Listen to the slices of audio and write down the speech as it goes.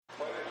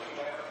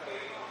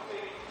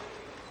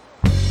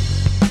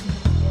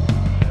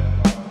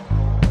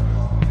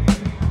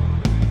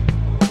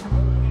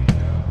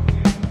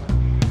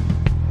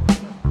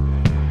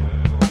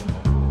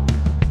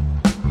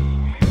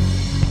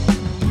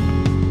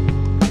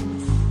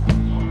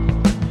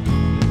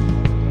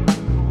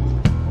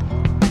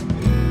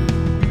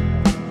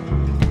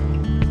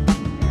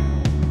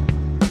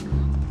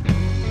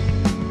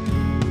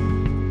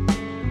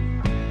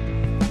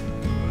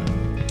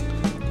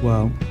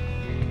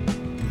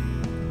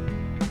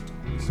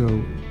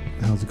So,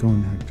 how's it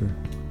going, Hector?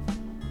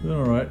 Doing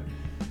all right.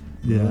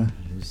 Yeah.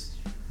 Just,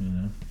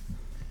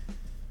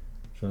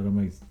 try to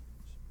make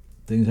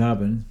things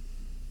happen.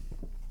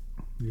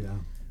 Yeah.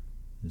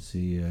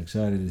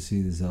 Excited to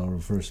see this our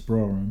first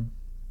program.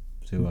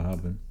 See what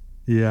happened.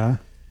 Yeah.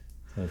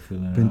 Start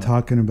feeling Been out.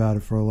 talking about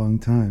it for a long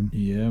time.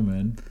 Yeah,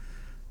 man.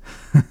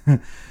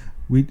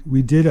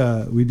 we did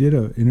a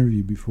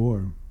interview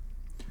before,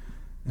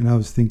 and I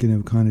was thinking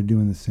of kind of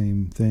doing the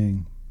same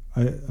thing.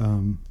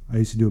 I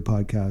used to do a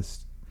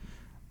podcast.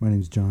 My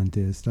name's John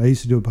Dist. I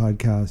used to do a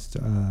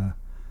podcast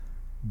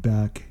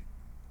back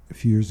a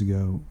few years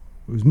ago.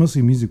 It was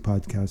mostly a music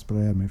podcast, but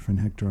I had my friend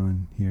Hector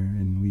on here,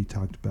 and we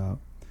talked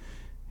about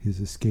his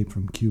escape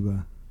from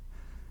Cuba,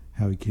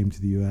 how he came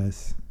to the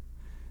U.S.,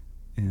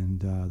 and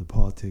the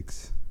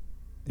politics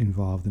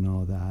involved in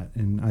all of that.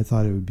 And I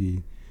thought it would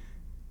be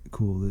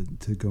cool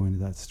to go into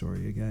that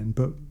story again.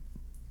 But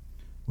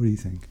what do you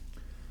think?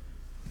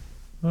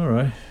 All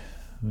right.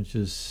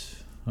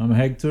 I'm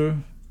Hector,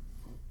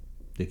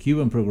 the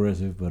Cuban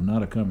progressive, but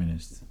not a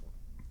communist.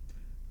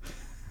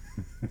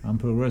 I'm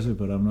progressive,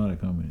 but I'm not a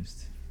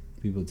communist.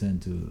 People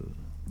tend to...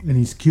 And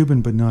he's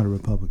Cuban, but not a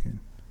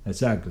Republican.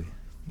 Exactly.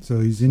 So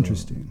he's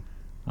interesting.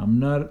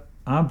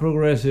 I'm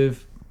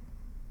progressive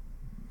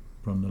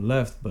from the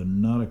left, but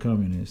not a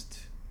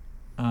communist.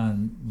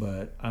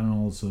 But I'm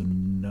also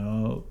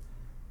not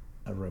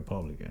a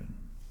Republican.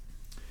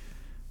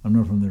 I'm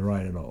not from the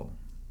right at all.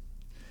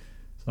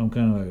 So I'm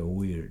kind of like a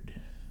weird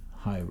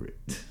hybrid.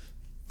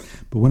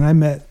 But when I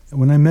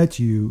met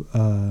you,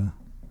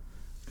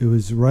 it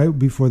was right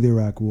before the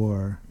Iraq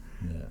War.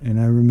 Yeah. And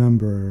I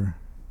remember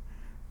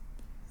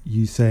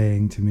you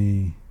saying to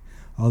me,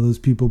 all those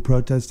people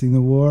protesting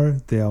the war,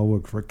 they all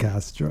work for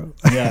Castro.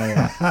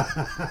 Yeah.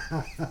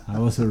 I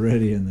was a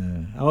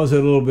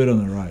little bit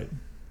on the right,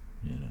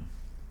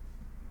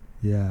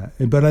 Yeah,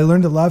 but I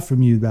learned a lot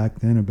from you back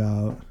then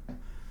about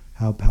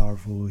how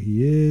powerful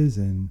he is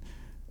and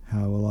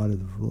how a lot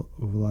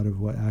of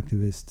what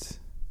activists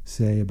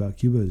say about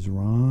Cuba is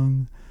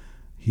wrong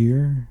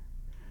here.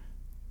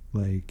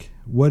 Like,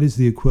 what is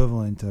the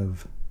equivalent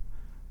of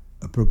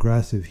a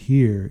progressive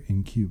here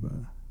in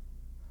Cuba?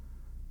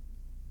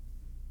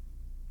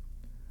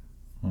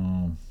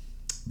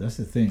 That's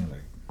the thing.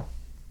 Like,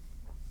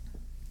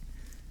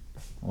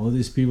 all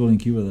these people in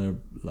Cuba that are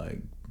like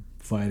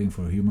fighting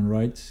for human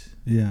rights.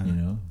 Yeah.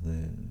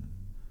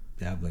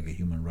 They have like a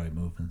human right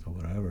movement or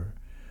whatever.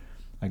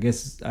 I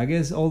guess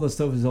all the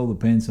stuff all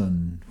depends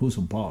on who's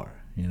in power.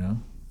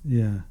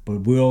 Yeah.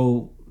 But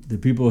the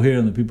people here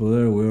and the people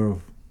there, we're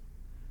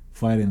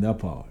fighting that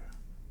power.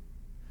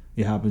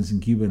 It happens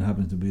in Cuba and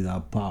happens to be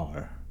that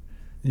power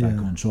that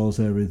controls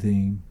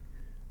everything.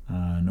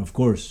 And of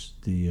course,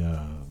 the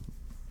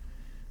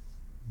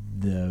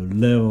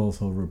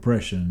levels of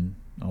repression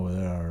over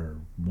there are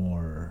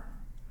more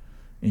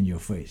in your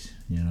face.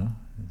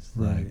 It's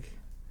Right. like,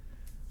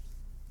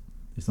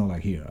 it's not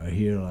like here.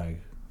 Here,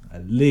 like,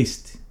 at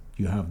least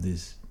you have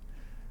this,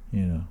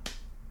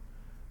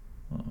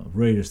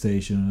 radio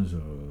stations or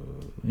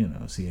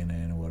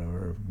CNN or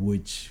whatever,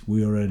 which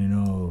we already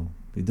know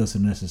it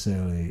doesn't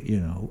necessarily,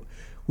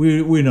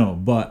 we know,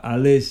 but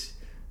at least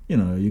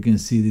you can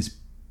see these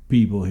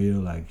people here,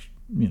 like,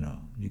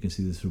 you can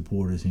see these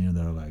reporters here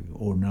that are like,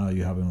 or now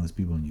you have all these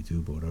people on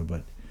YouTube or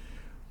whatever,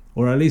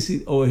 or at least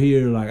over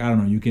here, like, I don't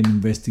know, you can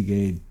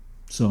investigate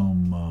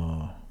some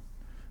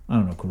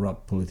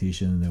corrupt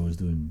politician that was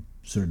doing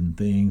certain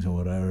things or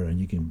whatever, and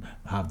you can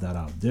have that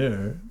out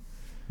there.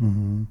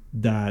 Mm-hmm.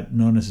 That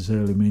not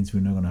necessarily means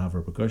we're not going to have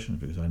repercussions,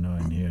 because I know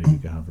in here you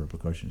can have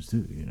repercussions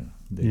too.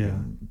 They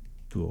can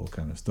do all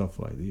kind of stuff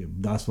like that.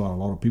 That's what a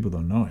lot of people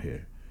don't know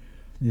here.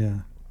 Yeah.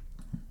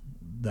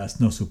 That's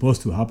not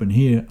supposed to happen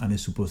here, and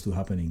it's supposed to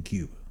happen in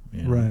Cuba.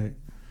 Right.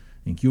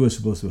 In Cuba, it's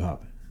supposed to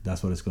happen.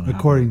 That's what it's going to happen.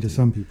 According to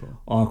some people.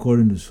 Or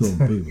according to some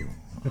people.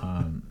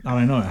 And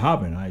I know it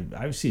happened.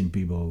 I've seen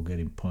people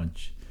getting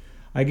punched.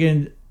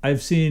 Again,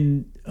 I've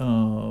seen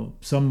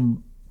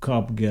some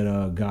cop get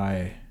a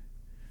guy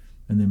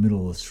in the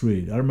middle of the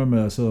street. I remember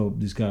I saw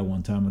this guy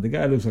one time, and the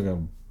guy looks like a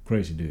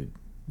crazy dude.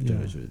 Yeah.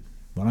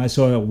 When I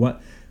saw it,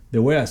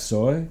 the way I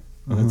saw it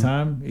at the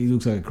time, he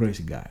looks like a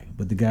crazy guy.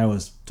 But the guy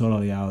was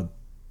totally out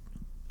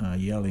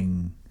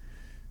yelling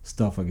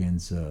stuff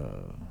against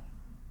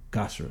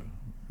Castro.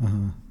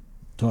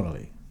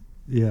 Totally.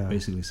 Yeah.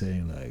 Basically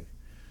saying like,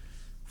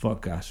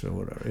 fuck Castro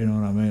or whatever. You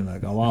know what I mean?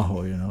 Like,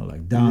 abajo,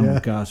 like down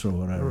with Castro or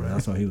whatever. Right.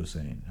 That's what he was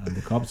saying. And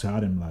the cops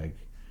had him like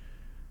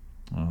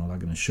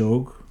in a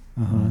choke.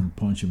 And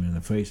punch him in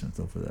the face and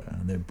stuff like that,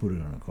 and they put it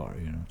on a car,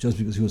 just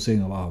because he was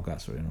saying Abajo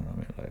Castro, you know what I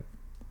mean? Like,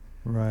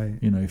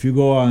 right. If you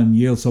go out and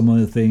yell some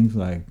other things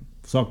like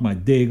suck my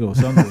dick or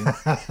something,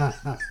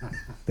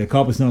 the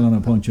cop is not gonna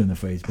punch you in the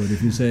face. But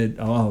if you said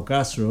Abajo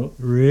Castro,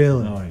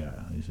 really? Oh yeah,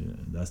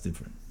 that's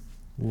different.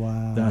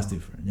 Wow. That's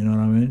different. You know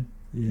what I mean?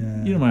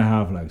 Yeah. You might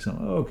have like some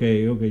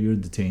okay, you're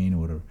detained or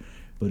whatever.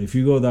 But if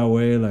you go that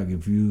way, like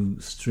if you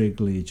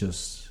strictly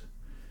just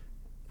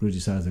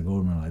criticize the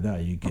government like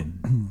that, you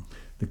can.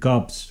 The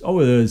cops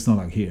over there, it's not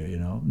like here,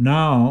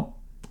 Now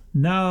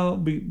now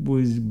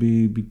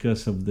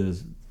because of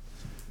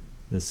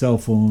the cell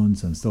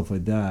phones and stuff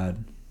like that,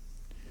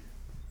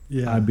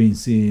 Yeah. I've been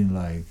seeing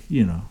like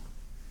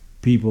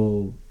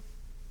people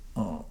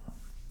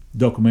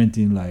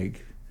documenting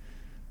like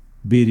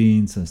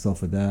beatings and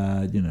stuff like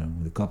that.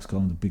 The cops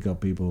come to pick up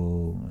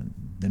people, and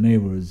the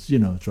neighbors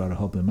try to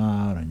help them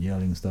out and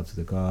yelling stuff to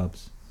the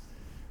cops.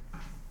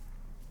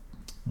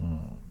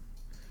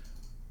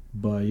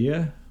 But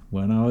yeah,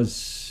 when I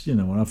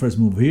first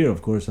moved here,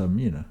 of course,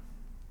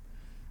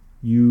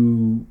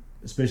 you,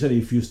 especially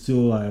if you're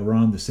still like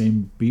around the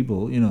same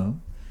people,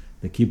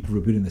 they keep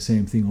repeating the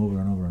same thing over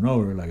and over and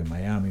over, like in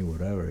Miami,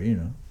 whatever,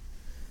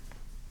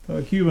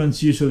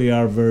 Cubans usually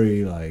are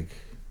very like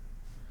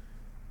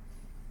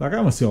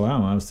I'm still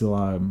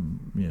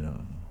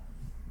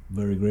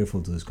very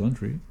grateful to this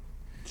country.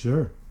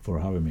 Sure. For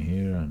having me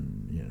here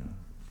and,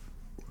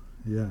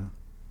 Yeah.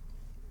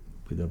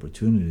 with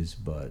opportunities,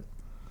 but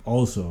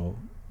also,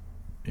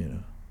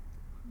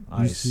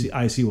 I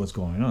see what's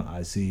going on.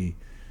 I see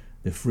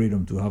the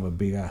freedom to have a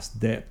big ass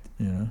debt,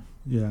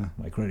 Yeah.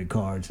 my credit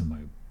cards and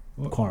my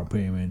car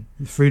payment.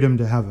 Freedom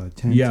to have a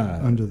tent Yeah.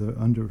 under the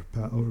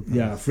overpass.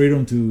 Yeah,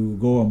 freedom to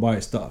go and buy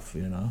stuff,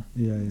 Yeah,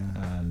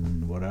 yeah.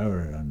 and whatever,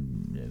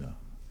 and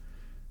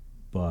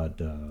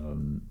but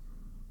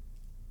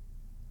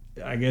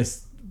I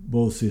guess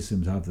both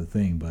systems have the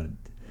thing, but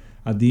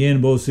at the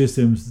end, both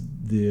systems,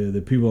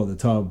 the people at the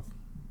top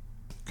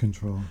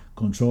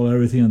control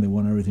everything, and they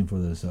want everything for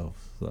themselves.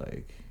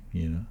 Like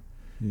Yeah.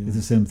 it's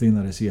the same thing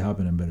that I see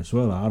happen in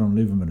Venezuela. I don't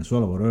live in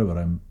Venezuela, whatever, but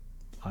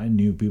I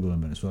knew people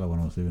in Venezuela when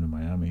I was living in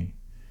Miami,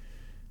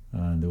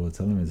 and they were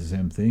telling me it's the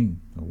same thing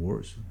or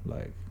worse.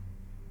 Like,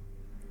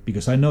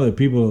 because I know the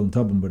people on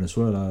top in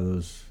Venezuela,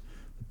 the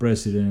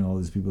president, all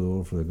these people who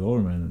work for the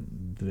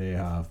government, they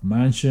have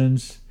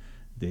mansions,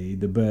 they eat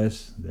the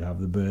best, they have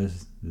the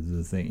best, they do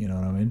the thing, you know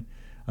what I mean?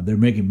 And they're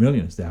making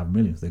millions. They have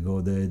millions. They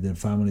go there, their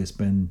family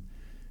spend,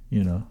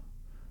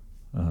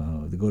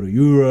 they go to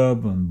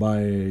Europe and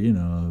buy,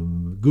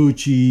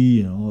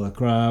 Gucci and all that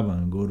crap,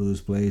 and go to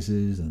those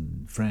places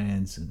and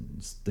France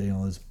and stay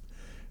on those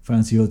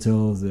fancy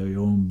hotels, their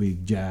own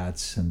big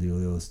jets and do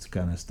those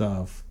kind of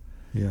stuff.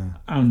 Yeah.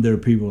 And their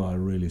people are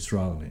really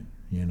struggling,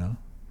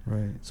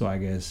 Right. So I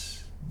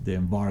guess the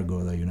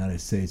embargo that the United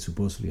States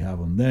supposedly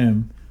have on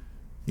them,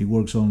 it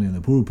works only on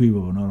the poor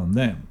people, but not on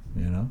them,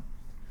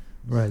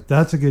 Right.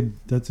 That's a good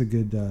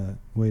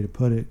way to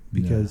put it,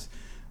 because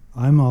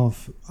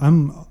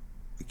I'm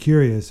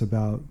curious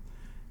about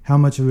how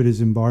much of it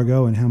is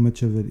embargo and how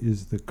much of it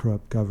is the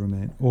corrupt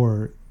government.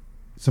 Or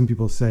some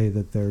people say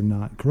that they're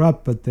not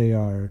corrupt, but they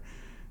are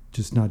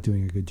just not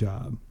doing a good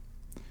job.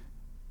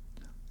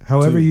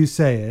 However you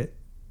say it,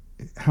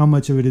 how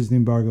much of it is the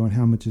embargo and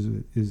how much of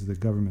it is the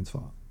government's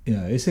fault?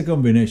 Yeah, it's a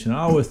combination.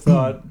 I always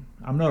thought,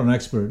 I'm not an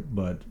expert,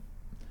 but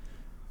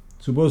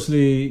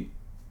supposedly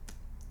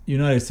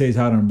United States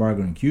had an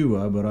embargo in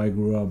Cuba, but I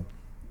grew up,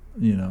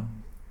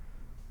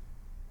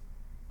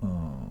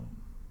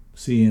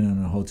 seeing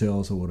in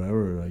hotels or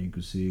whatever, you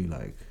could see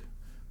like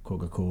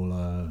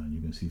Coca-Cola, and you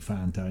can see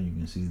Fanta, you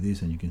can see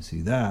this and you can see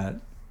that.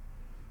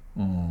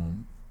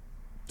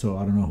 So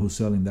I don't know who's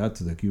selling that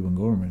to the Cuban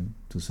government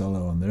to sell it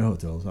on their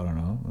hotels. I don't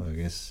know. I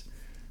guess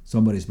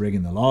somebody's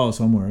breaking the law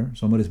somewhere.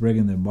 Somebody's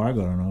breaking the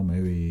embargo. I don't know.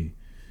 Maybe,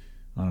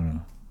 I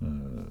don't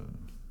know.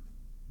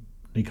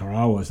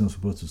 Nicaragua is not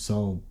supposed to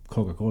sell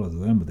Coca-Cola to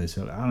them, but they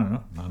sell it. I don't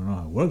know. I don't know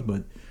how it works,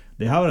 but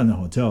they have it in the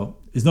hotel.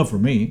 It's not for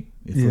me.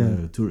 It's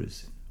for the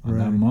tourists. And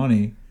that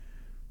money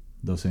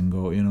doesn't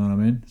go, you know what I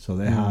mean? So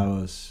they have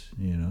us,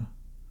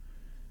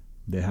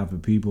 they have the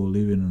people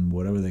living on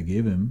whatever they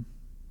give them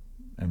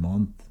a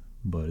month,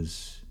 but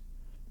it's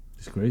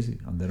crazy,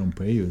 and they don't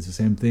pay you. It's the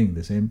same thing,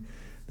 the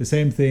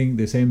same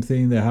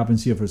thing that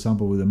happens here, for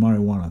example, with the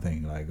marijuana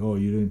thing. Like, oh,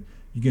 you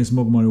can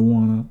smoke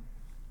marijuana,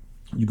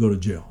 you go to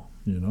jail,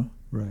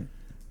 Right.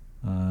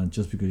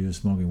 Just because you're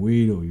smoking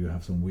weed or you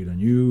have some weed on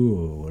you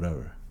or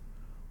whatever.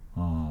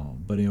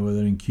 But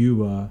whether in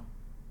Cuba,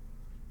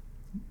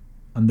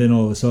 and then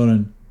all of a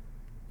sudden,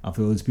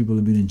 after all these people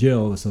have been in jail,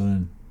 all of a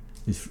sudden,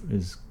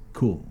 it's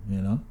cool,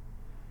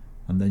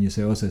 And then you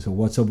say, so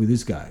what's up with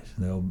these guys?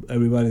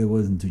 Everybody that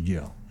was into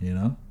jail,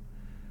 Yeah.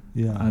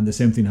 And the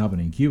same thing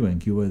happened in Cuba. In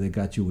Cuba, they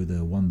got you with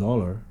the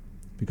 $1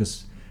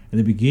 because in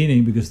the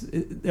beginning, because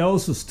they're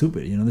also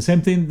stupid. The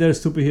same thing they're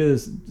stupid here.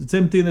 The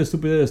same thing they're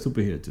stupid there, they're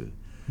stupid here too.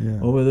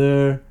 Yeah. Over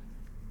there,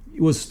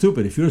 it was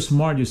stupid. If you're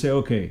smart, you say,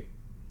 okay,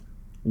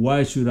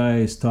 why should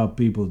I stop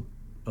people?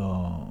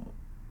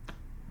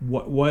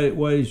 Why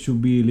it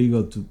should be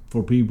illegal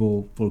for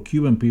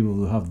Cuban people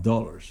to have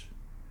dollars?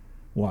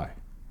 Why?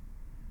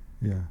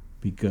 Yeah.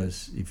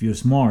 Because if you're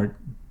smart,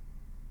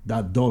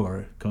 that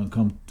dollar can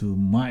come to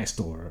my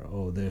store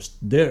or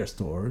their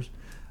stores,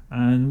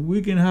 and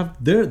we can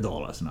have their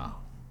dollars now.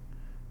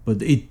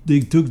 But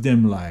it took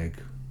them like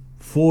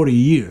 40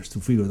 years to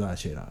figure that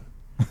shit out.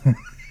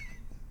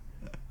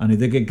 And if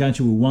they can catch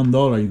you with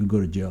 $1, you can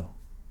go to jail.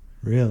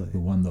 Really?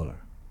 With $1.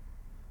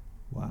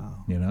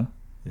 Wow. Yeah.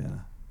 Yeah.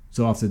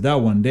 So after that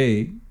one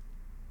day,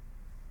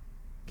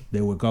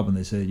 they wake up and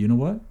they say, you know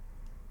what?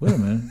 Wait a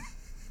minute.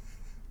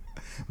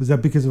 Was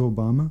that because of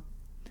Obama?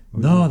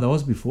 No, that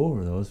was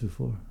before. That was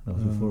before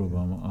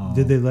Obama.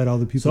 Did they let all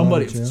the people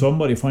out of jail?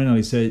 Somebody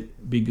finally said,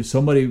 because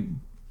somebody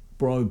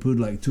probably put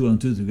like 2 and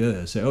 2 together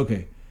and say,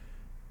 okay,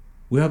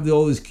 we have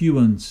all these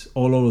Cubans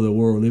all over the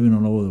world, living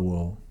all over the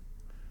world,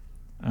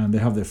 and they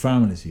have their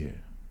families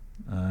here.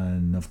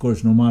 And of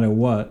course, no matter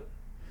what,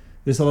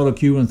 there's a lot of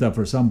Cubans that,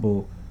 for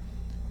example,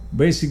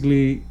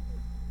 basically,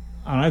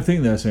 and I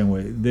think that same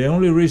way, the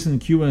only reason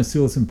Cuba is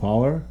still in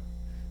power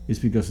is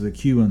because of the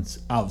Cubans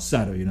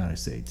outside of the United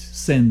States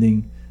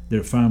sending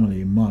their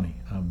family money.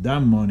 That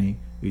money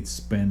is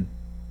spent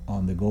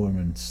on the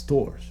government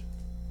stores.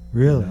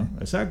 Really?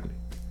 Exactly.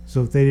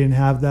 So if they didn't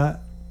have that,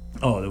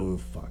 oh, they were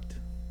fucked.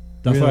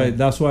 That's Really?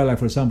 That's why. Like,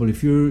 for example,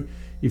 if you're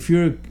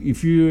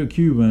a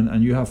Cuban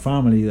and you have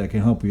family that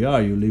can help you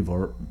out, you live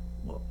a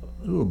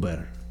little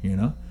better.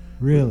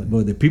 Really?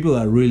 But the people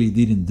that really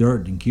did in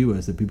dirt in Cuba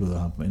is the people that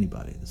have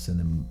anybody that send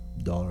them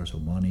dollars or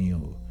money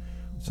or.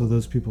 So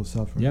those people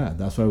suffer. Yeah,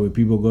 that's why when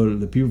people go to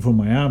the people from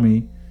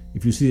Miami,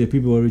 if you see the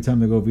people every time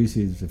they go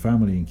visit the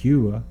family in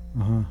Cuba,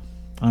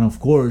 and of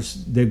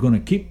course they're gonna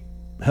keep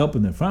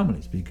helping their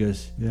families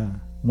because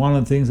one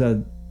of the things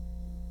that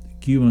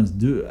Cubans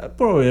do,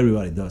 probably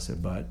everybody does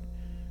it, but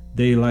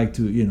they like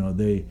to,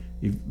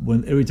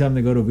 every time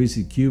they go to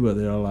visit Cuba,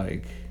 they're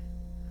like,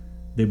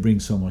 they bring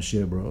so much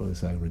shit, bro.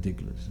 It's like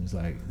ridiculous. It's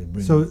like they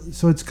bring. So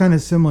it's kind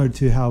of similar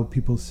to how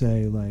people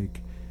say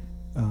like.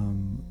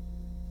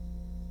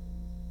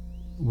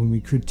 When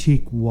we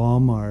critique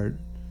Walmart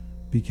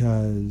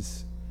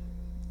because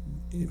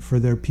for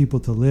their people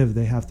to live,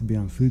 they have to be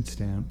on food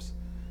stamps.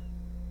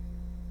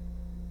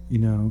 They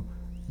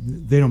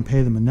don't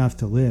pay them enough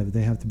to live.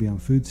 They have to be on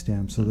food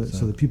stamps, so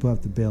the people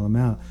have to bail them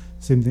out.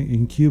 Same thing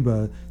in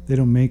Cuba. They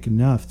don't make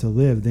enough to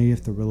live. They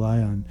have to rely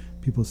on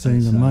people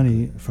sending them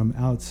money from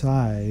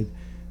outside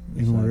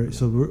in order.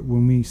 So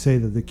when we say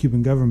that the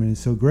Cuban government is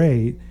so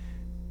great,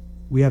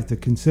 we have to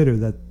consider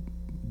that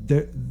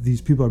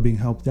these people are being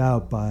helped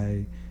out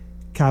by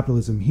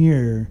capitalism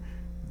here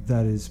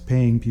that is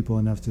paying people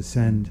enough to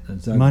send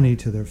money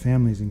to their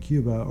families in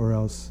Cuba, or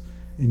else,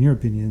 in your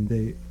opinion,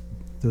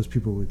 those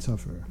people would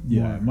suffer.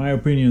 Yeah, more. in my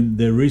opinion,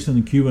 the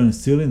reason Cuba is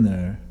still in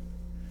there,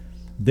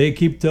 they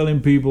keep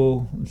telling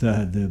people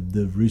that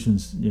the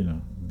reasons,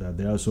 that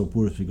they are so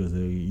poor is because of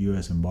the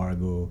U.S.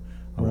 embargo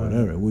or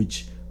whatever,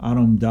 which I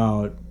don't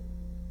doubt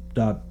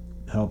that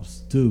helps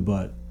too,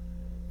 but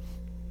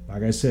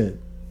like I said,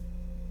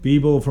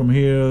 people from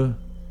here,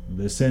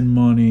 they send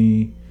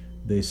money,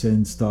 they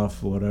send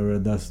stuff, whatever.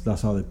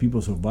 That's how the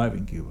people survive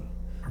in Cuba.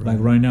 Right. Like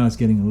right now, it's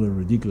getting a little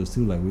ridiculous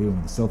too. Like we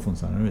have the cell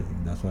phones and everything.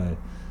 That's why.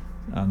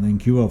 And in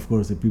Cuba, of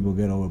course, the people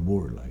get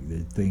overboard. Like they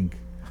think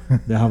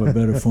they have a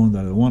better phone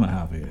than they want to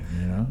have here.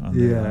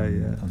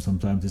 And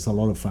sometimes it's a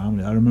lot of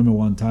family. I remember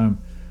one time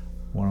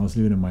when I was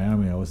living in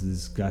Miami, I was at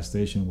this gas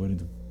station waiting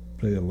to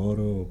play the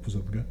lotto or put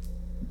up a gun.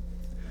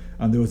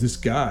 And there was this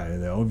guy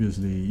that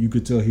obviously you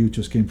could tell he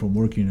just came from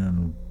working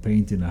and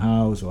painting a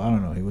house, or I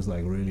don't know. He was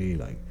like really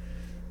like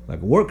a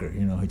worker,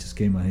 He just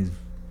came and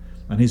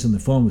he's on the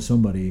phone with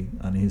somebody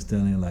and he's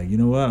telling like, you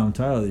know what? I'm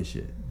tired of this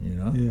shit.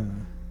 Yeah.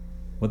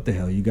 What the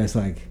hell? You guys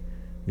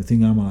you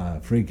think I'm a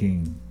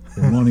freaking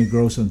the money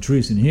grows on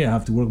trees in here? I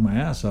have to work my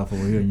ass off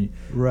over here.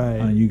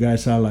 And you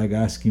guys are like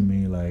asking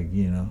me like,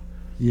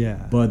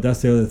 Yeah. But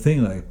that's the other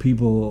thing. Like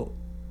people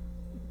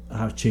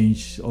have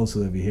changed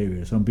also their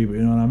behavior. Some people,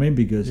 you know what I mean?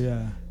 Because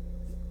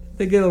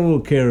they get a little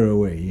carried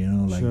away,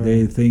 like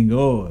they think,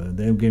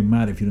 they get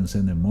mad if you don't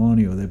send them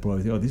money, or they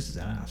probably think, this is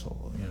an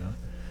asshole,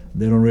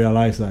 They don't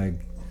realize like,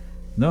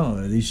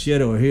 no, this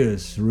shit over here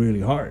is really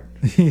hard.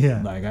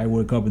 Yeah. Like I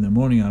wake up in the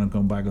morning, I don't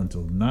come back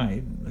until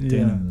night,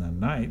 10 at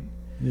night.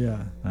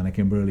 Yeah. And I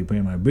can barely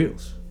pay my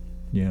bills,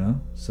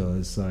 So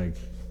it's like,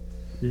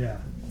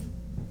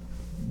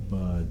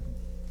 but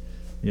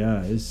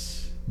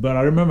But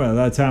I remember at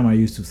that time I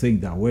used to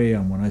think that way,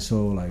 and when I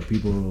saw like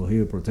people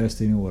here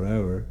protesting or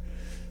whatever,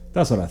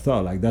 that's what I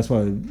thought. Like that's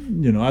why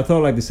I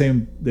thought like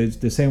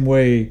the same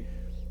way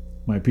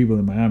my people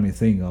in Miami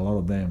think. A lot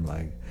of them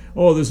like,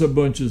 there's a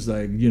bunch of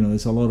like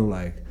there's a lot of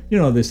like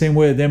the same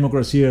way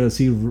Democrats here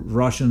see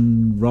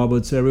Russian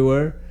robots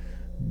everywhere.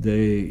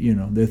 They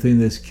they think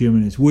there's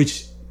communists,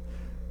 which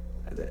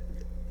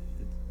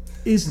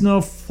is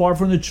not far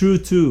from the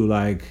truth too.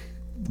 Like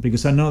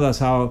because I know that's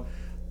how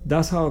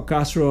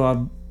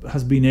Castro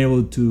has been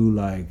able to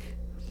like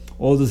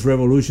all these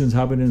revolutions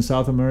happening in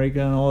South America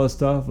and all that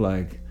stuff,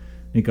 like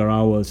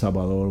Nicaragua, El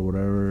Salvador,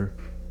 whatever,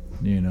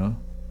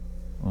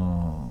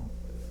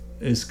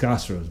 it's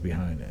Castro's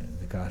behind it.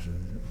 The Castro,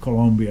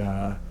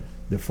 Colombia,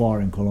 the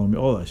FARC in Colombia,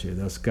 all that shit.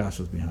 That's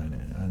Castro's behind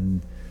it,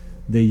 and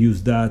they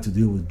use that to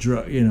deal with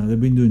drugs.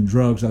 They've been doing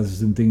drugs. That's the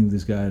same thing with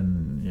this guy,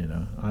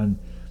 and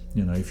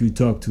if you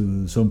talk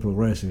to some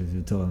progressives,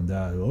 you tell them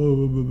that,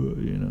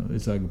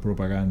 it's like a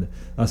propaganda.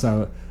 That's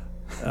how,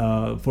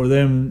 for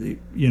them,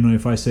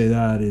 if I say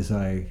that, it's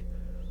like,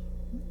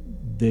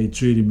 they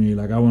treated me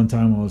like, at one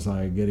time I was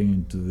like getting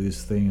into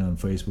this thing on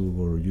Facebook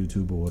or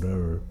YouTube or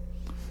whatever,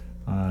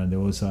 and there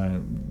was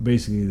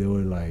basically they were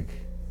like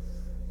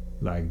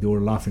they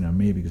were laughing at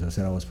me because I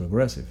said I was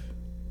progressive,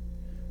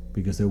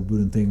 because they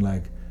wouldn't think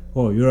like,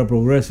 oh, you're a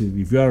progressive.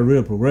 If you're a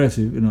real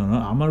progressive, no,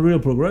 I'm a real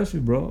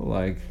progressive, bro.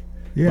 Like,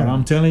 Yeah. but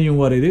I'm telling you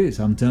what it is.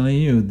 I'm telling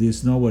you this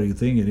is not what you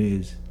think it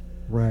is.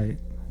 Right.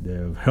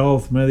 The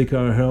health,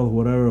 medical health,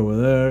 whatever over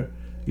there,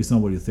 it's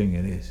not what you think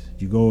it is.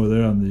 You go over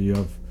there and you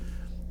have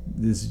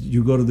this.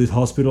 You go to these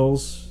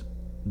hospitals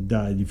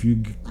that if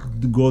you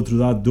go through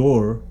that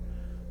door,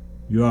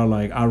 you are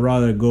like, I'd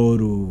rather go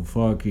to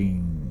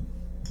fucking,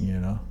 you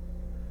know.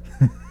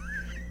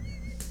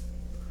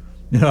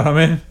 You know what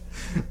I mean?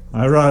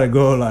 I'd rather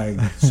go like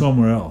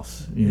somewhere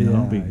else, you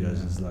know,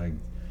 because it's like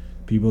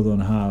people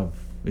don't have.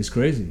 It's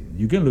crazy.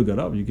 You can look it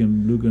up. You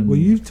can look and. Well,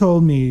 you've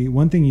told me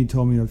one thing. You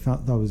told me I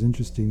thought was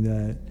interesting,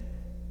 that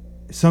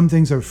some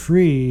things are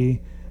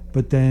free,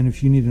 but then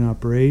if you need an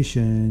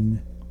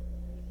operation,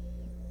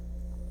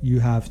 you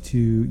have to.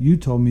 You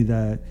told me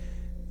that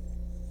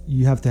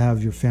you have to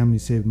have your family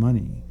save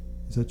money.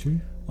 Is that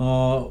true?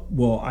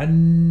 Well, I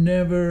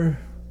never.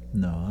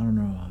 No, I don't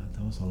know.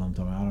 That was a long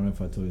time. I don't know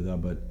if I told you that,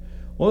 but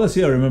well, let's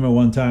see. I remember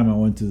one time I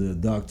went to the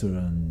doctor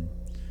and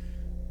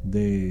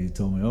they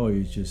told me, "Oh,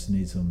 you just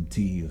need some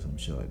tea or some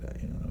shit like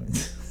that." You know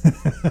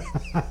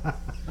what I mean?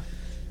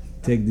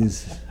 Take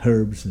these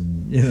herbs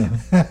and you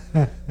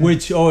know,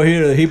 which over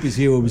here the hippies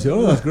here will be saying,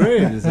 "Oh, that's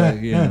great." It's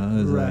like you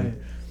know, it's Right. like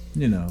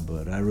you know.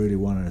 But I really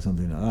wanted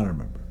something I don't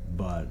remember.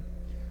 But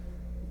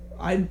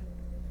I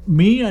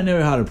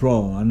never had a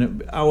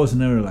problem. I was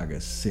never like a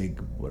sick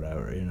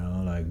whatever, you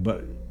know. Like,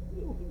 but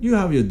you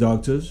have your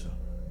doctors.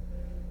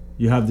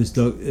 You have this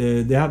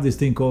they have this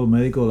thing called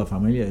Médico de la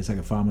Familia. It's like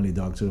a family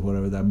doctor,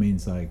 whatever that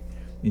means. Like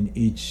in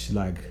each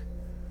like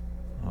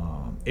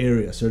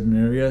area, certain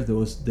areas,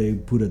 they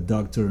put a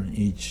doctor in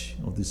each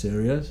of these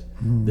areas.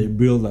 Mm. They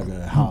build like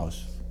a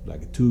house,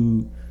 like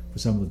for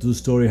example, a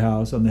 2-story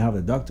house, and they have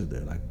a doctor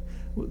there. Like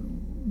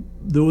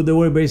they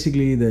were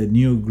basically the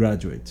new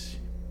graduates,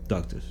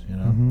 doctors, you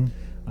know, Mm-hmm.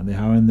 and they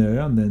have in there,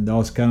 and then that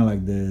was kind of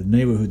like the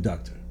neighborhood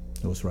doctor.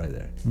 That was right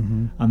there.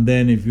 Mm-hmm. And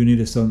then if you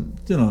needed some,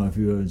 you know, if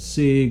you were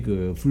sick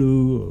or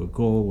flu or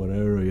cold,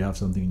 whatever, or you have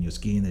something in your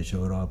skin that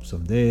showed up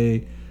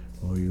someday,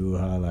 or you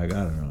had like,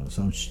 I don't know,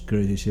 some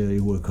crazy shit that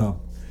you woke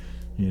up,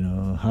 you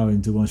know,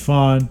 having too much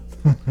fun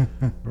or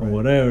Right.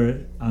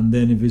 whatever. And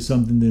then if it's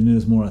something that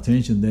needs more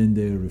attention, then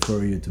they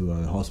refer you to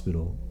a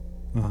hospital,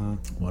 Uh-huh.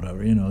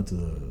 whatever, you know, to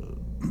the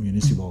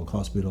municipal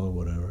hospital or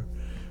whatever.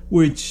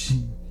 Which,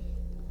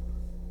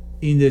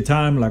 in the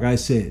time, like I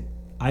said,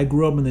 I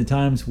grew up in the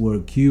times where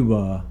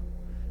Cuba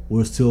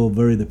was still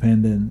very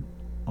dependent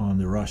on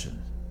the Russians.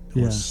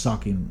 They Yeah. were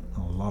sucking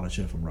a lot of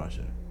shit from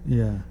Russia.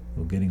 Yeah.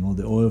 They were getting all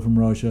the oil from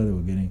Russia. They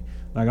were getting,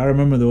 like, I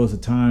remember there was a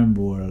time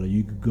where like,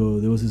 you could go,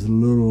 there was this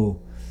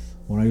little,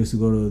 when I used to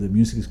go to the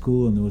music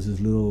school, and there was this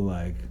little,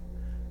 like,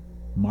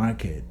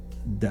 market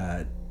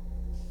that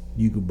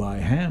you could buy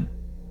ham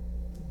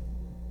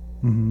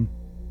Mm-hmm.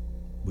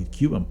 with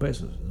Cuban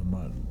pesos.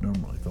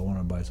 Normally, if I want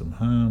to buy some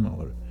ham or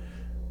whatever.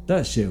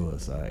 That shit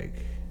was like,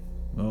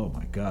 oh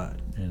my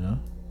God, you know.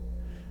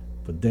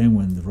 But then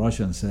when the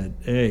Russians said,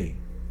 "Hey,"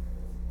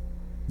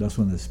 that's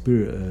when the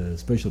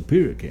special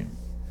period came.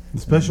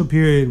 The special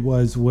period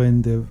was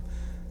when the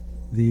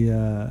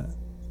Yeah,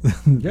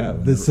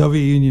 when the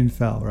Soviet Union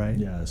fell, right?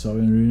 Yeah, the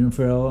Soviet Union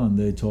fell, and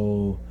they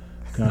told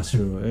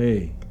Castro,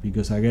 "Hey,"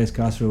 because I guess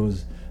Castro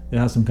they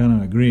had some kind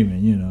of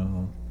agreement, you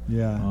know.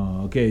 Yeah.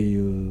 Okay,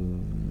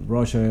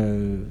 Russia,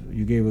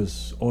 you gave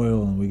us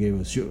oil and we gave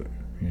us sugar,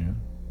 you know.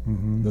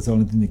 Mm-hmm. That's the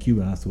only thing that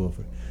Cuba has to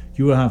offer.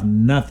 Cuba have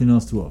nothing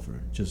else to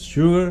offer. Just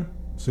sugar,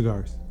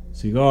 Cigars.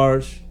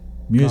 cigars,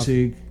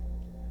 music,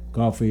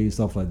 coffee,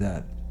 stuff like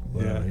that.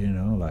 Whatever, Yeah. you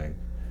know, like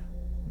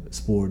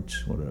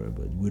sports, whatever.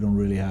 But we don't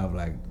really have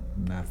like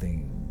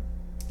nothing,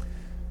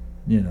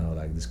 you know,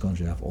 like this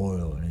country have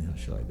oil or anything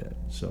shit like that.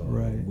 So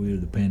Right. we're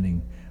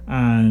depending.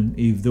 And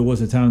if there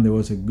was a time there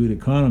was a good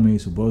economy,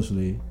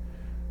 supposedly,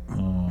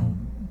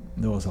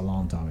 that was a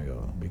long time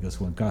ago.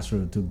 Because when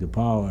Castro took the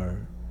power,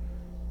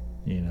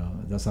 you know,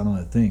 that's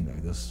another thing.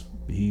 Like this,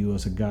 he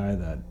was a guy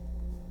that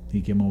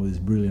he came up with these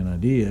brilliant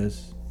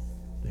ideas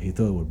that he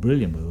thought were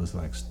brilliant, but it was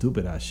like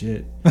stupid ass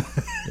shit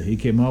that he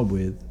came up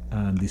with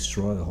and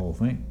destroyed the whole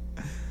thing.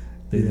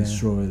 They Yeah.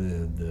 destroyed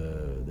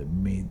the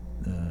meat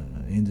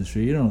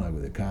industry, you know, like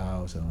with the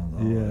cows and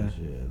all Yeah. that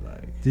shit.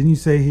 Like Didn't you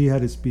say he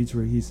had a speech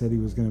where he said he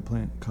was going to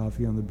plant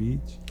coffee on the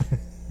beach?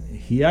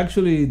 he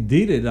actually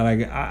did it.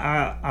 Like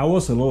I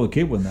was a little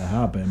kid when that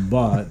happened,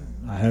 but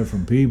I heard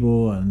from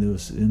people, and it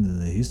was in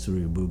the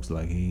history books.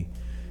 Like he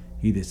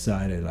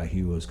decided like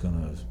he was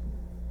gonna.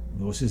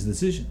 It was his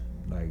decision.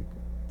 Like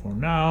from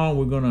now on,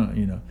 we're gonna,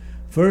 you know.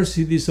 First,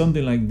 he did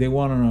something like they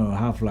want to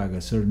have like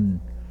a certain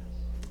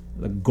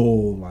like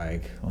goal,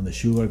 like on the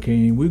sugar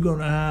cane. We're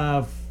gonna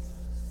have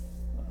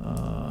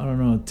I don't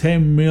know,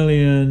 10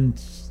 million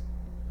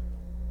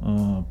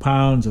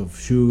pounds of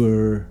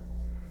sugar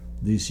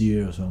this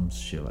year or some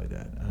shit like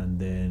that. And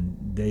then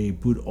they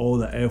put all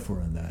the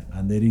effort in that,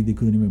 and they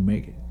couldn't even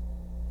make it,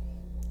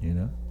 you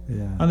know.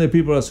 Yeah. And the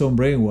people are so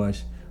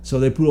brainwashed. So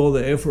they put all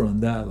the effort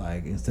on that.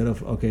 Like instead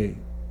of okay,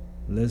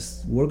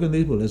 let's work on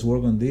this, but let's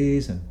work on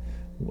this and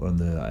on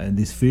the in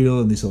this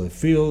field and this other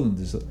field and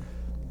this.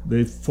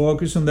 They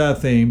focus on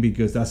that thing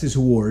because that's his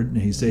word.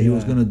 And he said he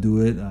was gonna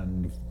do it,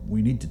 and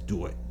we need to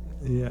do it.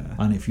 Yeah.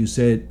 And if you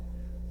said,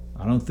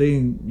 I don't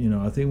think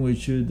I think we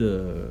should,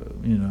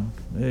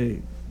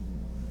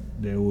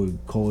 they would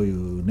call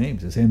you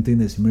names. The same thing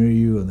they smear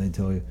you and they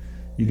tell you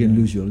you can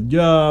lose your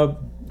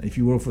job. If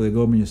you work for the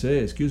government, you say,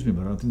 hey, excuse me,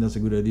 but I don't think that's a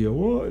good idea.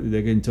 What?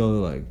 They can tell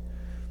you like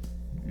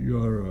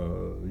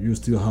you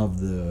still have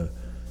the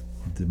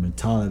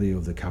mentality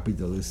of the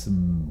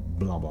capitalism,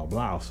 blah blah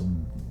blah,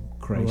 some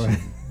crazy. Right.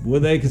 Well,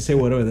 they can say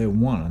whatever they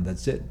want, and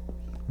that's it.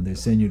 And they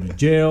send you to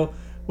jail,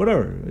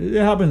 whatever. It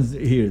happens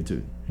here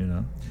too,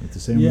 It's the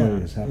same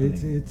way it's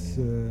happening.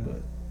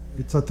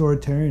 It's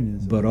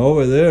authoritarianism. But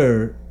over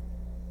there,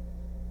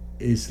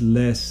 it's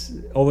less.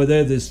 Over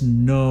there, there's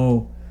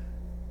no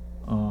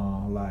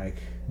like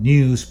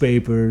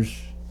newspapers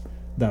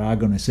that are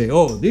gonna say,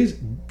 "Oh, this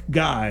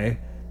guy,"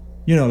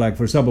 like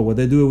for example, what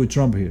they do with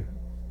Trump here,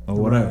 or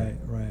whatever,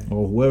 right.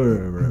 or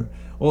whoever.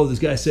 Oh, this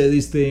guy said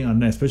this thing,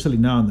 and especially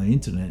now on the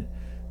internet,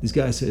 this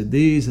guy said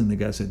this, and the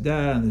guy said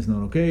that, and it's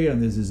not okay,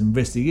 and there's this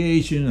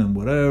investigation, and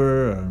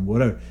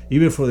whatever,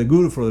 even for the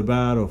good, or for the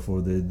bad, or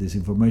for the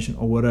disinformation,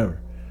 or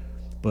whatever.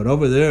 But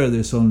over there,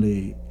 there's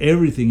only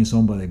everything is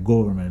owned by the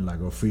government,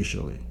 like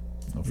officially.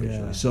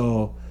 Yeah.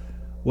 So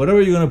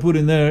whatever you're gonna put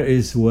in there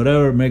is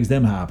whatever makes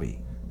them happy.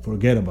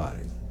 Forget about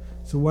it.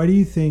 So why do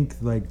you think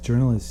like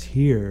journalists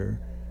here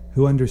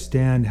who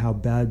understand how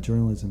bad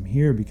journalism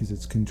here, because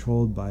it's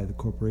controlled by the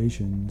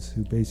corporations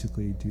who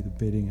basically do the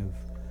bidding of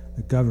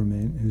the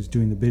government, who's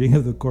doing the bidding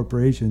of the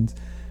corporations,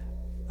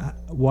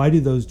 why do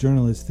those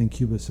journalists think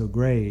Cuba's so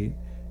great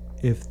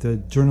if the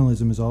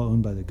journalism is all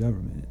owned by the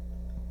government?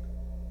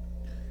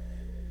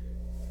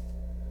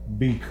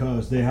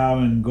 Because they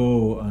haven't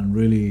go and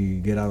really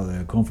get out of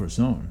their comfort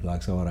zone.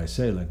 Like so what I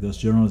say, like those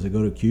journalists that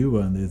go to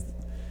Cuba and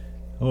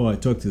I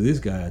talked to this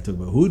guy. But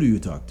who do you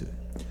talk to?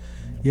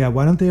 Yeah,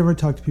 why don't they ever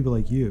talk to people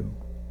like you?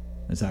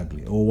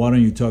 Exactly. Or why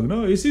don't you talk?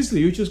 No, it's easy.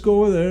 You just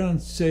go over there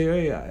and say,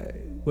 hey,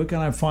 where can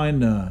I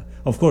find?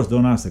 Of course,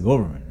 don't ask the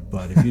government.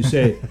 But if you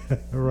say,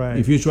 right,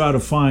 if you try to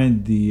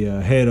find the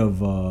head of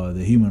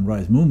the human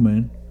rights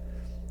movement,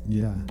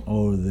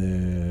 or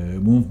the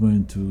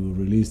movement to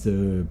release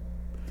the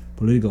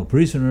political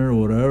prisoner or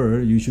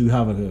whatever, you should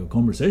have a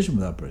conversation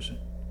with that person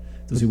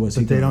to see what's.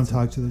 But they don't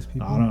talk to those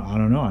people. I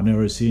don't know. I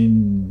never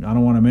seen. I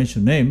don't want to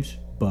mention names,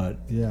 but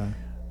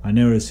I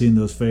never seen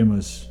those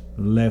famous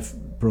left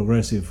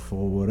progressive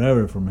or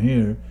whatever from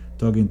here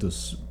talking to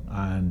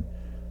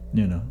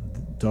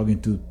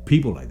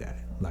people like that.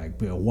 Like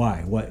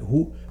why? What?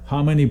 Who?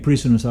 How many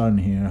prisoners are in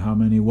here? How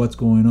many? What's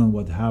going on?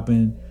 What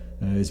happened?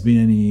 Has been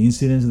any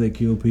incidents that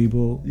kill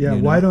people? Yeah.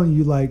 Why don't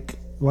you like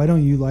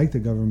the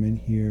government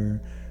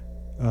here?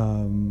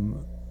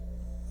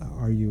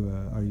 Are you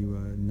a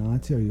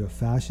Nazi? Are you a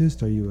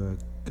fascist? Are you a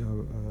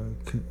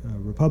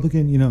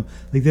Republican?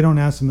 Like they don't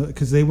ask them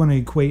because they want to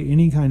equate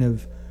any kind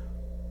of.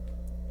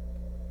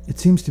 It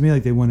seems to me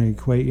like they want to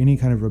equate any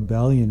kind of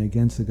rebellion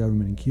against the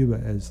government in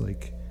Cuba as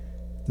like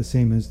the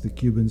same as the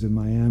Cubans in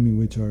Miami,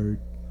 which are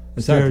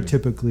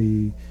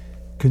stereotypically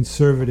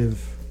conservative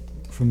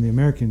from the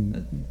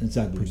American.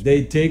 Exactly.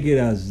 They take it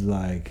as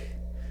like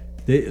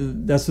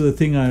that's the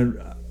thing. I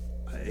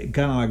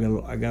got a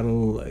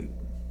little like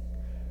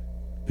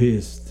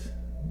pissed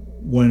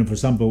when, for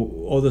example,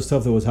 all the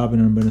stuff that was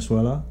happening in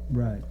Venezuela,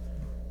 right,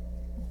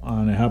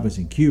 and it happens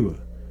in Cuba,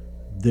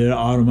 they're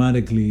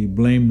automatically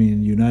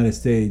blaming the United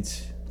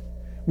States,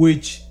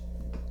 which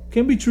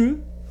can be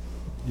true.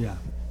 Yeah.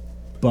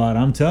 But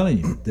I'm telling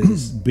you,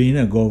 there's been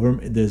a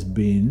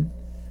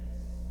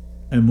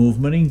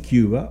movement in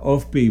Cuba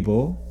of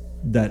people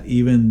that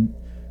even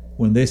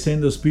when they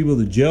send those people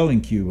to jail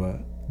in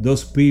Cuba,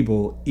 those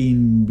people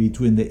in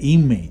between the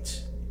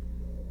inmates,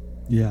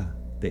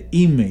 the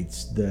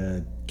inmates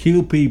that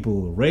kill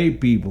people, rape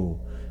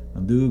people,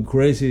 and do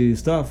crazy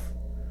stuff,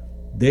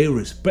 they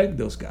respect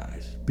those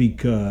guys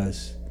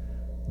because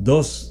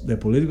the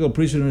political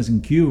prisoners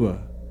in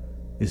Cuba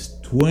is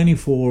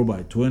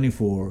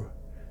 24/24,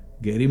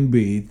 getting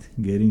beat,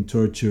 getting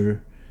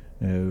tortured,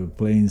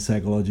 playing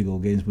psychological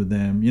games with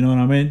them. You know what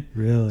I mean?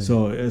 Really?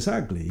 So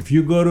exactly. If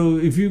you go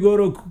to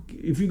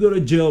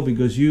jail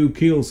because you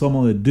kill some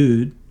other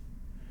dude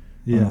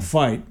in a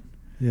fight,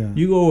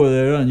 you go over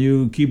there and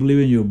you keep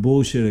living your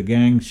bullshit, a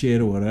gang shit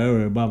or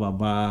whatever, blah blah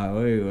blah.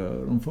 Hey,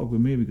 don't fuck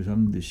with me because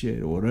I'm the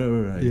shit or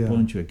whatever. I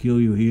punch you, I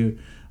kill you here,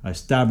 I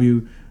stab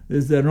you.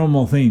 It's the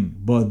normal thing.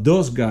 But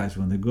those guys,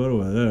 when they go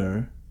over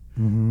there,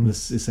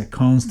 it's a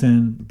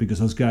constant, because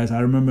those guys.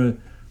 I remember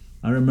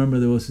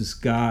there was this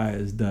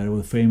guys that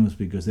were famous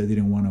because they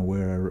didn't want to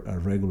wear a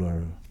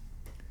regular.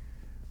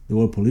 They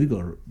were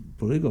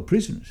political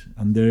prisoners,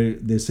 and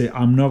they say,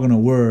 I'm not gonna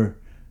wear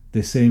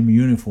the same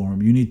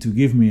uniform. You need to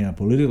give me a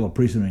political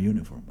prisoner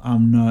uniform.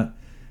 I'm not.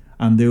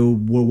 And they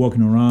were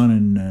walking around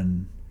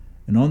in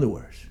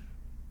underwears,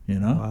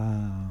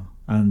 Wow.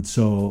 And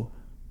so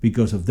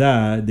because of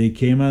that, they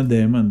came at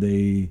them and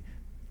they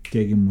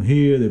take him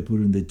here.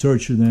 They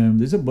torture them.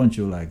 There's a bunch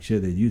of like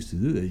shit they used to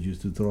do. They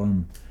used to throw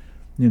them,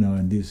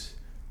 in these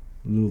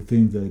little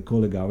things that they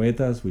call it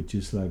gavetas, which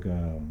is like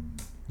a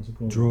what's it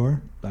called?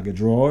 Drawer. Like a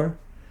drawer.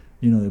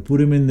 They put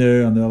him in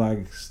there and they're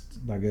like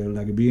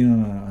being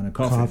on a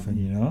coffin.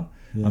 Yeah.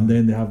 And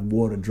then they have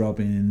water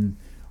dropping,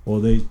 or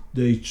they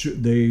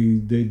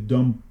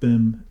dump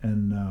them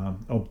and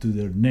up to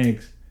their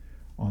necks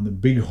on the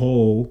big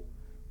hole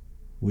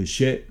with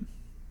shit.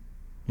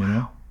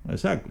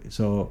 Exactly.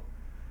 So,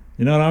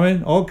 you know what I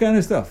mean? All kind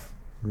of stuff.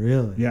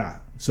 Really? Yeah.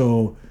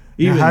 So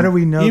now, how do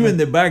we know? Even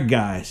the bad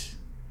guys,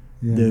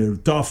 yeah. the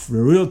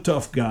real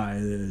tough guy,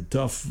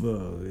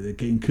 they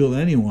can kill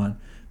anyone.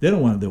 They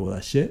don't want to deal with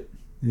that shit.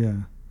 Yeah.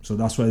 So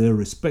that's why they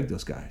respect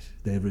those guys.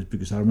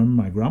 Because I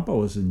remember my grandpa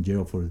was in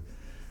jail for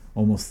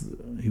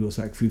he was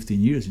like 15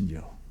 years in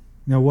jail.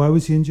 Now, why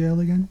was he in jail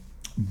again?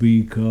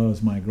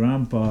 Because my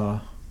grandpa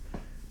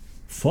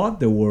fought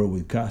the war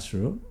with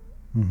Castro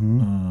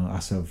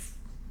as of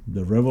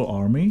the rebel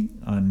army,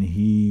 and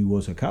he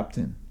was a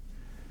captain.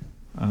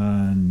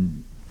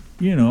 And,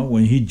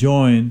 when he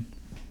joined,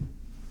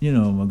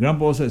 my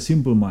grandpa was a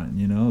simple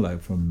man,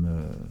 like from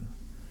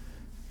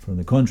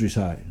the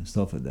countryside and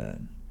stuff like that.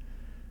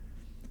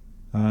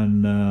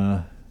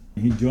 And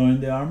he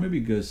joined the army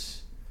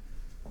because,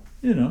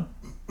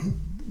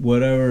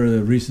 whatever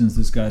the reasons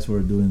these guys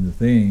were doing the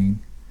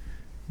thing,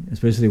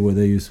 especially where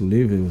they used to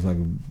live, it was like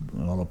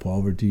a lot of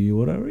poverty,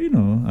 whatever,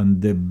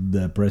 and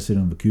the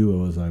president of Cuba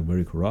was like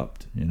very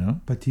corrupt,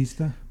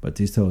 Batista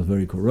was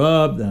very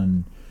corrupt,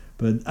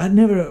 but I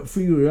never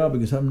figured it out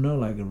because I'm not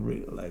like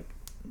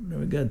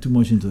never got too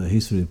much into the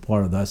history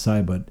part of that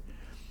side, but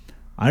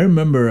I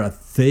remember a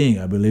thing,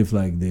 I believe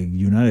like the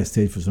United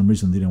States for some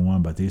reason didn't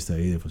want Batista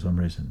either for some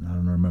reason. I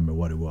don't remember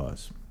what it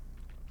was.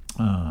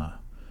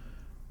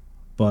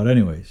 But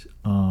anyways,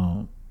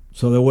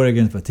 so they were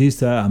against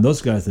Batista, and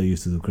those guys, they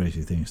used to do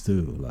crazy things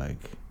too. Like,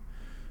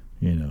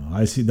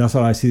 that's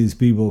how I see these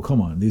people.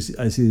 Come on,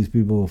 I see these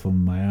people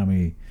from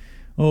Miami.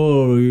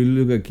 Oh, you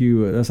look at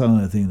Cuba. That's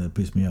another thing that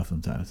pissed me off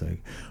sometimes.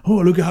 Like,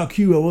 oh, look at how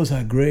Cuba was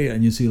that great,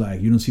 and you see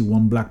like you don't see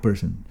one black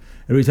person.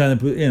 Every time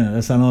they put,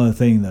 that's another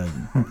thing that,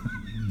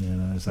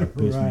 it's like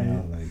pissed me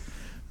off.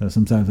 Like,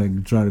 sometimes I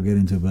try to get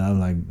into it, but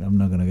I'm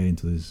not gonna get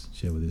into this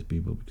shit with these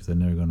people because they're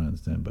never gonna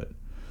understand. But,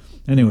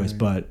 anyways,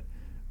 but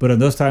at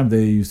those times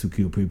they used to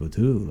kill people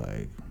too,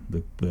 like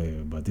the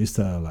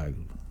Batista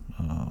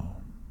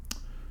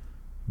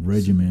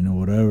regiment or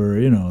whatever,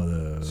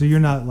 So you're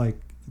not like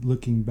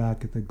looking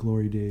back at the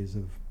glory days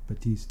of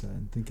Batista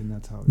and thinking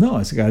that's how. No,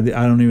 it's like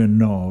I don't even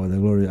know the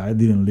glory. I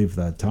didn't live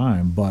that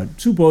time, but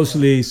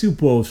supposedly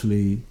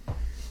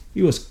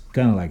he was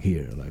kind of like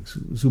here, like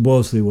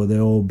supposedly what they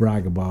all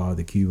brag about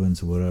the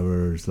Cubans or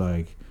whatever. It's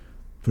like,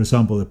 for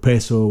example, the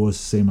peso was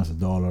the same as a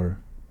dollar,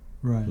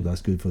 right? So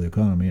that's good for the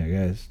economy, I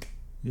guess.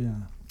 Yeah.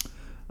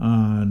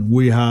 And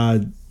we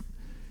had,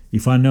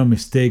 if I'm not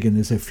mistaken,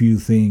 there's a few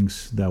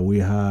things that we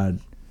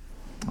had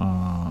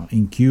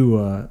in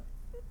Cuba.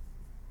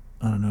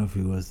 I don't know if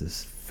it was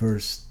this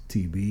first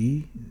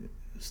TV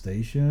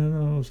station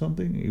or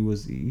something. It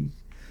was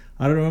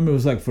I don't remember. It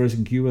was like first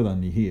in Cuba,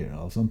 then here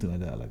or something like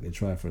that. Like they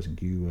tried first in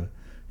Cuba,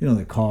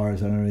 the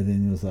cars and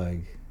everything. It was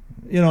like,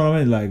 what I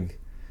mean? Like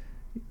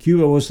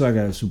Cuba was like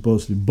a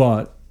supposedly,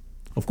 but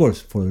of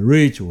course for the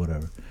rich or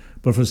whatever.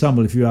 But for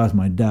example, if you ask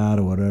my dad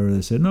or whatever,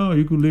 they said no,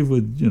 you could live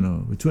with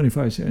with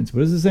 25 cents.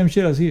 But it's the same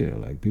shit as here.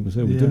 Like people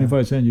say with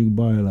 25 cents you can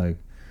buy like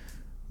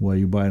what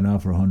you buy now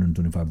for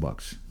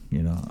 $125.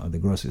 At the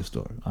grocery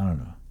store. I don't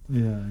know.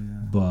 Yeah.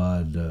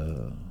 But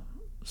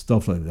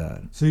stuff like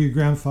that. So your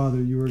grandfather,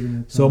 you were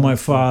going to... So my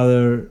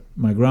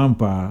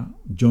grandpa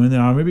joined the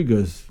army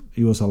because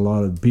it was a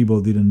lot of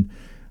people didn't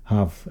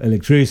have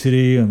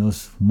electricity and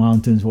those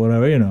mountains,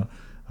 whatever,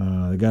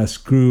 The guys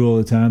screw all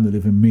the time. They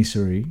live in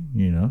misery,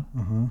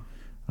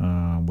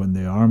 When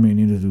the army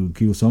needed to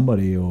kill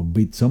somebody or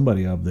beat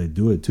somebody up, they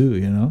do it too,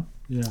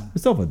 Yeah.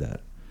 Stuff like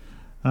that.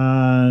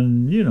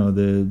 And,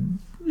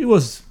 it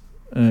was...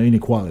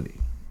 inequality,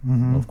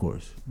 of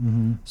course.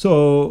 Mm-hmm.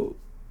 So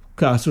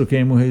Castro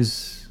came with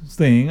his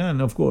thing,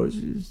 and of course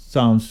it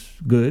sounds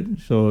good.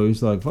 So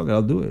he's like, "Fuck it,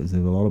 I'll do it." So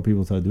a lot of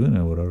people start doing it,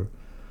 or whatever.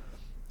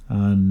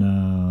 And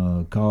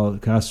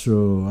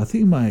Castro, I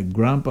think my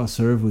grandpa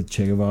served with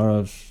Che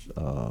Guevara's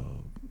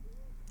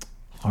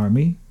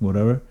army,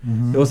 whatever.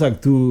 Mm-hmm. It was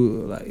like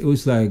it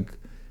was like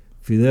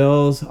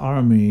Fidel's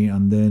army,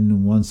 and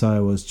then one side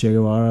was Che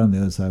Guevara, and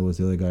the other side was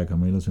the other guy,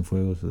 Camilo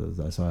Cienfuegos.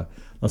 So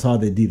that's how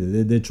they did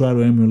it. They try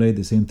to emulate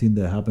the same thing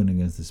that happened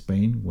against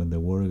Spain when they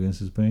war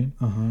against Spain.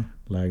 Uh-huh.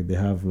 Like they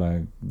have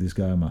like this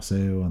guy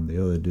Maceo and the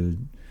other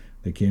dude.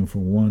 They came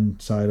from one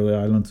side of the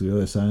island to the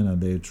other side, and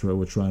they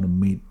were trying to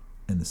meet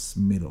in the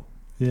middle.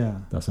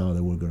 Yeah, that's how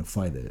they were going to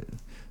fight it.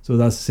 So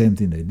that's the same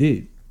thing they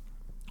did.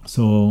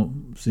 So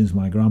since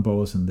my grandpa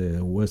was in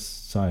the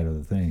west side of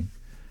the thing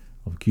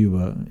of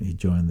Cuba, he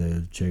joined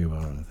the Che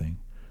Guevara thing.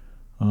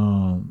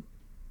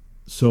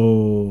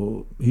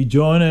 So he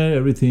joined it,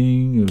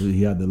 everything.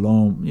 He had the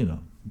long,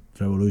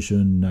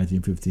 revolution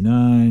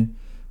 1959.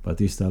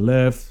 Batista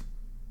left.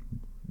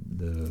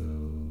 The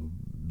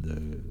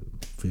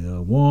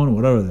Fidel won,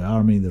 whatever, the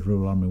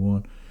rebel army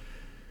won.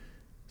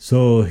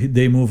 So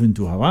they moved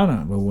into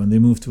Havana. But when they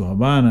moved to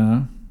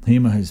Havana,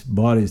 him and his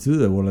buddies too,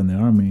 they were in the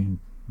army.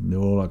 They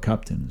were all a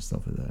captain and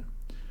stuff like that.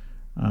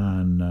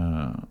 And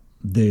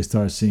they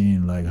start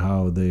seeing like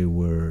how the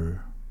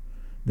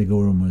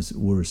governments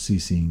were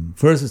seizing.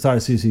 First, they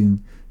started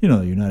seizing, the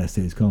United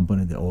States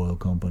company, the oil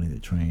company, the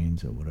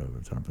trains or whatever,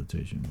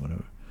 transportation,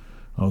 whatever.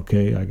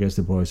 Okay, I guess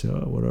the boys said,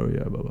 oh, whatever,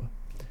 yeah, blah, blah.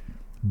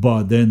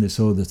 But then they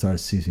started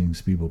seizing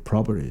people's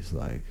properties,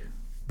 like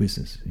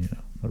business,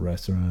 a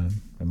restaurant,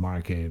 a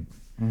market,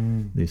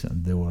 this,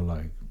 and they were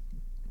like,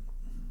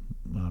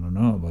 I don't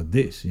know about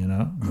this, They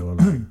were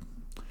like,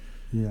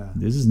 yeah,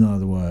 this is not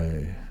the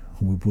way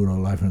we put our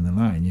life on the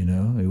line,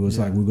 It was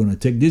like, we're going to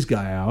take this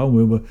guy out,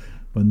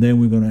 but then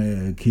we're going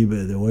to keep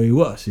it the way it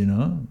was,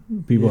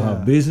 People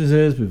have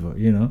businesses, people,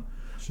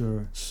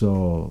 Sure.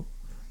 So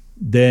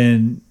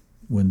then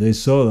when they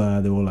saw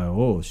that, they were like,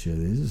 oh, shit,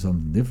 this is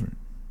something different.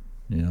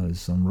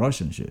 It's some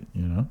Russian shit,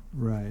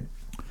 Right.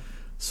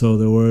 So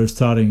they were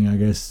starting, I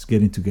guess,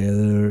 getting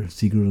together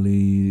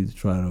secretly to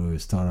try to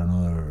start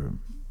another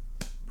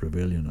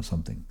rebellion or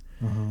something.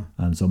 Uh-huh.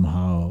 And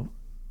somehow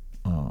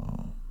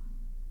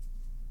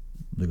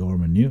the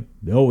government knew.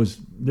 They always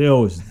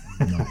know.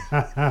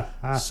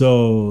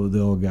 So they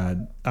all got...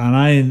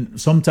 And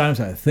sometimes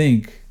I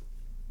think...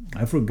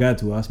 I forgot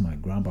to ask my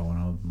grandpa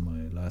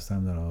my last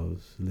time that I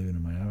was living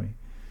in Miami.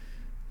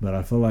 But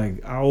I felt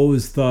like... I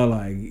always thought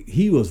like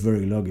he was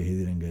very lucky he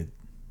didn't get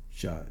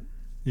shot.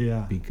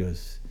 Yeah.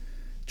 Because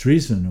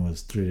treason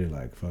was treated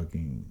like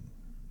fucking...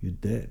 You're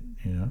dead,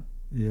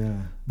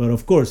 Yeah. But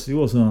of course, it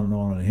wasn't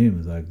only him.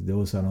 It's like there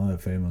was another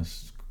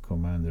famous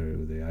commander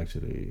who they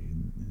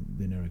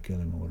never killed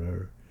him or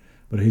whatever.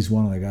 But he's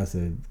one of the guys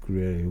that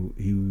created.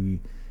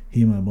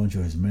 Him and a bunch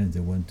of his men, they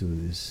went to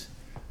this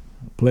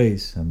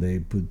place and they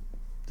put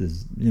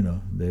this.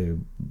 They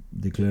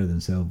declared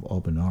themselves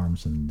open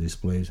arms in this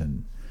place,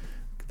 and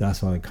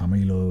that's why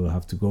Camilo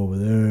have to go over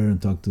there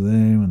and talk to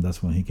them. And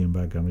that's when he came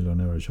back. Camilo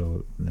never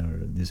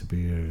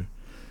disappeared,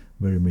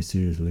 very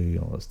mysteriously,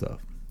 all that stuff.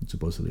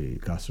 Supposedly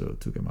Castro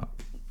took him out.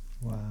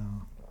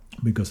 Wow.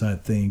 Because I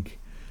think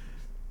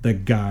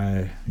that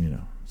guy,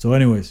 So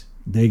anyways,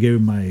 they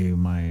gave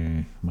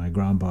my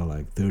grandpa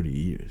like 30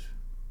 years.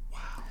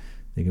 Wow.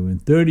 They gave him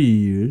 30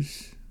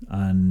 years,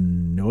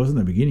 and it wasn't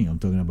the beginning. I'm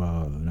talking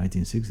about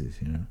 1960s,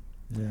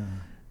 Yeah.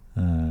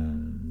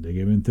 They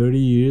gave him 30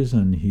 years,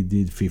 and he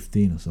did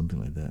 15 or something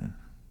like that.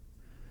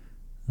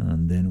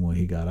 And then when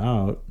he got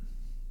out,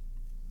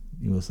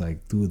 it was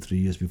like 2 or 3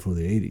 years before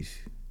the 80s.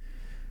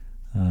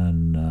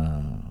 And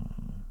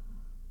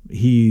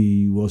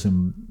he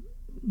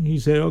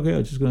said, okay,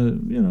 I'm just gonna,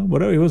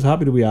 whatever. He was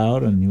happy to be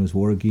out, and he was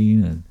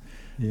working and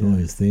doing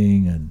his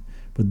thing.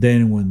 But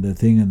then when the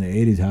thing in the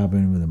 80s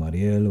happened with the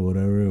Mariel or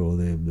whatever, or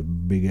the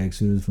big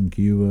exodus from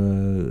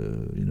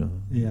Cuba,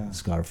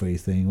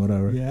 Scarface thing,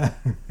 whatever. Yeah.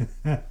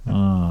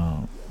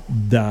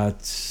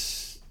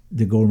 That's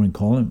the government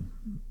called him.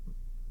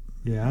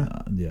 Yeah.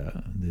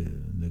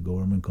 The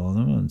government called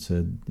him and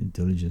said,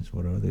 intelligence,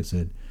 whatever. They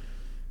said,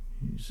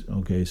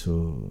 okay,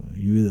 so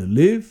you either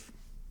live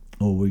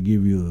or we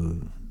give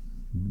you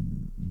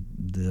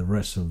the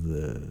rest of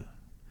the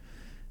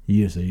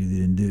years that you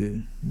didn't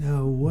do.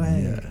 No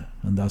way. Yeah,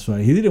 and that's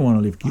why he didn't want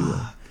to leave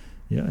Cuba.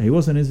 Yeah, he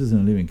wasn't interested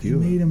in leaving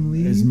Cuba. They made him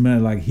leave? It's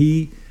like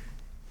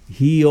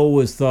he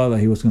always thought that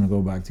he was going to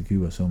go back to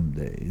Cuba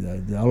someday.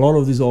 A lot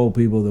of these old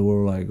people that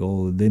were like,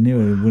 they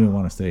wouldn't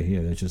want to stay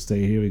here. They just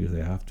stay here because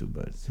they have to.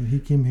 But so he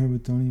came here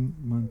with Tony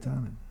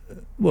Montana.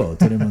 Well,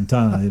 Tony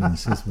Montana didn't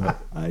insist, but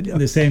at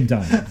the same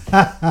time.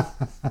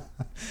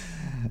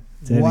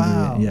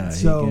 Wow. Yeah.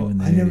 So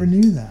I never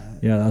knew that.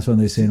 Yeah, that's when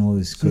they saying all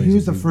this crazy. So he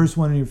was the people. first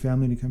one in your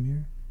family to come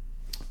here?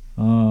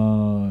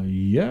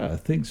 Yeah, I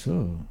think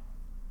so.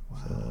 Wow.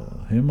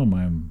 So him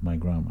and my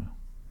grandma.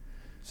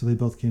 So they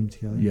both came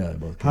together? Yeah, they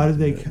both came How did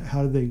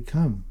they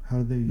come? How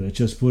did they... They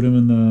just put him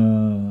in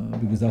the...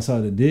 Because that's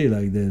how they did.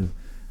 Like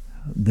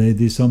they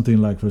did something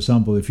like, for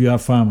example, if you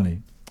have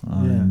family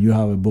and you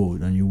have a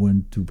boat and you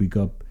went to pick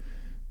up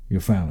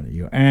your family,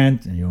 your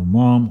aunt and your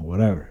mom, or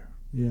whatever.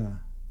 Yeah.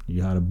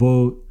 You had a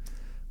boat.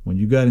 When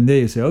you got in there,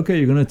 you say, okay,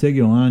 you're going to take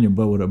your aunt, your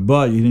boat,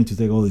 but you need to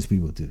take all these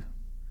people too.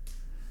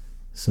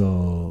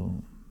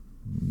 So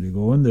they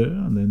go in there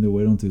and then they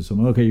wait until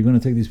someone, okay, you're going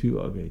to take these people,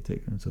 okay,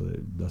 take them. So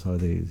that's how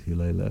he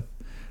left.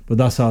 But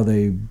that's how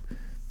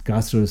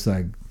Castro is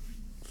like,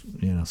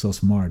 so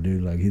smart,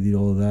 dude. Like he did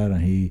all of that,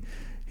 and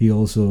he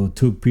also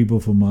took people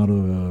from out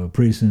of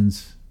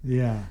prisons.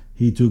 Yeah.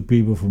 He took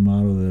people from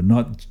out of the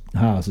nut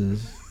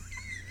houses.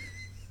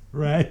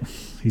 Right.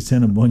 He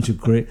sent a bunch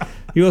of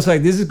he was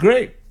like, this is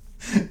great.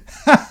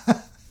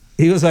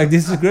 He was like,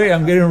 this is great.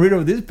 I'm getting rid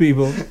of these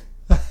people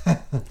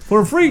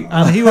for free.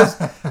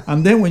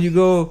 And then when you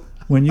go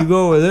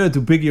over there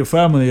to pick your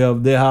family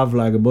up, they have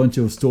like a bunch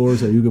of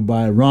stores that you could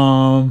buy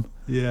rum.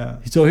 Yeah.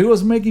 So he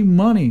was making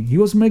money. He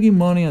was making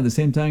money at the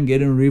same time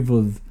getting rid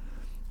of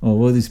of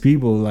all these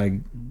people. Like,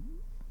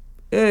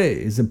 hey,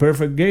 it's a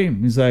perfect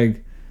game. It's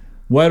like,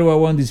 why do I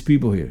want these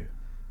people here?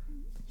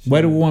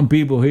 Why do we want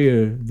people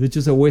here? They're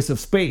just a waste of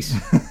space.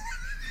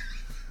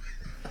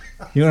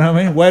 You know what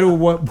I mean? Why do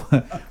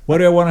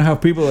I want to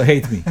have people that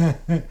hate me?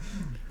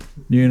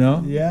 You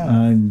know? Yeah.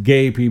 And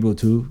gay people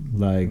too.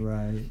 Like,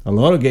 Right. a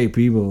lot of gay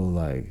people,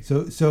 like,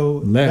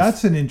 So left.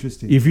 that's an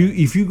interesting. if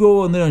you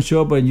go on there and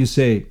show up and you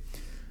say,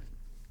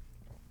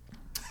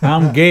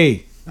 I'm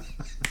gay.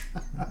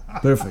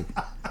 Perfect.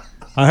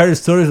 I heard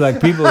stories like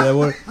people that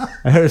were.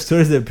 I heard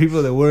stories that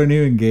people that weren't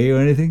even gay or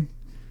anything,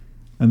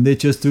 and they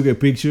just took a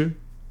picture.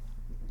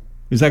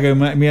 It's like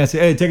me. I say,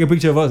 "Hey, take a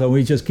picture of us," and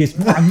we just kiss.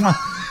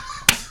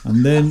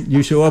 And then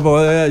you show up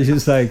over there. It's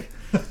just like,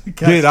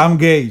 dude, I'm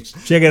gay.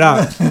 Check it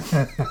out.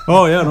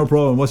 Oh yeah, no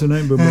problem. What's your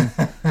name? Boom, boom.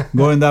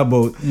 Go in that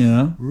boat. You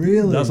know.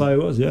 Really? That's how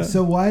it was. Yeah.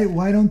 So why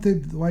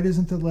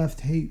doesn't the left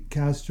hate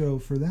Castro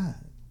for that?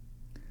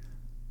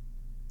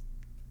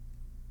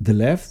 The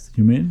left?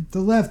 You mean? The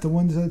left, the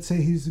ones that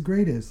say he's the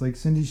greatest, like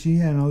Cindy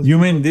Sheehan. All those You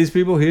people. mean these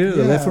people here?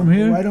 The left from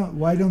here? Why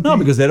don't No, they,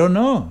 because they don't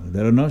know.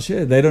 They don't know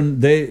shit. They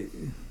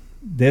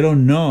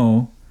don't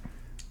know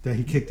that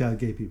he kicked out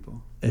gay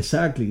people?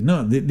 exactly.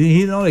 No,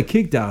 he not only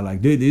kicked out.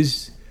 Like, dude,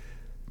 this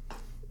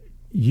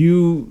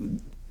you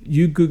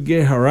could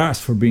get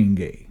harassed for being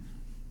gay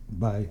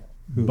By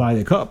who? by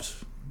the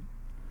cops.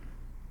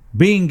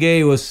 Being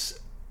gay was,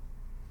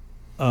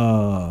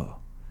 I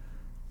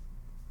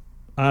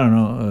don't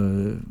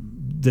know,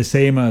 the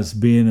same as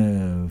being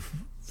a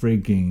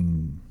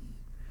freaking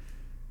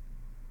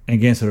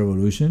against the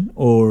revolution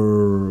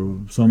or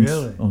some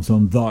Really? on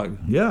some dog.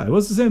 Yeah, it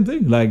was the same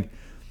thing. Like,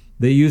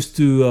 they used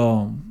to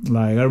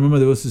like, I remember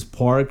there was this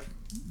park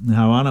in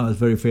Havana. It was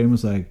very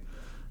famous. Like,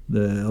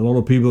 a lot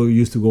of people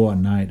used to go at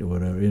night or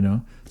whatever, you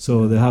know.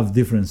 So they have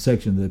different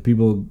sections that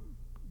people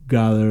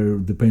gather,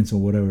 depends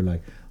on whatever,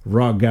 like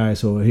rock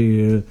guys over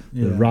here,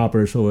 the Yeah.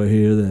 rappers over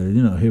here,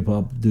 the hip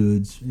hop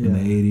dudes in the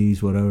Yeah.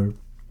 80s, whatever,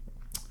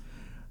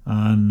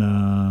 and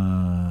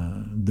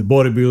the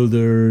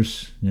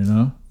bodybuilders, you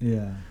know,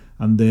 Yeah.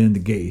 and then the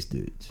gays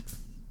dudes.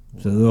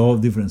 So they're all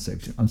different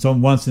sections. And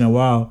some once in a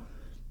while,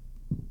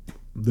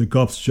 the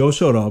cops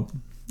showed up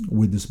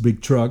with these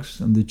big trucks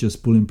and they're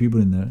just pulling people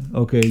in there.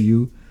 Okay,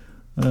 you.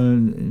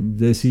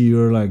 They see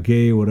you're like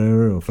gay,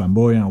 whatever, or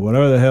flamboyant,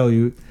 whatever the hell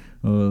you.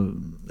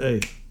 Hey,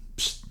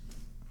 psst,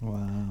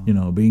 Wow. you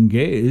know, being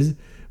gay is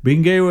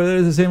whether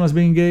it's the same as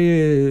being gay.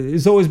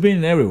 It's always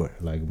been everywhere.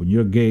 Like, when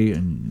you're gay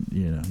and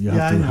you know you Yeah,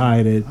 have I to know.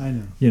 hide it. I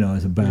know. You know,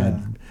 it's a bad.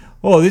 Yeah.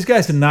 Oh, this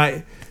guy's a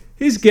nice.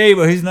 He's gay,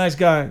 but he's a nice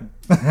guy.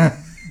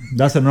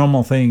 That's a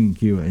normal thing in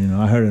Cuba. You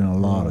know, I heard it a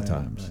lot of Right,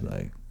 times. right.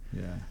 Like,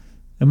 Yeah.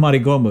 and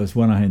maricomba is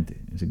buena gente.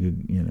 It's a good,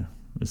 you know.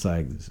 It's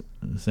like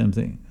the same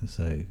thing. It's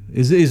like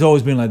it's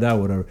always been like that,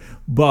 whatever.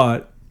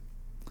 But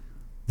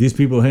these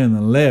people here on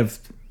the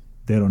left,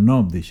 they don't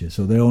know this shit,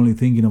 so they're only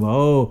thinking about,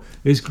 oh,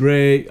 it's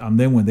great. And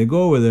then when they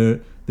go over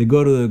there, they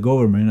go to the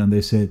government and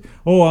they say,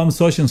 oh, I'm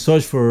such and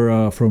such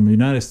from the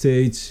United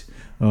States.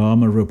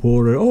 I'm a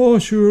reporter. Oh,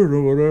 sure,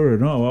 or whatever.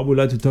 No, I would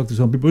like to talk to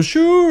some people.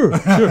 Sure.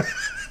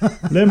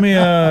 Let me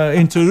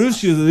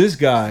introduce you to this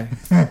guy.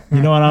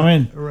 You know what I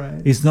mean?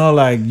 Right. It's not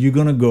like you're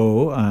gonna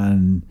go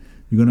and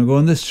you're gonna go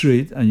on the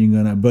street and you're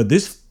gonna. But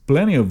there's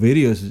plenty of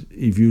videos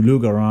if you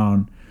look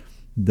around.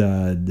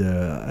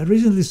 That I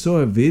recently saw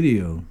a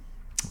video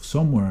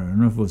somewhere. I don't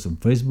know if it was on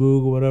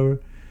Facebook or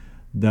whatever.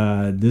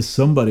 That there's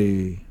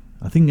somebody.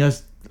 I think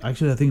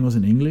it was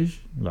in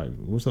English. Like, it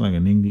wasn't like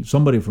an English.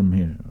 Somebody from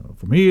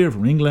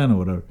England or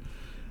whatever.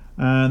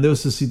 And there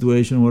was a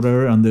situation or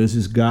whatever. And there's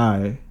this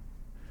guy,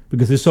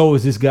 because there's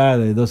always this guy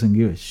that doesn't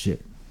give a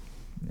shit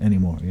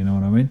anymore. You know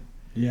what I mean?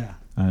 Yeah.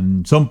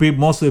 And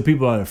most of the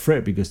people are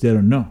afraid because they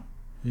don't know.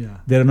 Yeah.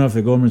 They don't know if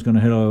the government's going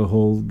to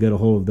get a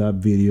hold of that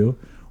video,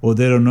 or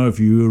they don't know if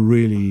you're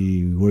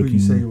really working. Who you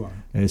say you are.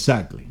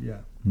 Exactly. Yeah.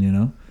 You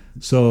know?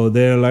 So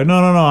they're like, no,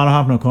 I don't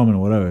have no comment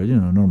or whatever. You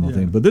know, normal Yeah.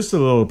 thing. But there's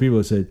still a lot of people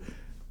that say,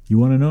 you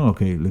want to know?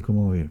 Okay, look, come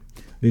over here.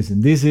 Listen,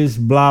 this is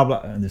blah,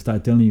 blah. And they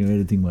start telling you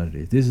everything what it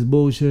is. This is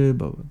bullshit,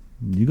 but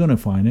you're going to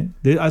find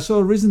it. I saw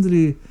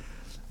recently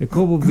a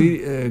couple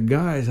of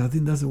guys, I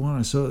think that's the one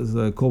I saw, it's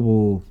a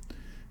couple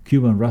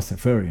Cuban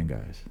Rastafarian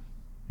guys,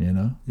 you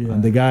know? Yeah.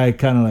 And the guy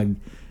kind of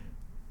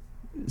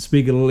like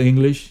speak a little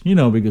English, you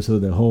know, because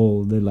of the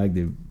whole, they like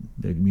the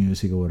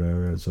music or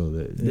whatever, so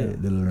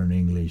they learn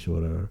English or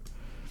whatever.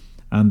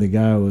 And the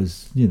guy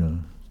was, you know,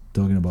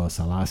 talking about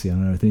Selassie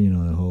and everything, you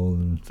know, the whole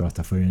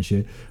Rastafarian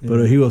shit. Yeah.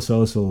 But he was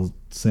also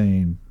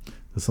saying,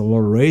 there's a lot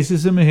of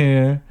racism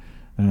here,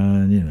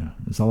 and, you know,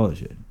 it's a lot of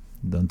shit.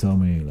 Don't tell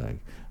me, like,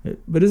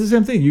 but it's the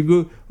same thing. You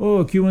go,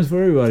 oh, Cubans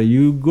for everybody.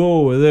 You go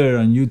over there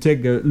and you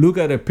take a look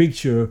at a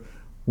picture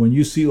when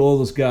you see all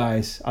those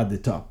guys at the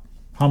top.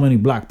 How many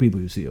black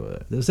people you see over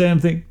there? The same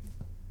thing.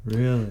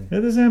 Really? They're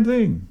the same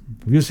thing.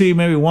 If you see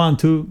maybe 1,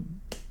 2,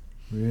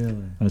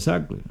 Really?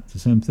 exactly, it's the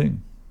same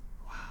thing.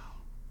 Wow.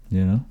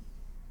 You know.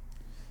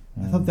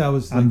 I thought that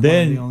was like and one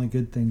then, of the only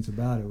good things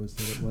about it was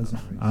that it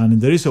wasn't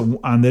racist.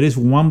 and there is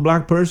one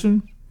black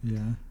person.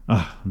 Yeah.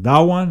 That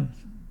one.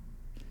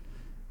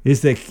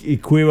 It's the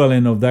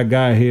equivalent of that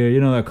guy here. You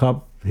know that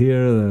cop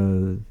here,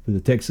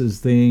 the Texas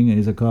thing.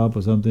 He's a cop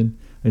or something.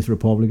 He's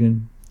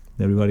Republican.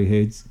 Everybody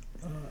hates.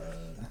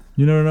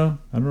 You never know.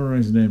 I don't know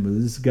his name,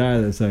 but this guy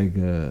that's like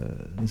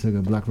he's like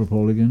a black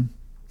Republican,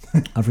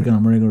 African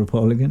American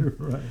Republican,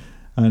 Right.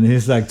 and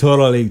he's like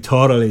totally.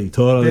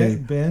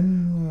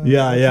 Ben?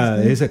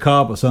 Yeah. He's a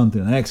cop or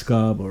something, an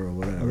ex-cop or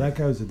whatever. Oh, that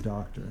guy was a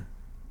doctor.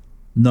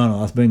 No,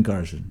 that's Ben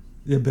Carson.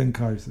 Yeah, Ben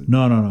Carson.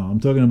 No. I'm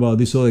talking about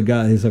this other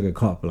guy. He's like a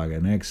cop, like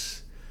an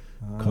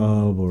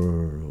ex-cop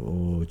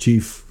or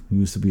chief. He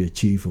used to be a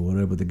chief or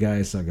whatever. But the guy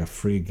is like a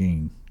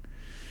freaking.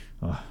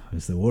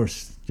 It's the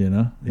worst, you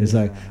know. It's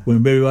like when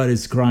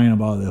everybody's crying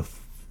about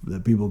the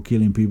people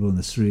killing people in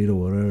the street or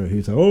whatever.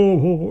 He's like,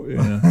 oh, you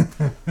know.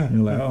 And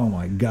you're like, oh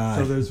my god.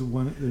 So there's a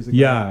guy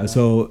yeah. like that.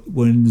 So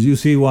when you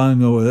see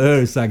one over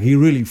there, it's like he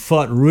really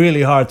fought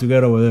really hard to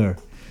get over there.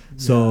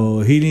 So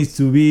he needs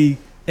to be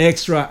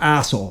extra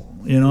asshole.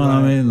 You know what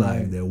I mean?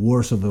 Like the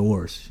worst of the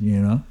worst.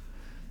 You know.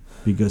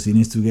 Because he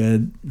needs to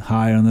get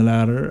high on the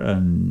ladder,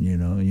 and you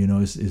know,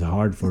 it's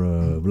hard for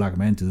a black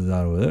man to do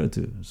that over there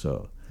too.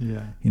 So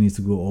he needs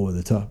to go over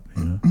the top,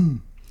 you know.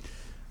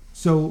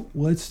 So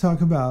let's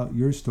talk about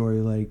your story.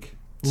 Like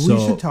we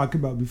should talk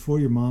about before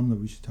your mom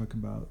left. We should talk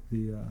about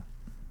the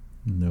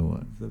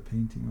what? The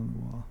painting on the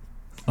wall.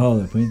 Oh,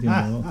 the painting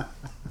on the wall.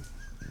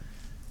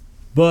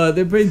 But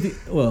the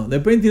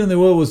painting on the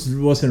wall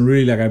wasn't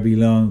really like I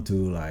belonged to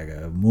like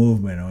a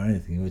movement or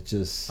anything. It was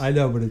just I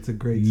know, but it's a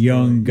great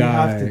young story. guy,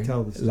 You have to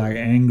tell the story. like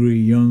angry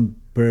young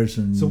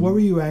person. So what were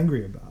you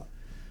angry about?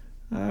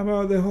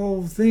 About the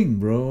whole thing,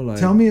 bro. Like,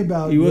 tell me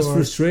about. It was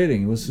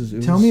frustrating.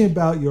 Tell me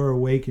about your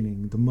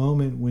awakening, the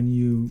moment when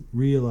you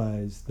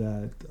realized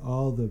that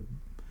all the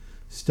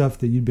stuff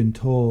that you'd been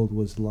told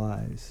was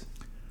lies.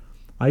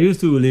 I used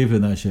to believe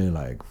in that shit.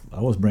 Like I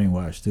was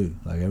brainwashed too,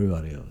 like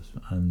everybody else,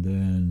 and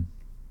then.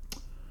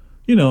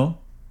 You know,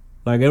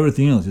 like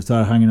everything else, you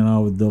start hanging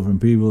out with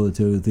different people that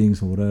tell you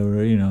things or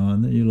whatever, you know,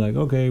 and then you're like,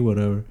 okay,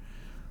 whatever.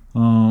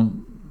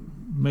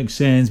 Makes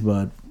sense,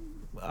 but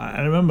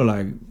I remember,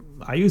 like,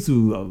 I used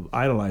to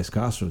idolize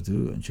Castro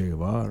too and Che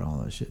Guevara and all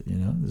that shit, you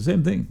know, the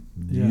same thing.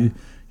 Yeah. You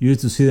used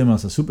to see them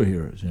as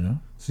superheroes, you know.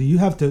 So you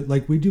have to,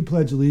 like, we do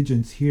Pledge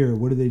Allegiance here.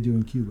 What do they do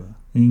in Cuba?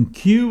 In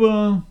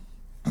Cuba,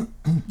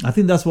 I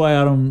think that's why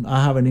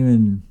I haven't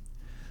even.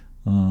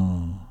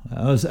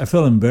 I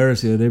felt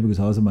embarrassed the other day because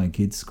I was at my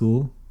kids'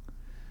 school,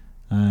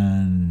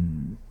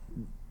 and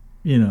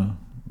you know,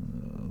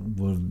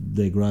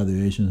 their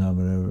graduations and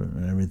whatever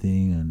and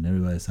everything, and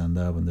everybody stand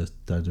up and they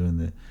start doing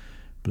the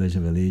Pledge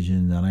of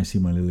Allegiance, and I see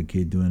my little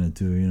kid doing it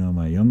too. You know,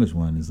 my youngest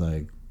one is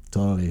like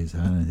totally his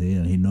hand in it,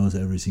 and he knows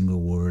every single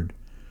word.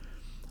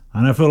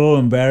 And I felt a little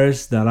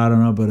embarrassed that I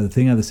don't know, but the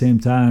thing at the same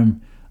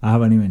time, I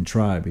haven't even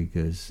tried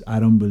because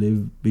I don't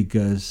believe,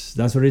 because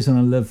that's the reason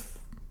I left.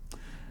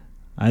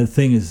 I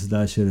think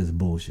that shit is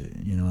bullshit.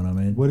 You know what I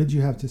mean? What did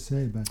you have to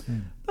say back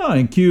then? No,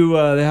 in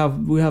Cuba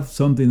we have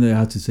something they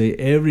have to say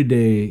every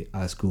day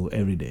at school.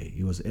 Every day,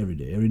 it was every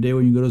day. Every day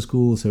when you go to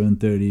school,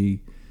 7:30,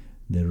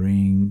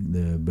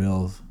 the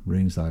bell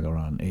rings like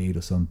around 8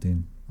 or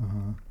something.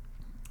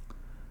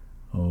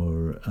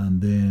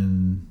 And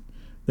then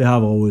they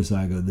have always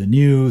like the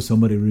news,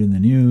 somebody reading the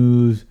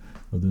news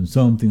or doing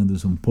something, or do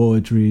some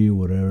poetry,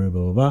 whatever,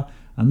 blah blah blah.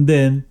 And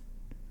then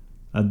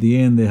at the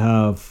end they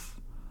have.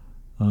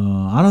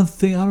 I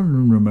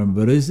don't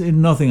remember, but it's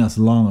nothing as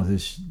long as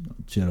this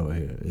shit over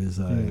here. It's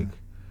like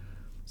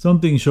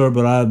something short,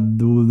 but I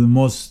do the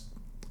most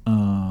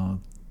common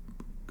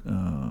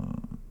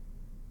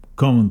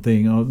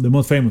thing, or the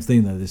most famous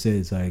thing that they say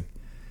is like,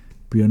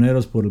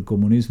 pioneros por el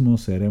comunismo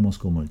seremos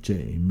como el Che.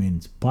 It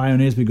means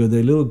pioneers because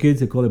the little kids,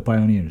 they call it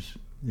pioneers.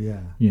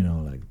 Yeah. You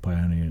know, like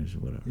pioneers or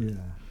whatever.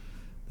 Yeah.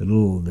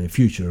 The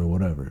future or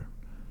whatever.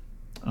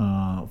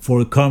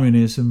 For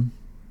communism.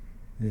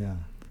 Yeah.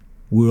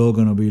 We're all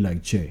gonna be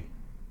like Che.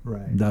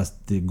 Right. That's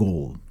the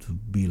goal, to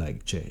be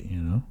like Che, you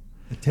know?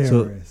 A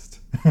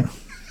terrorist. Or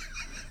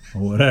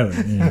whatever,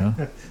 you know?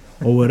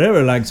 Or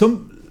whatever. Like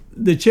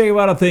the Che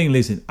Guevara thing,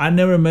 listen, I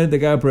never met the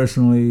guy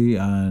personally,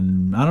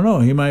 and I don't know,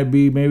 he might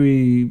be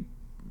maybe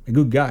a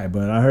good guy,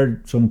 but I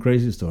heard some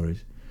crazy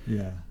stories.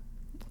 Yeah.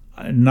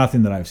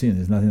 Nothing that I've seen.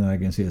 There's nothing that I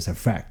can see as a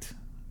fact.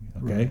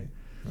 Okay?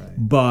 Right.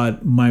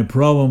 But my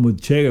problem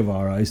with Che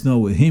Guevara is not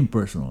with him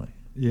personally.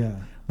 Yeah.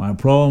 My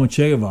problem with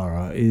Che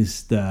Guevara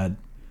is that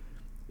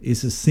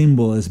it's a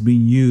symbol that's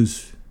been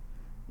used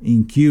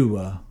in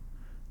Cuba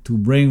to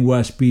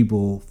brainwash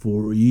people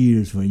for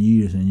years and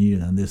years,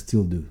 and they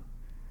still do.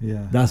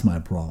 Yeah. That's my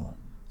problem.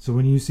 So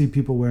when you see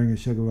people wearing a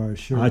Che Guevara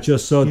shirt, I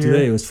just saw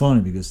today, it was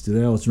funny because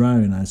today I was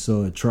driving, I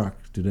saw a truck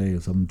today,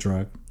 some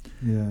truck,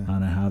 yeah,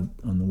 and I have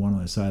on the one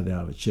on the side they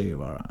have a Che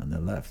Guevara, on the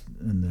left,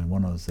 and then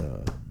one of those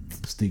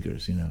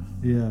stickers, you know,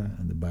 yeah,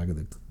 in the back of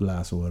the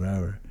glass or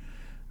whatever.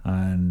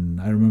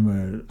 And I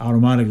remember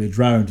automatically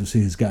driving to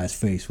see this guy's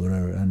face,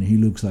 whatever, and he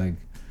looks like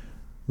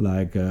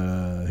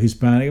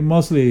Hispanic,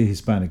 mostly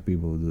Hispanic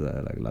people do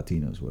that, like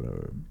Latinos,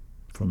 whatever,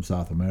 from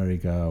South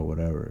America or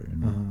whatever. You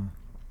know?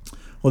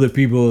 Other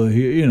people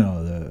here, you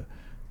know, the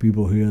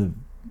people here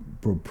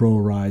pro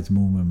rights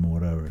movement, or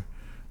whatever,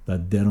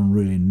 that they don't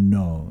really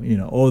know,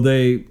 or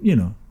they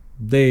know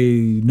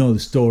the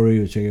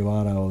story of Che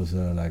Guevara was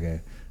like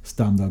a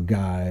stand-up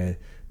guy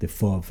that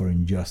fought for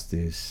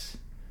injustice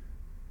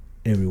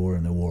everywhere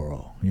in the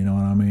world. You know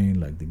what I mean?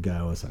 Like the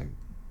guy was like,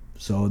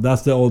 so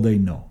that's all they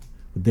know.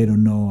 But they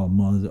don't know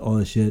among all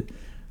the shit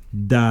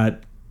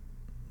that.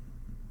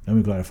 Let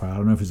me clarify. I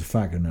don't know if it's a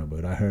fact or not,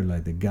 but I heard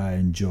like the guy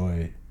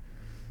enjoyed.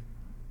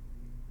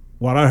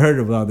 What I heard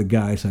about the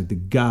guy is like the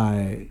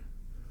guy.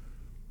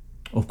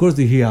 Of course,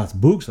 he has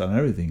books and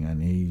everything,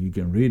 and you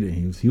can read it.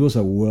 He was he was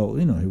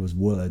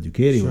well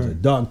educated. Sure. He was a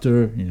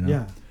doctor,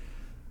 Yeah.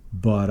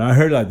 But I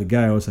heard like the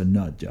guy was a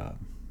nut job.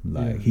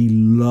 Like he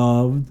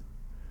loved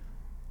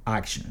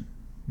action.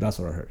 That's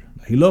what I heard.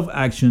 He loved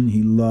action.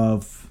 He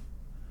loved,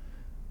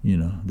 the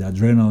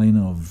adrenaline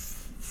of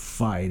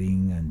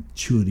fighting and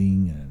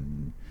shooting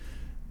and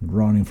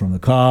running from the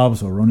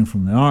cops or running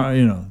from the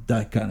army,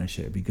 that kind of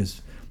shit.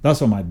 Because that's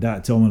what my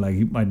dad told me.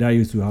 Like my dad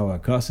used to have a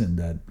cousin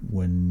that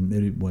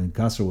when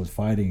Castro was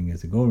fighting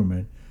against the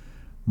government,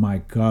 my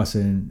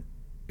cousin,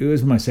 it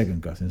was my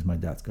second cousin, it's my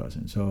dad's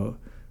cousin. So,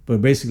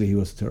 but basically he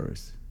was a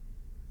terrorist.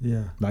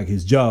 Yeah. Like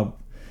his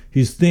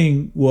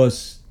thing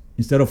was,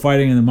 instead of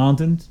fighting in the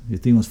mountains, his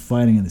thing was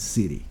fighting in the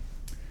city.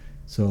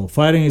 So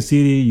fighting in the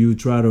city, you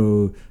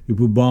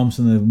put bombs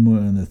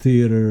in the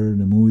theater,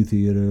 the movie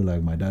theater.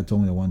 Like my dad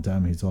told me that one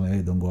time, he told me,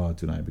 hey, don't go out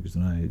tonight because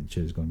tonight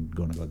shit is going to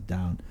go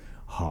down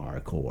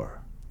hardcore.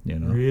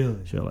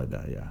 Really? Shit like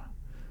that, yeah.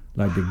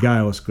 Like the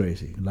guy was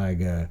crazy. Like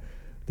the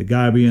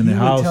guy being in the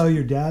house. He would tell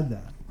your dad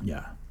that?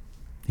 Yeah.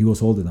 He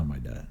was older than my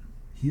dad.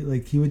 He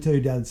would tell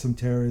your dad some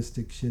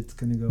terroristic shit's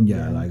going to go down?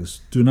 Yeah, like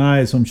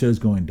tonight some shit is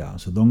going down.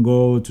 So don't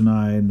go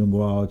tonight, don't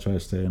go out, try to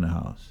stay in the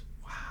house.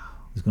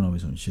 There's gonna be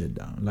some shit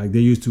down. Like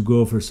they used to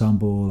go, for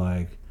example,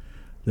 like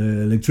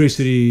the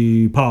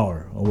electricity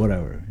power or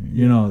whatever.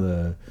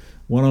 The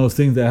one of those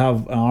things they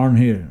have aren't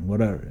here,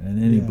 whatever,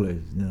 in any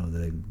place.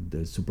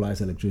 That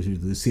supplies electricity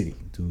to the city,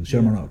 to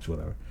Sherman Oaks,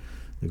 whatever.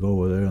 They go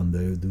over there and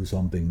they do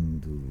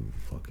something to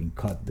fucking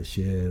cut the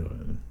shit or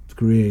to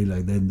create,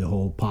 like, then the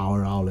whole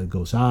power outlet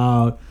goes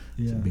out.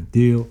 It's a big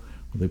deal.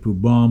 Or they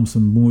put bombs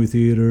in movie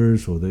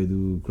theaters, or they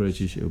do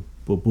crazy shit,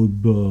 put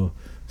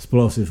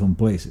explosives on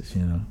places,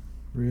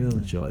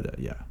 Really? Shit like that,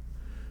 yeah.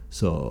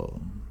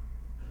 So,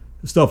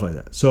 stuff like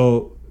that.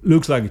 So,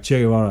 looks like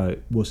Che Guevara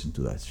was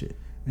into that shit.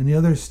 And the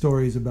other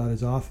story is about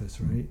his office,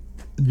 right?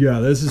 Yeah,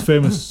 there's this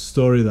famous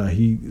story that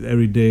he,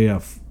 every day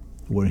of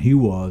where he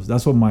was,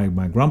 that's what my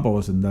grandpa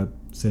was in that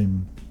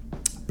same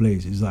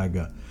place. It's like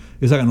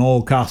an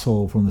old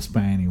castle from the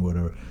Spain or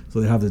whatever.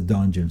 So they have the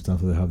dungeons,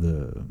 that's where they have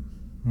the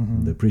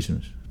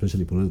prisoners,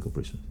 especially political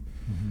prisoners.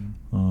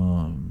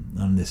 And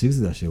in the 60s,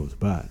 that shit was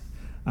bad.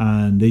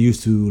 And they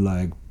used to,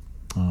 like,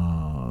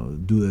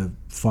 do the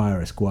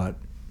fire squad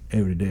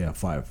every day at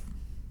 5.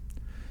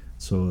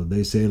 So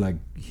they say, like,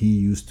 he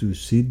used to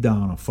sit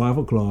down at 5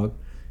 o'clock,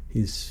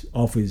 his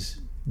office,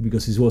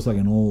 because it was like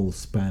an old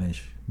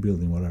Spanish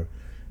building, whatever.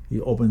 He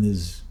opened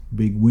his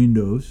big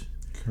windows.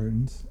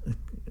 Curtains?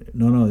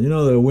 No,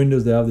 the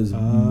windows, they have this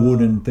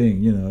wooden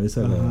thing, it's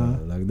like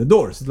like the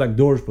doors. It's like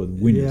doors, but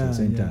windows at the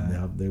same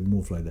time. They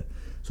move like that.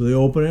 So they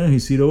open it, he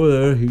sit over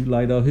there, he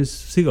light up his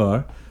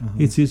cigar,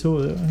 he sits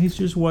over there, and he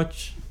just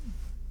watch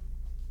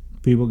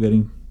people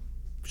getting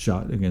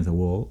shot against the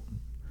wall.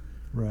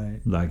 Right.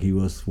 Like he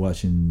was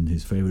watching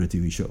his favorite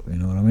TV show, you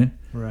know what I mean?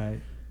 Right.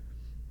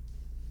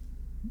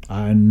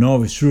 I don't know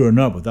if it's true or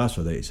not, but that's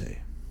what they say.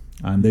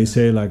 And they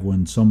say, like,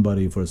 when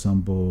somebody, for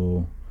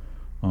example,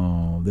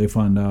 they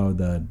find out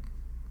that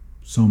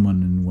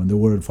someone, when they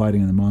were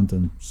fighting in the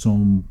mountain,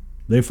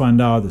 they find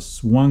out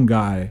this one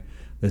guy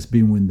that's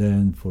been with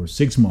them for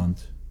 6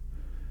 months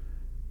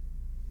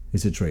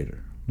is a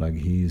traitor. Like,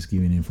 he's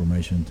giving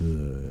information to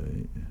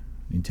the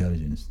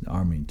intelligence,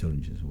 army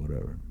intelligence,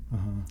 whatever.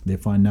 They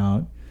find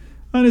out,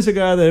 and it's a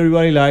guy that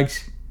everybody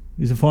likes.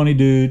 He's a funny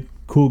dude,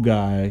 cool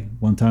guy.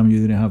 One time you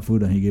didn't have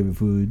food and he gave you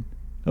food.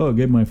 Oh,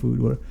 get my food,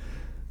 whatever.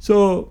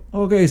 So,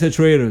 okay, he's a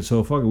traitor,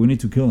 so fuck it, we need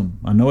to kill him.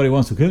 And nobody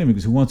wants to kill him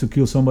because he wants to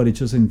kill somebody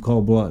just in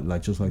cold blood,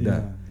 like, just like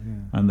that. Yeah.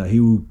 And he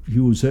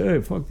would say,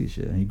 hey, fuck this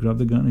shit. And he grabbed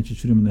the gun and just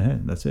shoot him in the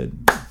head. That's it.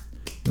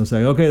 It was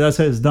like, okay, that's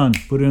it, it's done.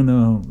 Put it in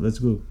the, let's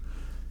go.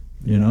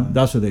 You know,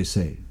 that's what they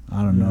say.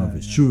 I don't know if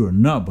it's true or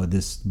not, but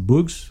there's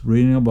books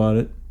reading about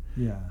it.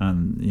 Yeah.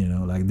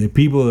 And, like the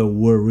people that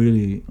were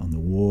really on the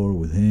war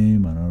with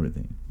him and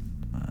everything.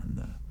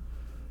 And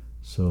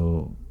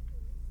so...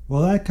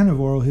 Well, that kind of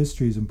oral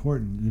history is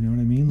important. You know what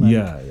I mean? Like,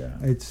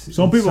 It's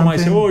some people might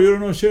say, "Oh, you don't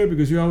know shit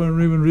because you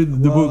haven't even read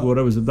the book."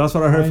 Whatever. That's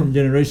what I heard from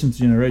generation to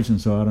generation.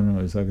 So I don't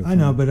know. It's like I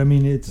know, but I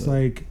mean, it's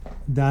like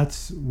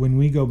that's when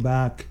we go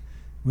back,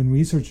 when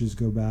researchers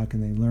go back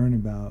and they learn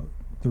about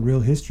the real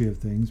history of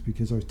things,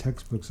 because our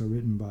textbooks are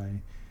written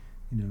by,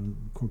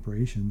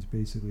 corporations,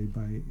 basically.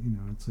 By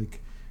it's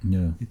like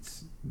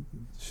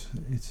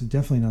it's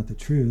definitely not the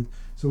truth.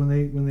 So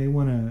when they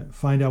want to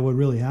find out what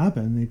really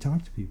happened, they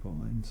talk to people,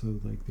 and so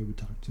like they would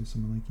talk to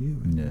someone like you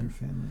and your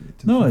family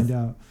to find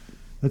out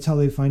That's how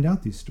they find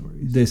out these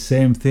stories. The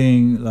same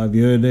thing, like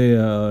the other day,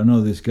 I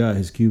know this guy,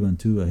 he's Cuban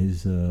too.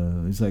 He's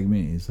like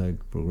me. He's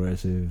like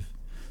progressive.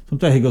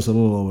 Sometimes he goes a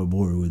little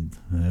overboard with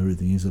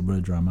everything. He's a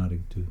very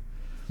dramatic too.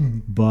 Mm-hmm.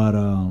 But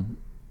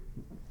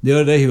the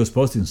other day he was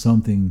posting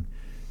something.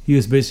 He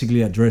was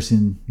basically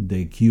addressing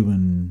the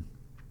Cuban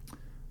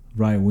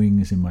right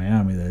wings in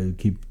Miami that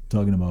keep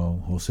talking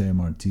about Jose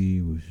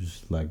Marti, which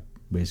is like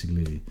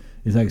basically,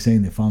 it's like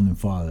saying the founding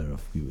father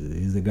of Cuba.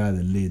 He's the guy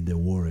that led the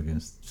war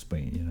against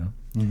Spain, you know.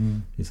 Mm-hmm.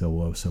 He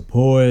was a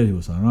poet, he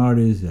was an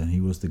artist, and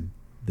he was the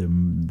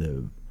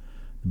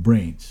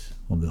brains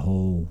of the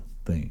whole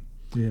thing.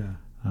 Yeah.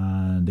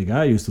 And the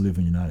guy used to live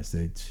in the United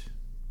States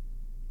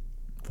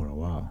for a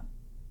while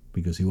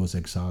because he was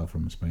exiled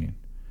from Spain,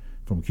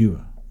 from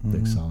Cuba. They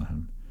exiled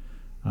him.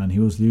 And he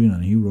was living,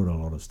 and he wrote a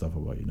lot of stuff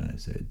about the United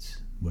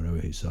States, wherever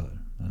he saw it.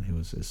 And he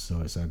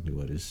saw exactly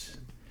what is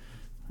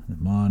the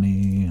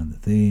money and the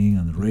thing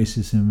and the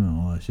racism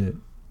and all that shit.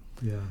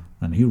 Yeah.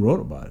 And he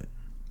wrote about it.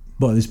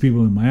 But these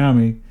people in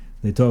Miami,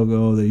 they talk,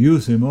 they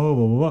use him, blah,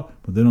 blah, blah,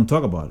 but they don't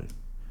talk about it.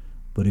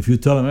 But if you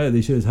tell them, hey,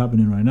 this shit is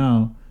happening right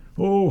now,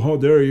 how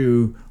dare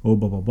you, blah,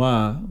 blah,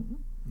 blah,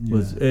 Yeah.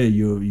 was, hey,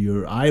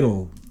 your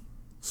idol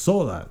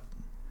saw that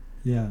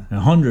Yeah.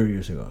 100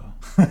 years ago.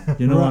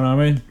 You know what I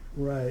mean?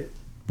 Right.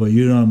 But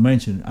you don't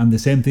mention, and the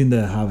same thing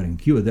that happened in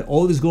Cuba.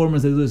 All these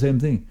governments, they do the same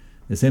thing.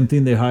 The same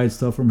thing, they hide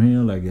stuff from here,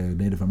 like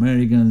Native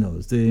Americans, all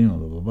this thing, blah,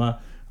 blah, blah,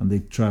 and they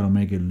try to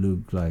make it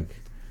look like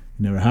it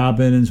never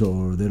happens,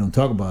 or they don't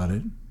talk about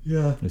it.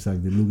 Yeah. It's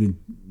like they're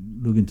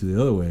looking to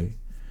the other way.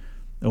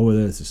 Over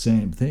there, it's the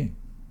same thing.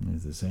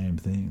 It's the same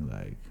thing.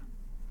 Like,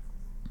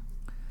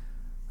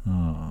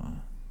 no,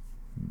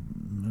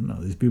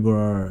 these people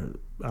are.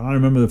 I don't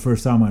remember the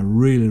first time I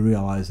really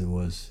realized it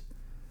was.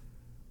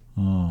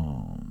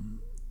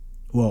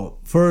 Well,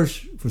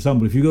 first, for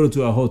example, if you go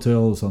to a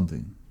hotel or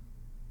something,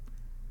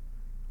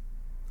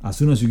 as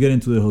soon as you get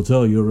into the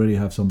hotel, you already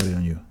have somebody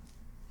on you.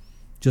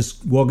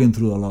 Just walking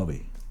through the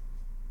lobby.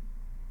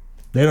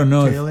 They don't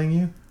know. Tailing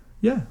you?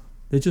 Yeah.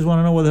 They just want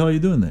to know what the hell you're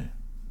doing there.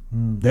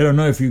 They don't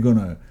know if you're going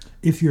to...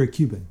 If you're a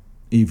Cuban.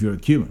 If you're a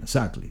Cuban,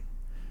 exactly.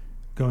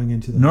 Going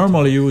into the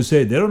Normally, you would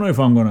say, they don't know if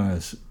I'm going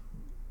to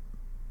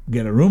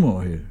get a room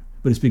over here.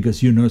 But it's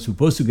because you're not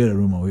supposed to get a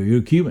room over here.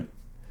 You're Cuban.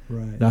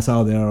 Right. That's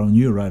how they are on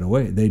you right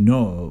away. They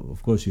know,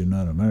 of course, you're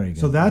not American.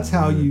 So that's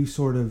how you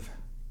sort of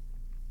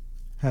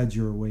had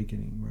your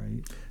awakening,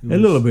 right? A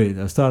little bit.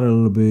 I started a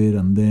little bit,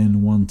 and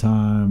then one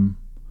time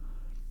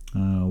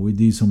we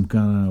did some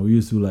kind of... We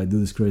used to like do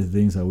these crazy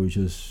things that we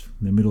just,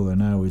 in the middle of the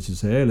night, we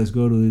just say, hey, let's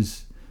go to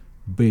this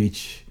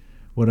beach,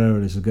 whatever.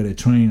 Let's get a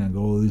train and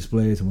go to this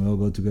place, and we all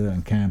go together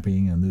and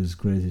camping and do this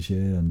crazy shit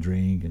and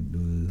drink and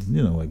do this,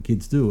 you know, what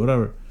kids do,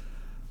 whatever.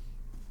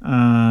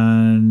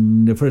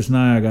 And the first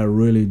night I got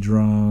really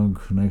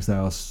drunk. Next day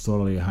I was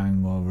totally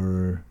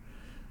hangover.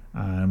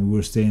 And we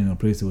were staying in a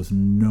place that was it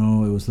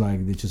was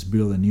like they just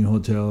built a new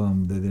hotel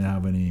and they didn't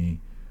have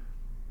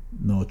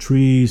no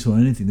trees or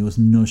anything. There was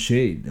no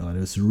shade. It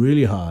was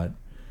really hot.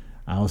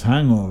 I was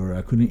hangover.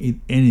 I couldn't eat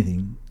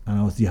anything.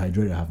 And I was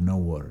dehydrated. I have no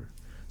water.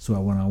 So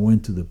when I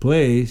went to the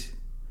place,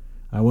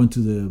 I went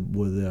to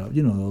where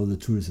all the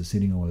tourists are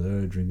sitting over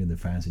there drinking the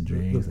fancy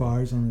drinks. The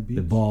bars on the beach?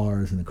 The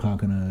bars and the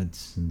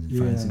coconuts and the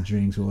fancy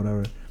drinks or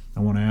whatever.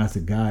 And when I asked the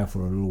guy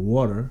for a little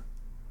water,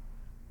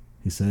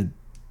 he said,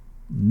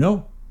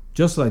 no,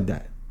 just like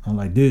that. I'm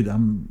like, dude, I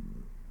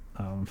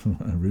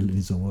really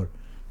need some water.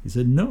 He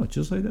said, no,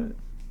 just like that.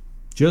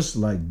 Just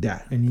like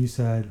that. And you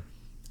said...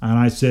 And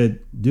I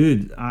said,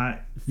 dude,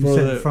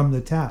 from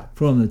the tap.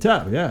 From the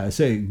tap, yeah. I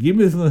say, give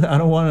me I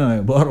don't want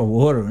a bottle of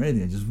water or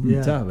anything. Just from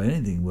the tap,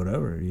 anything,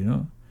 whatever, you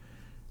know.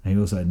 And he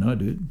was like, no,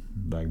 dude.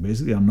 Like,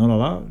 basically, I'm not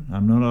allowed.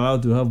 I'm not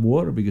allowed to have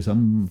water because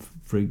I'm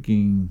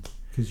freaking...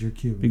 Because you're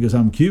Cuban. Because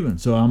I'm Cuban.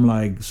 So I'm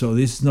like, so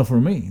this is not for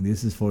me.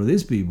 This is for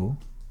these people.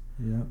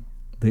 Yeah.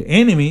 The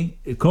enemy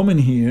come in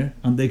here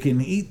and they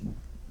can eat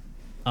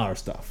our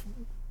stuff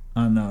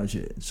and our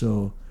shit.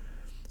 So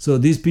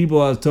these people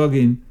are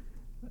talking...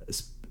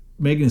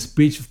 making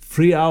speech,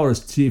 3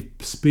 hours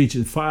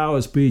speeches, 5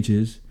 hour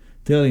speeches,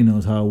 telling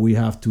us how we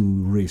have to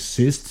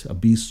resist,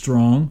 be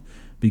strong,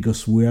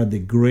 because we are the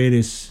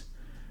greatest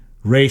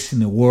race in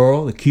the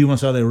world. The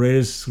Cubans are the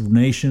greatest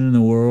nation in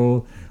the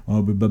world.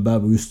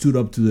 We stood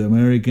up to the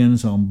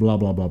Americans and blah,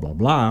 blah, blah, blah,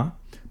 blah.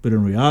 But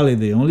in reality,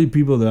 the only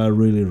people that are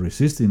really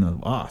resisting are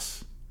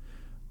us.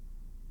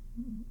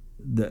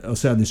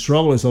 The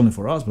struggle is only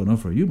for us, but not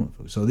for you.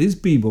 So these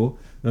people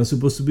that are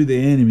supposed to be the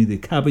enemy, the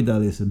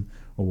capitalism,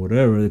 or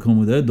whatever, they come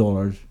with their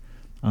dollars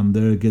and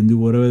they can do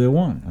whatever they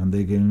want and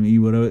they can eat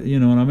whatever, you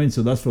know what I mean?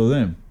 So that's for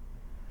them.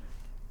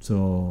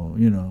 So,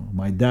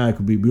 my dad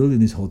could be building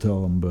this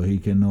hotel, but he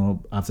cannot,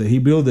 after he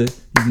built it,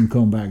 he can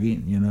come back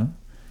in,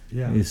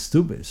 Yeah. It's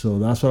stupid. So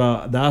that's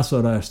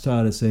what I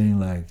started saying,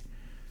 like,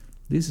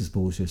 this is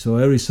bullshit. So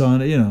every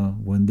Sunday,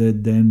 when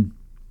then,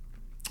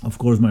 of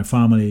course, my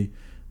family,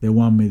 they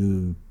want me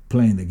to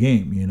play in the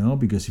game,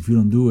 because if you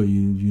don't do it,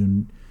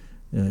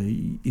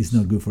 it's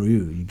not good for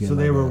you. You get So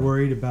they like were a-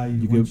 worried about you,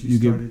 you once get- you you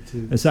get- started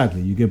to.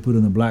 Exactly, you get put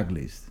on the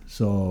blacklist.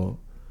 So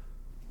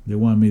they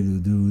want me to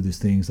do these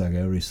things like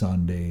every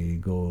Sunday,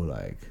 go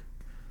like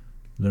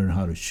learn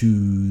how to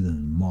shoot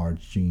and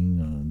marching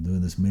and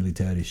doing this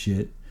military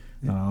shit.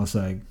 And I was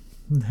like,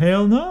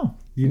 hell no.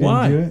 You didn't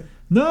Why? do it?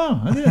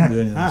 No, I didn't do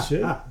any of that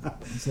shit.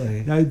 It's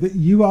like, Now, but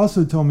you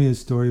also told me a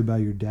story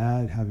about your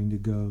dad having to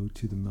go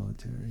to the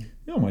military.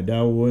 my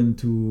dad went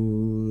to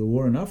the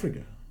war in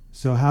Africa.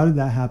 So how did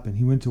that happen?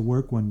 He went to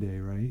work one day,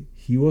 right?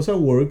 He was at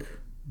work.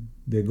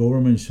 The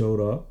government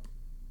showed up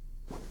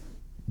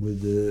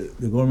with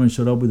the government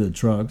showed up with the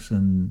trucks,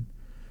 and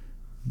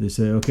they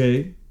say,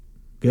 okay,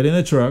 get in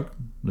the truck,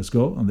 let's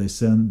go. And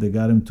they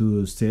got him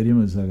to a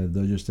stadium. It's like a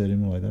Dodger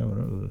Stadium or like that,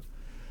 whatever.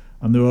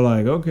 And they were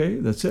like, okay,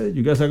 that's it.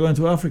 You guys are going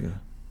to Africa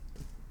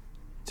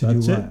To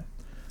That's do it. what?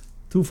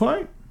 to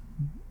fight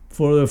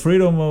for the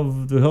freedom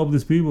of to help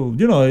these people.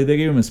 You know, they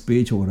gave him a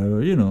speech or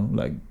whatever. You know,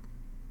 like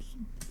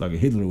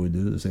Hitler would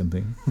do the same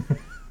thing.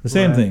 The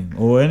same Right. thing,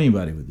 or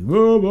anybody would do.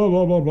 Blah, blah,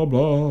 blah, blah, blah,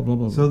 blah, blah,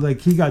 blah. So like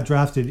he got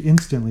drafted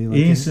instantly. Like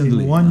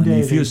Instantly. in one And day.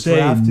 if you they say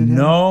drafted him?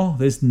 no,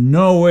 there's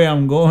no way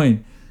I'm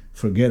going,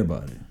 forget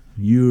about it.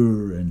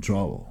 You're in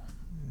trouble.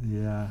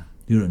 Yeah.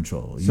 You're in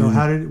trouble. So what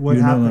you're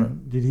not happened?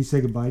 gonna- Did he say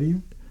goodbye to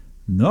you?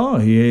 No,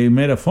 he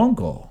made a phone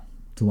call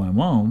to my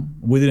mom.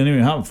 We didn't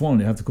even have a phone.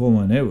 They have to call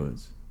my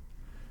neighbors.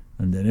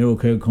 And the neighbor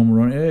could come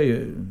around,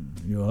 hey,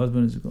 your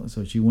husband is going.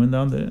 So she went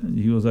down there. And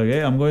he was like,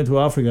 hey, I'm going to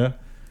Africa.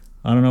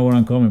 I don't know when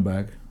I'm coming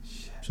back.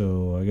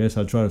 So I guess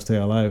I'll try to stay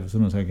alive as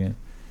soon as I can.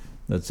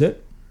 That's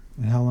it.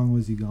 And how long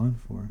was he gone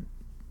for?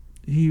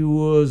 He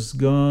was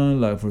gone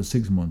like for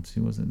 6 months. He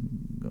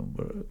wasn't gone,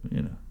 but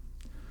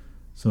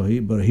So he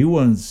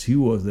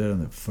was there in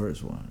the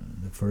first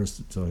one.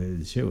 So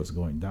his shit was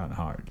going down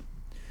hard.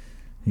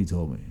 He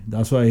told me.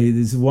 That's why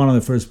this is one of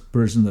the first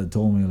person that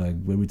told me, like,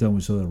 every time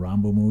we saw the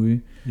Rambo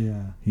movie,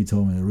 Yeah. he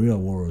told me the real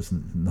war is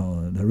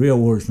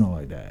not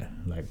like that.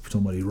 Like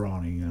somebody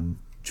running and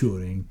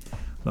shooting,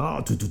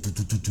 or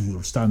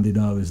standing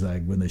up. It's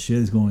like when the shit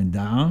is going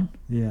down,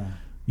 Yeah.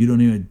 you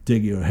don't even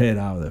take your head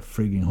out of the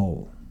freaking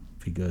hole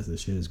because the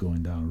shit is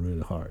going down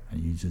really hard,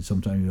 and you just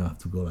sometimes you have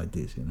to go like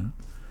this, Yeah.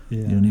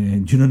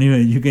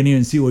 You can't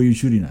even see what you're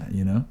shooting at,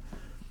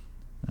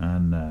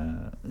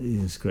 and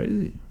it's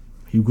crazy.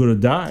 He could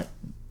have died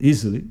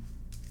easily.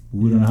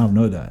 We don't have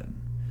no dad.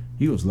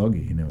 He was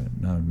lucky. He never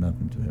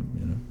nothing to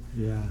him,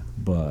 Yeah.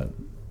 But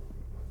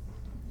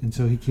And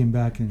so he came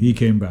back and he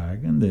came back,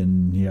 and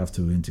then he have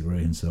to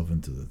integrate himself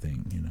into the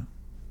thing,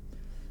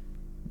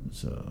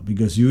 So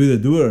because you either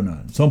do it or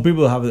not. Some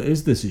people have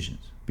it's decisions.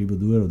 People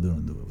do it or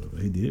don't do it.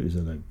 But he did it. He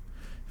said, like,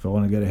 if I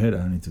want to get ahead,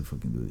 I need to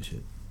fucking do this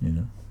shit,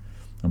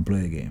 and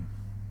play the game.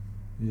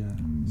 Yeah.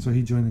 Mm. So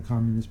he joined the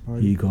Communist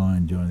Party. He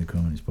can't join the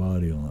Communist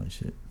Party, all that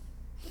shit.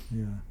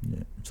 Yeah.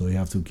 Yeah. So you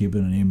have to keep it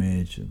an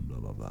image and blah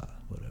blah blah,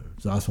 whatever.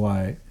 So that's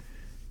why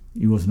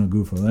it wasn't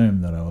good for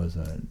them that I was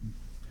at.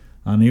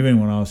 And even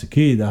when I was a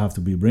kid, I have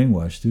to be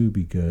brainwashed too,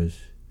 because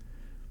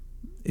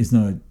it's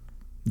not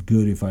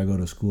good if I go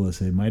to school and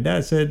say, my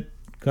dad said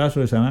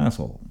Castro is an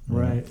asshole.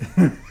 Right.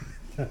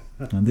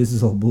 And this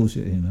is all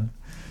bullshit,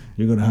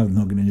 You're going to have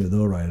knocking on your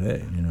door right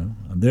there, And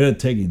they're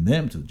taking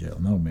them to jail,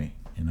 not me,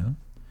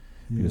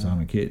 because Yeah.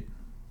 I'm a kid.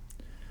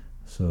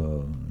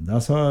 So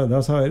that's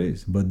how it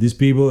is. But these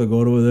people that go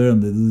over there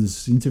and they do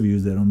these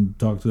interviews, they don't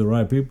talk to the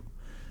right people.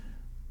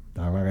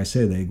 Like I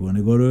said, when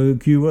they go to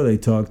Cuba, they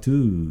talk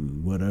to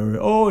whatever.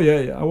 Oh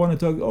yeah, I want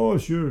to talk. Oh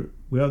sure,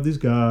 we have this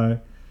guy.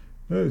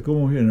 Hey, come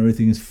over here, and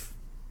everything is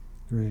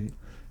Great.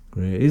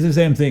 great. It's the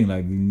same thing.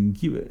 Like in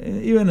Cuba,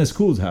 even in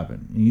schools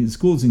happen. In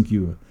schools in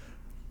Cuba,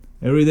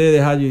 every day they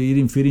had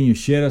you feeding your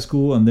shit at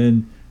school, and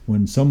then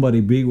when somebody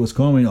big was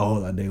coming,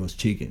 that day was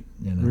chicken.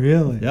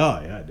 Really?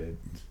 Yeah, dude.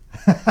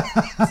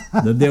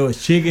 That day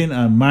was chicken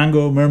and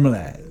mango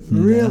marmalade.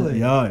 Really?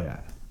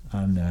 Yeah.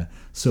 And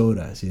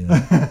sodas,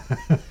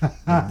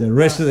 The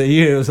rest of the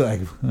year it was like,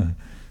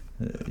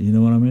 you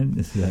know what I mean?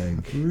 It's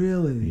like,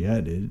 Really? yeah,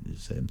 dude,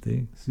 it's the same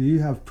thing. So you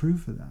have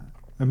proof of that.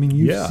 I mean,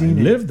 you've Yeah, seen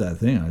I it. lived that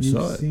thing. I You've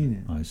saw it. seen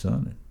it. I saw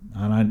it.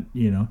 And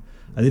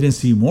I didn't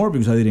see more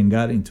because I didn't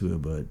get into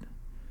it, but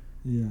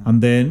Yeah.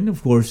 and then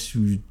of course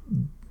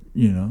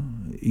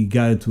it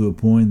got to a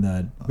point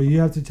that But you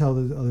have to tell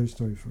the other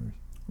story first.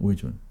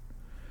 which one?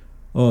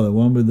 Oh, the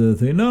one with the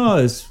thing. No,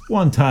 it's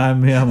one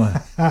time me and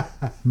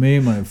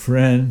my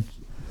friend,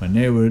 my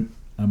neighbor,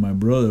 and my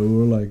brother, we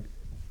were like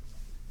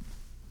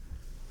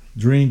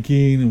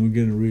drinking, and we're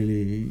gonna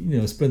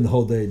really, spend the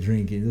whole day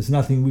drinking. There's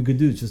nothing we could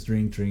do, just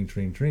drink.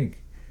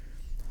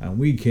 And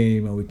we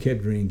came and we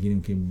kept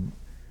drinking,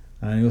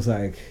 and it was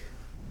like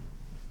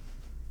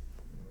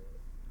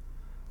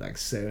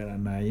 7 at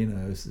night,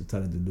 it was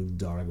starting to look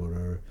dark or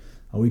whatever.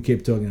 And we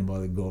kept talking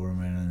about the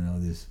government and all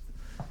this.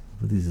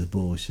 But this is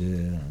bullshit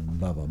and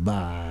blah blah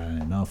blah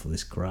and all for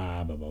this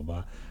crap, blah blah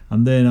blah.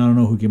 And then I don't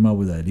know who came up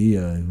with the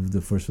idea, who the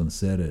first one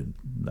said it,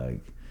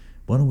 like,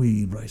 why don't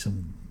we write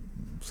some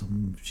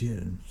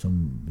shit,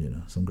 some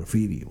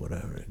graffiti or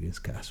whatever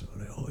against Castro.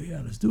 Like, oh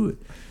yeah, let's do it.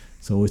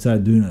 So we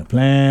started doing a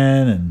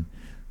plan, and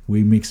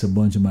we mixed a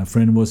bunch of. My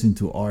friend was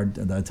into art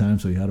at that time,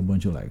 so he had a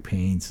bunch of like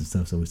paints and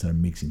stuff. So we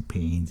started mixing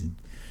paints and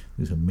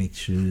do some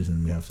mixtures,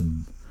 and we have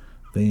some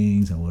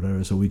things and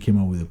whatever. So we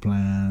came up with a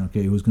plan.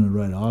 Okay, who's gonna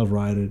write it? I'll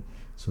write it.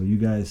 So you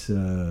guys,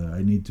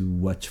 I need to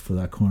watch for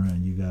that corner,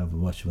 and you guys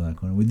watch for that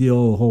corner. We did a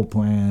whole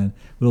plan.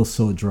 We were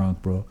so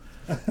drunk, bro.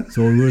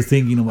 So we were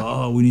thinking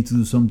about, we need to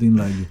do something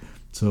like.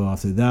 So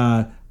after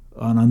that,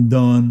 and I'm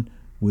done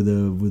with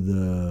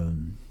the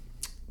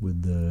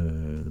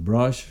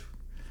brush.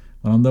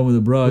 When I'm done with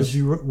the brush,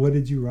 what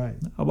did you write?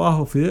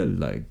 Abajo Fidel,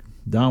 like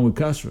down with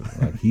Castro,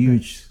 like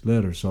huge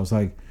letters. So I was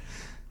like,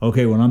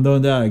 okay, when I'm done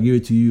with that, I give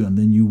it to you, and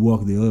then you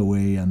walk the other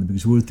way. And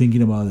because we were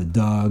thinking about the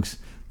dogs,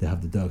 they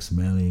have the dogs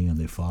smelling and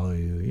they follow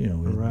you. You know,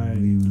 we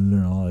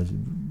learn all that,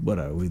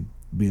 whatever. We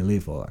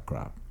believe all that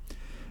crap.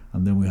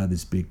 And then we had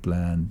this big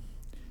plan,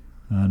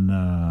 and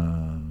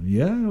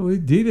we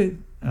did it.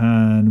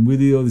 And we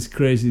did all this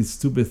crazy,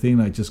 stupid thing,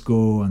 like just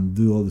go and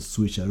do all the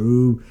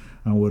switcheroo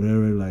and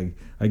whatever. Like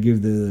I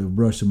give the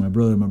brush to my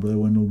brother. My brother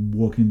went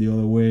walking the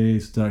other way,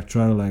 try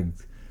to like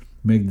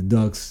make the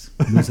ducks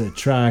lose a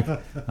track,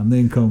 and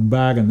then come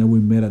back. And then we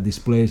met at this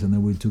place, and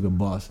then we took a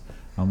bus,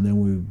 and then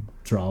we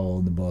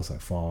traveled the bus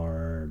like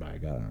far,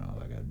 like I don't know,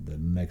 like at the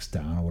next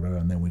town or whatever.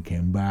 And then we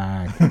came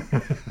back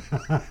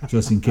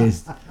just in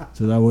case,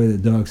 so that way the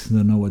ducks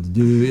don't know what to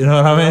do. You know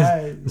what I mean?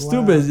 Right. It's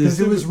stupid.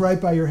 Because it was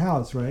right by your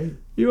house, right?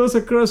 It was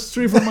across the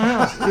street from my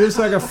house. It was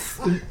like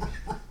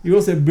it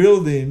was a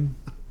building.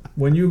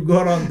 When you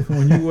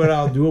went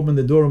out, you open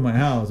the door of my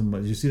house,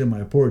 and you sit on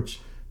my porch.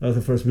 That's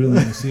the first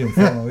building you see in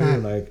front of you.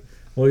 Like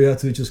all you have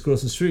to do is just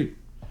cross the street.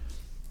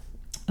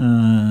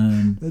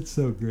 And that's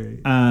so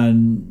great.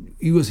 And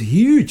it was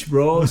huge,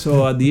 bro.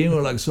 So at the end, we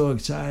were like so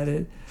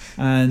excited.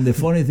 And the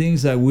funny thing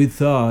is that we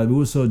thought we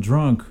were so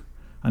drunk,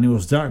 and it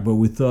was dark, but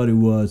we thought it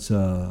was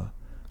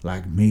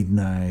like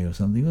midnight or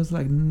something. It was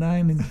like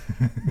 9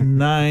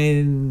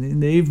 in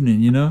the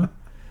evening, you know,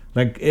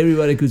 like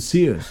everybody could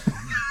see us.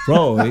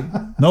 Probably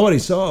nobody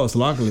saw us.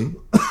 Luckily,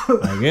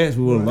 I guess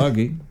we were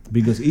lucky,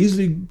 because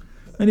easily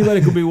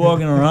anybody could be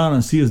walking around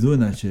and see us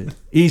doing that shit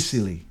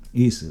easily.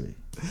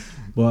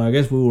 But I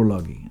guess we were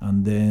lucky.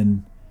 And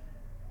then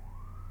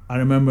I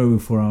remember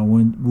before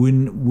when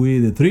we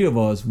the three of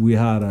us, we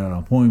had an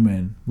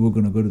appointment. We were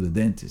gonna go to the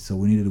dentist, so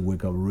we needed to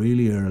wake up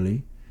really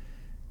early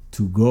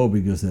to go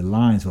because the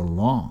lines were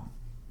long.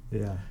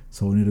 Yeah.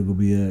 So we needed to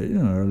be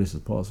early as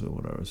possible,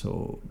 whatever.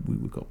 So we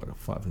woke up at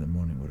 5 in the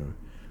morning, whatever.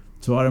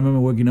 So I remember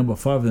waking up at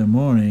 5 in the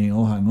morning,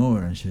 all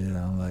hungover and shit.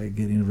 I'm like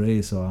getting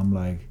ready, so I'm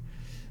like,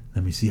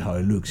 let me see how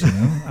it looks, you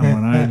know. And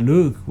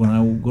when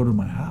I go to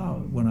my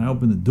house, when I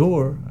open the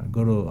door, I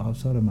go to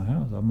outside of my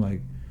house. I'm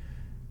like,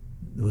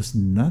 there was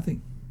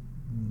nothing.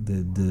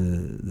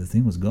 The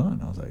thing was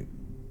gone. I was like,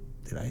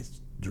 did I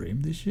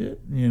dream this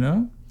shit? You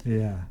know?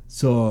 Yeah.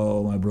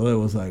 So my brother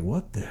was like,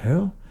 what the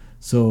hell?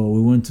 So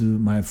we went to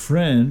my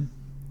friend.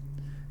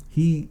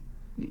 He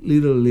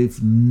literally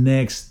lived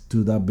next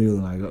to that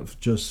building, like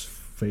just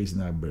facing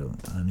that building.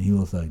 And he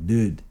was like,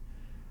 dude,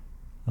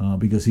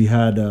 because he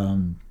had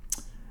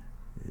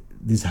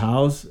this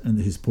house and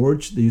his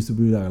porch, there used to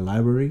be like a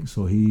library,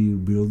 so he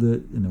built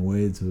it in a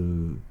way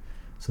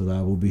so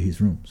that would be his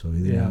room. So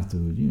he didn't have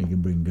to, he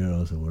can bring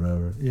girls or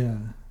whatever. Yeah.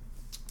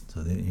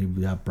 So then he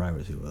would have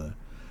privacy with that.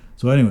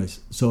 So anyways,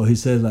 so he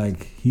said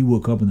like he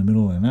woke up in the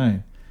middle of the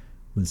night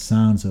with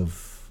sounds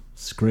of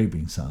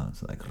scraping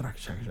sounds, like rack,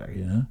 shack, shack,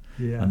 you know?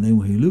 Yeah. And then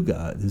when he looked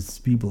at it, there's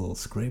people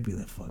scraping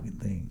the fucking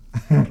thing.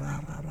 Rah,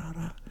 rah, rah,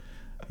 rah.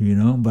 You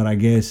know? But I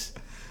guess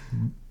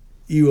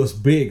it was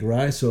big,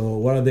 right? So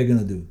what are they going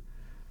to do?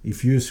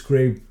 If you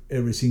scrape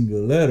every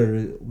single letter,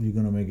 you're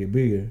going to make it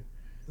bigger.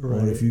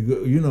 Right. Or if you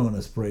go, you're not going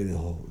to spray the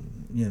whole,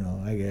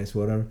 I guess,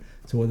 whatever.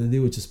 So what they did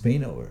was just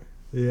paint over it.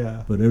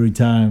 Yeah. But every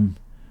time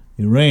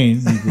it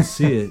rained, you could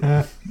see it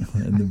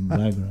in the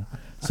background.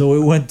 So we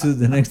went to,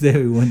 the next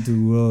day, we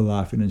were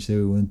laughing and shit.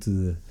 We went to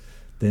the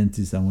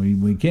dentist, and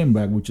when we came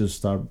back, we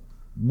just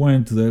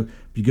went to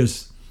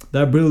because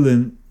that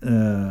building,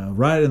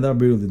 right in that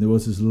building, there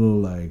was this little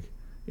like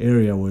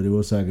area where there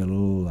was like a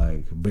little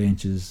like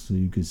benches, so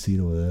you could sit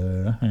over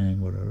there,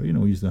 hang, whatever.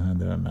 We used to hang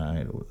there at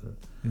night or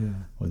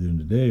during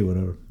the day,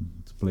 whatever,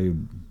 to play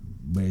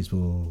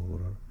baseball,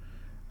 whatever.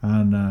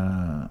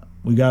 And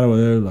we got over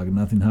there like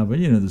nothing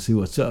happened, to see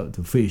what's up,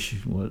 to fish,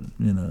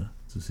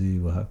 to see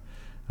what happened.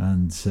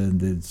 And said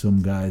that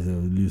some guys that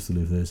used to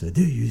live there said,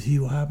 dude, you see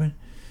what happened?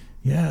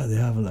 Yeah, they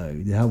have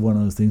one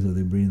of those things where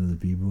they bring to the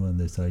people and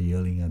they start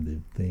yelling at the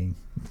thing,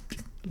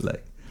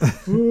 like,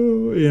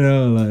 ooh,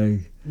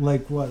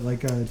 like what?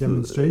 Like a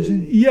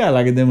demonstration? Yeah,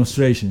 like a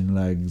demonstration,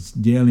 like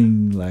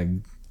yelling like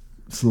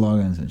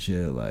slogans and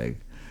shit,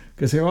 like,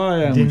 because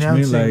which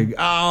means like,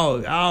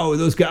 ow,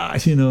 those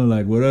guys,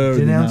 like whatever.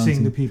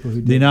 Denouncing the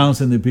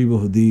people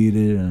who did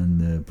it,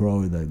 and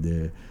probably like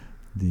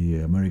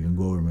the American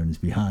government is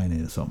behind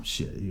it or some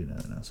shit,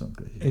 some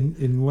crazy.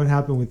 And what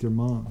happened with your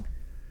mom?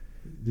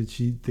 Did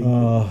she think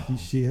that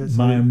she had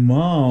my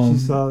mom? She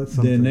saw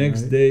something the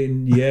next day,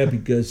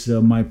 because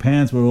my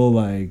pants were all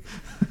like,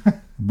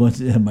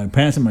 my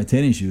pants and my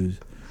tennis shoes.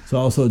 So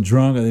I was so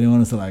drunk, I didn't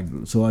want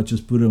to so I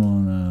just put him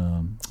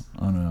on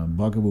a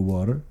bucket with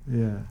water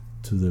Yeah.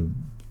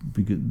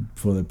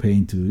 for the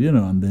pain to,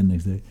 and then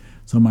next day.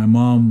 So my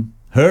mom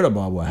heard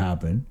about what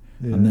happened,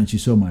 Yeah. and then she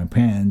saw my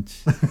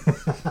pants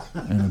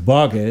and a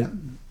bucket,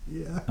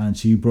 Yeah. and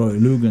she probably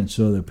looked and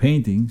saw the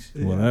paintings,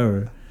 Yeah.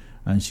 whatever,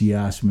 and she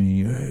asked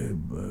me, "Hey,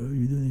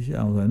 you doing this shit?"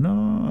 I was like,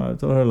 "No." I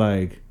told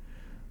her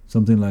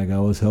something like I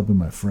was helping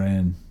my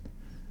friend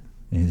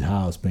in his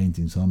house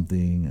painting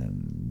something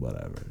and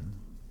whatever.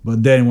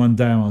 But then one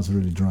time I was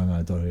really drunk and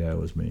I told her, yeah, it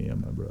was me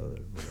and my brother.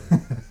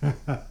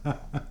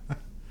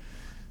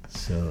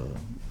 So,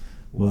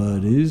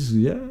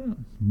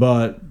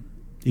 but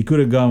it could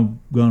have gone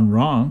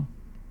wrong.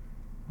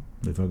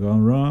 If I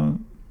gone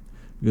wrong,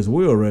 because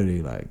we're already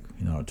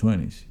in our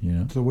 20s,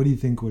 So what do you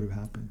think would have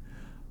happened?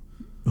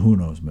 Who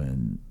knows,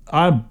 man?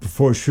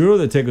 For sure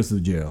they take us to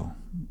jail,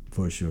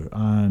 for sure.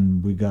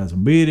 And we got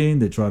some beating.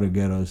 They try to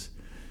get us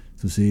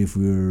to see if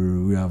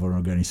we have an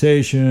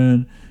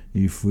organization,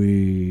 if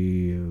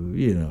we,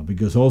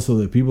 because also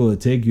the people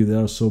that take you, they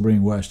are so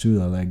brainwashed too.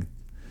 That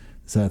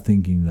start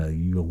thinking that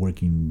you're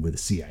working with the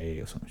CIA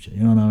or some shit.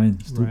 You know what I mean?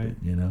 Stupid,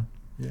 Right.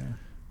 Yeah.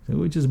 So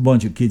we're just a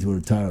bunch of kids who are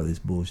tired of this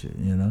bullshit,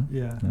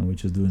 Yeah. And we're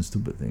just doing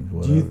stupid things.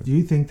 Do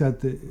you think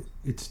that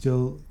it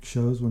still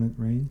shows when it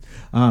rains?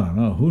 I don't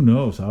know. Who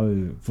knows?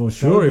 For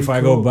sure, if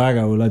I go back,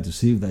 I would like to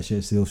see if that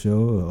shit still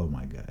shows. Oh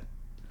my god.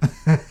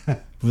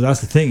 But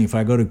that's the thing. If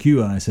I go to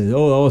Cuba and I say,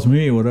 "Oh, that was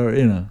me," or whatever,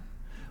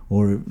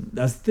 or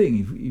that's the thing.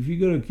 If you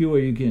go to Cuba,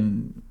 you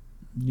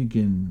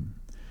can.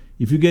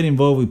 If you get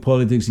involved with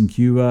politics in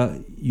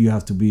Cuba, you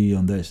have to be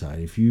on their side.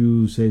 If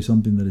you say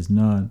something that is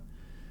not,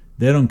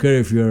 they don't care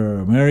if you're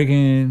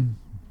American,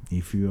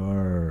 if you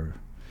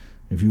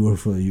work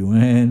for the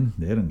UN,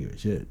 they don't give a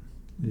shit.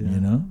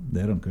 Yeah.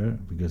 They don't care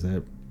because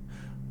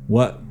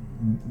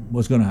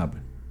what's gonna happen?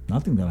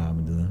 Nothing's gonna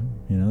happen to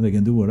them. They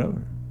can do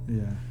whatever.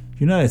 Yeah.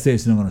 United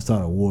States is not going to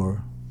start a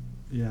war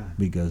Yeah.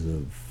 because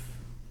of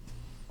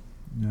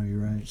No, you're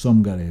right.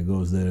 some guy that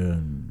goes there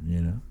and,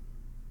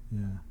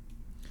 Yeah.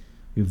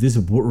 if these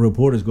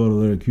reporters go to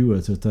there to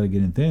Cuba to start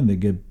getting things, they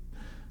get,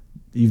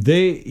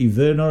 if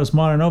they're not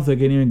smart enough, they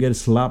can even get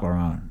slapped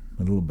around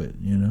a little bit,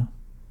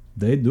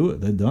 They do it.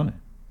 They've done it.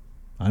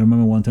 I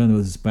remember one time there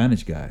was a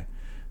Spanish guy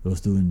that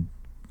was doing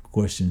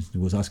questions, he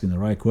was asking the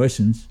right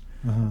questions,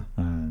 Uh-huh.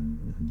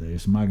 and they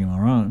smack him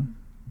around.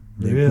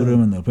 They Really? put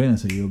him in the plane and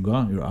say, "You're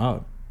gone. You're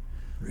out."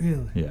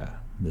 Really? Yeah,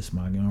 they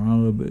smack him around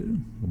a little bit,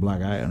 a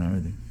black eye and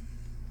everything.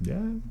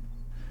 Yeah.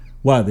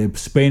 What?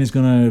 Spain is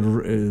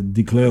gonna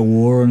declare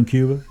war on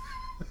Cuba?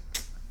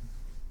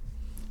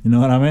 You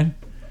know what I mean?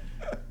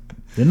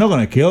 They're not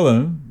gonna kill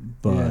them,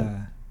 but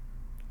Yeah.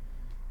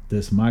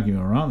 they smack him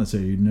around and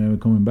say, "You're never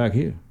coming back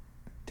here."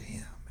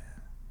 Damn,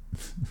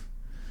 man.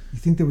 You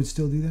think they would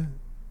still do that?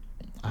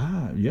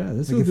 Yeah,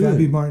 that's Like if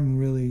Abby Martin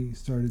really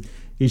started.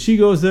 If she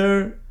goes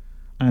there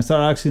and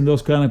start asking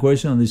those kind of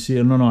questions, and they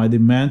say, "No, I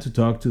demand to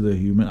talk to the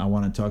human. I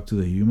want to talk to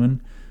the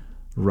human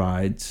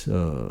rights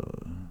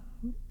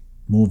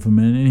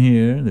movement in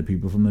here, the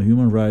people from the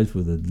human rights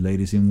with the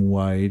ladies in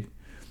white,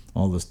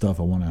 all the stuff.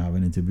 I want to have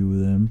an interview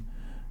with them."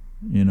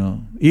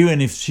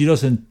 Even if she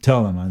doesn't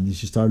tell them and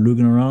she start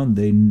looking around,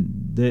 they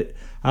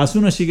as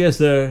soon as she gets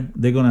there,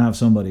 they're gonna have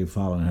somebody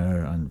following her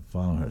and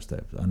following her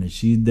steps. And if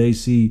they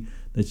see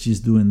that she's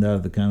doing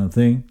that, the kind of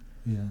thing,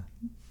 Yeah.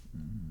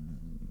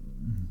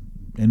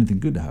 anything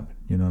could happen.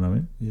 You know what I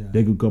mean? Yeah.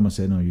 They could come and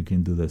say, "No, you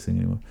can't do this thing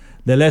anymore."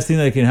 The last thing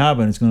that can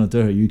happen is going to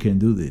tell her, "You can't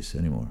do this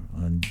anymore."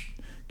 And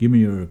give me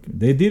your.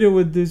 They did it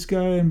with this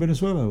guy in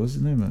Venezuela. What's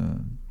his name?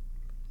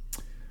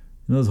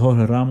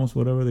 Jorge Ramos,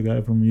 whatever, the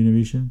guy from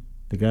Univision,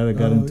 the guy that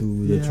got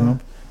into the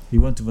Trump. He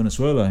went to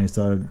Venezuela and he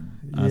started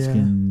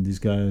asking this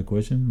guy a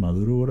question,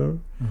 Maduro, whatever.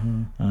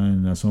 Uh-huh.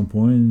 And at some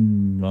point,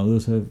 Maduro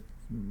said,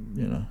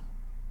 Yeah.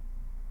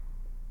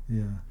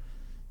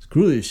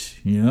 "Screw this,"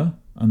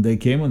 And they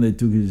came and they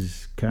took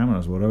his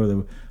cameras, whatever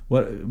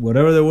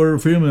they were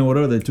filming,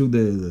 whatever, they took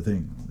the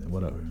thing,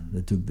 whatever.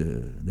 They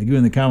gave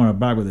him the camera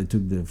back, but they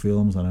took the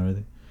films and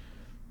everything.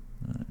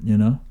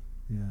 Yeah.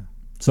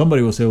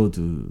 Somebody was able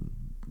to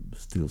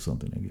steal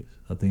something, I guess.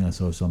 I think I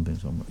saw something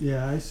somewhere.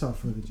 Yeah, I saw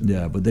footage of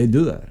Yeah, but they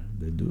do that.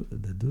 They do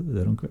it.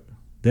 They don't care.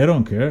 They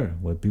don't care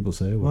what people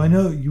say. Well, I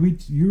know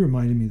you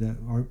reminded me that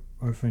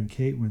our friend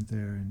Kate went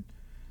there and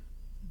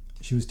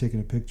she was taking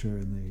a picture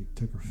and they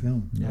took her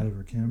film out of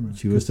her camera.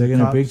 She was taking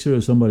a picture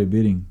of somebody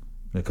beating.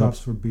 The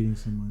cops were beating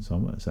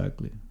someone.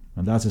 Exactly.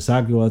 And that's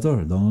exactly what I told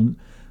her.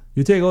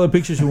 You take all the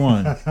pictures you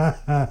want.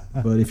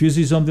 But if you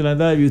see something like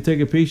that, you take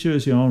a picture,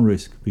 it's your own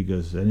risk.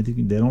 Because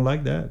anything, they don't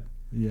like that.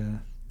 Yeah.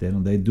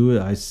 They do it.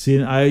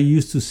 I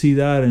used to see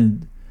that,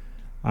 and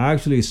I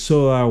actually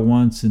saw that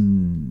once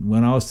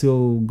when I was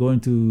still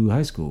going to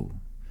high school.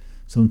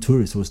 Some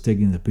tourist was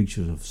taking the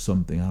pictures of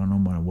something. I don't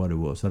know what it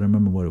was. I don't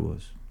remember what it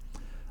was.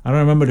 I don't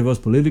remember if it was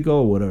political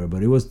or whatever,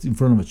 but it was in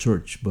front of a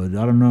church. But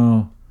I don't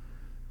know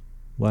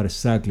what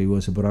exactly it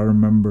was. But I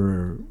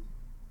remember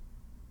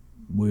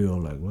we were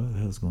like, "What the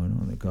hell's going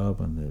on?" The cop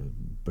and the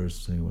person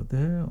saying, "What the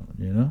hell?"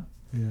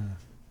 Yeah.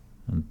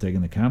 and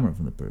taking the camera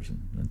from the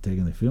person and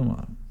taking the film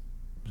out.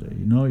 So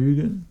you're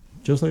good,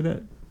 just like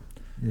that.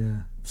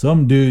 Yeah.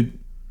 Some dude,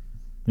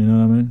 you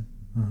know what I mean?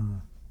 Uh-huh.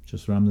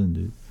 Just random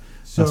dude.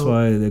 So, That's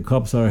why the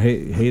cops are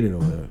hated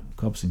over there.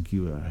 Cops in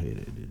Cuba are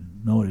hated. Dude.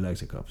 Nobody likes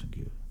the cops in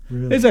Cuba.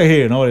 really? It's like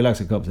here, nobody likes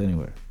the cops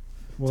anywhere.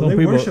 Well, some they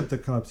people- worship the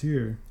cops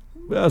here.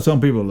 Well,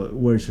 some people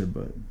worship,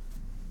 but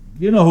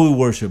you know who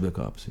worship the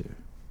cops here.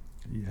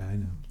 Yeah, I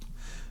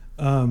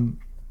know.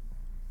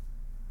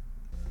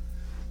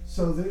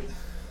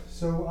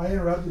 So I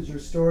interrupted your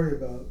story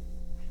about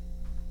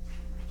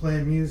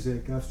playing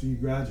music after you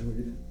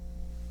graduated.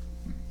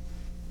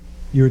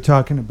 You were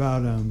talking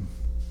about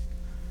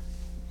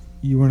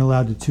you weren't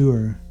allowed to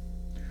tour.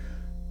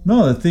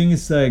 No, the thing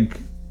is like,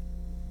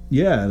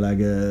 yeah, like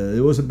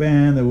it was a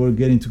band that were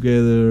getting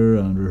together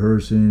and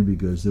rehearsing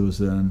because there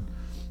was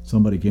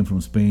somebody came from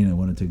Spain and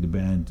wanted to take the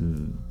band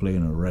to play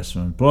in a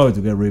restaurant, probably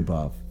to get rip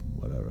off,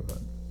 whatever. But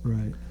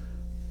Right.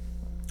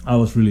 I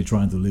was really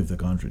trying to leave the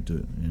country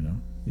too,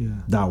 Yeah.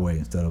 that way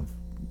instead of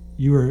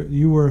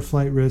You were a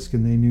flight risk,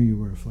 and they knew you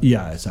were a flight.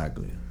 yeah,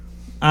 exactly.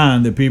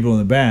 And the people in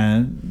the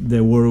band,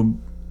 their word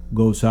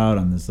goes out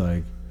and it's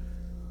like,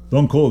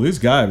 don't call this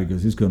guy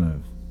because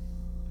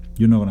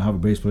you're not gonna have a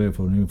bass player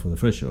for the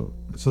first show.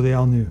 risk. So they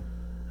all knew.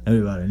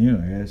 Everybody knew,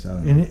 I guess. I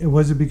don't know. And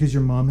was it because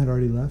your mom had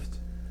already left?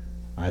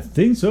 I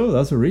think so.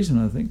 That's the reason.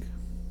 I think.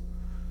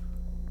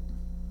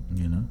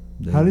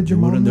 How did your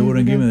mom They leave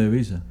wouldn't give again? me the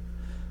visa.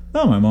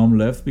 No, my mom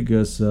left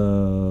because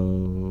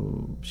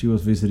she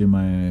was visiting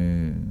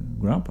my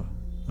grandpa.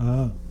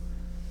 Oh.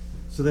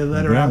 So they My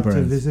let her out to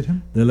grandparents. visit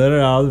him? They let her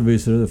out to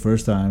visit her the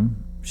first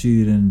time.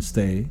 She didn't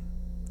stay.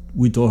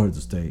 We told her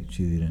to stay.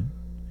 She didn't.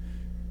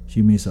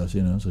 She missed us,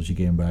 so she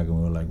came back and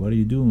we were like, what are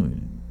you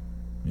doing?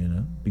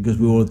 Because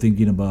we were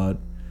thinking about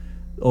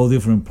all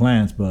different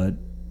plans, but,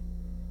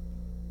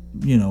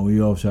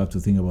 we also have to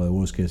think about the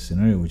worst case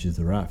scenario, which is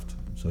the raft.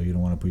 So you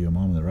don't want to put your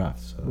mom in the raft.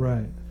 So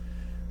Right.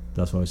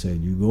 that's why I said,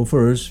 you go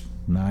first,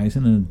 nice,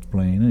 in the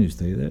plane, and you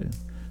stay there.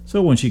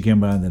 So when she came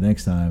back the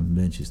next time,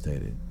 then she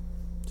stayed.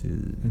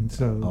 And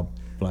so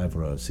Apply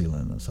for a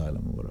asylum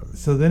or whatever.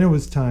 so then it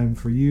was time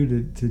for you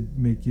to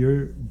make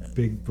your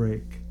big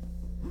break.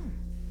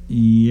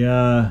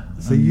 Yeah.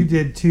 So you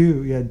did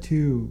two. You had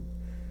two.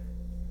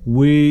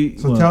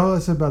 So tell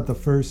us about the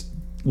first.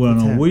 Well,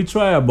 no, attempt. we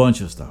tried a bunch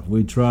of stuff.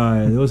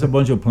 There was a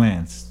bunch of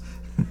plans.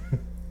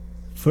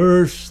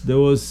 First, there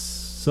was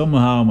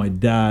somehow my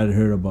dad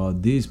heard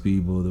about these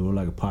people. They were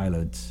like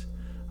pilots,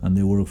 and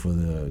they worked for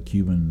the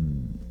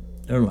Cuban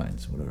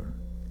Airlines, whatever.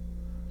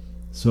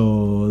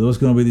 So there was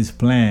going to be this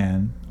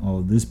plan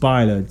of these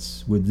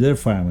pilots with their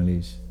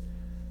families,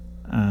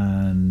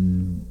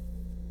 and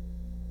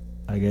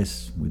I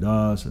guess with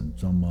us and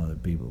some other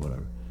people,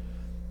 whatever.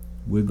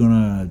 We're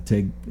gonna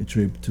take a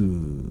trip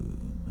to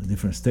a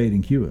different state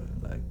in Cuba,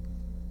 like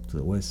to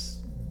the west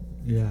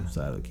Yeah.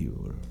 side of Cuba,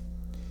 whatever.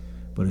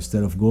 But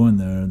instead of going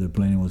there, the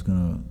plane was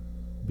gonna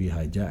be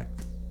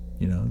hijacked.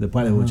 The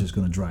pilot was just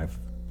gonna drive,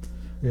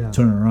 Yeah.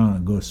 turn around,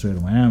 and go straight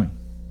to Miami.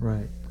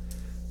 Right.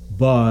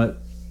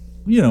 But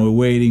we're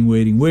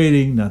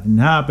waiting, nothing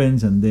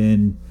happens, and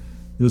then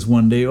there was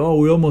one day,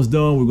 we're almost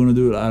done, we're gonna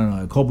do it, I don't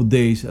know, a couple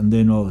days, and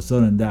then all of a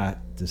sudden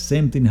the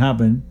same thing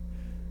happened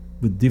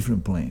with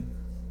different plane.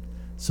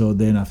 So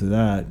then after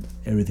that,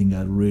 everything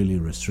got really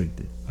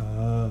restricted.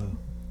 Oh.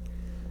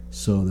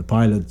 So the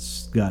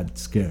pilots got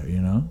scared,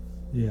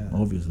 Yeah.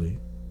 obviously.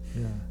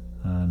 Yeah.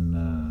 And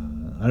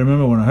I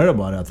remember when I heard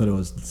about it, I thought it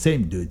was the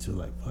same dude. So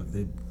like, fuck,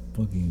 they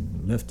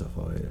fucking left off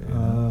already.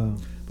 Oh.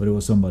 But it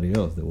was somebody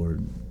else that were.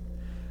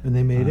 And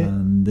they made it.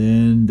 And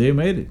then they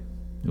made it.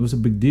 It was a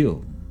big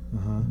deal.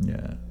 Uh-huh.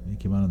 Yeah, it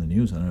came out on the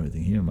news and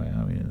everything here in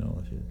Miami and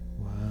all that shit.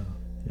 Wow.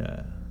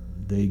 Yeah,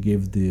 they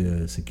gave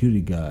the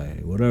security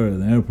guy, whatever,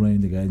 an airplane,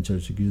 the guy in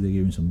charge of security, they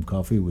gave him some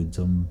coffee with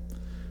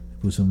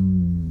put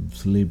some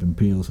sleeping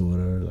pills or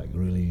whatever, like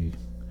really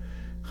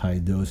high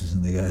doses,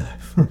 and the guy,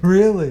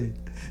 Really?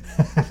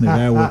 the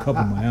guy woke up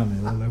in Miami.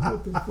 I was like,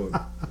 what the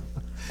fuck?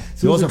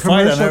 So There was a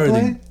fight and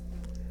everything. plane?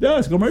 Yeah,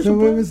 it's a commercial So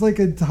plane. it was like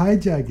a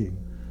hijacking.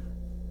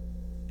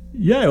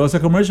 Yeah, it was a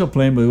commercial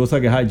plane, but it was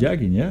like a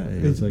hijacking. Yeah,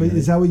 it was like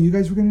Is that what you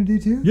guys were going to do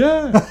too?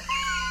 yeah.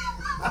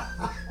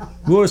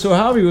 We were so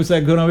happy. It was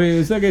like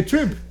it's like a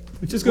trip.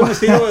 We're just gonna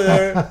sit over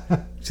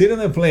there, sit on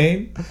the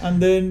plane,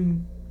 and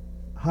then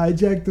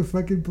Hijack the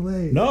fucking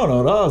plane. no,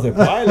 that was the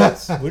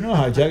pilots. We're not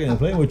hijacking the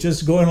plane. We're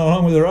just going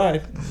along with the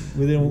ride.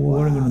 We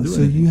weren't gonna do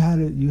So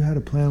anything. you had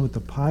a plan with the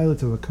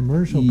pilots of a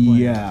commercial plane.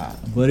 Yeah,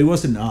 but it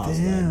wasn't us.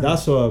 Damn. Like,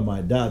 that's what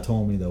my dad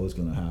told me that was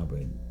gonna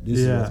happen. This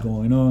is Yeah. what's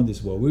going on. This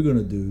is what we're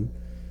gonna do.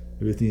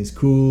 Everything is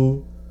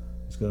cool.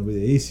 It's gonna be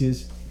the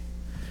easiest.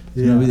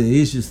 It's gonna be the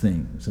easiest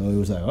thing. So it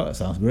was like, oh, that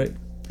sounds great.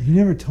 You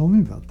never told me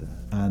about that.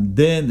 And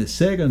then the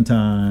second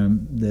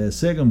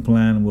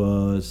plan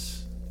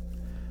was,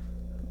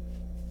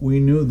 we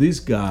knew this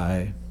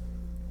guy.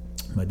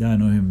 My dad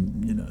knew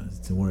him,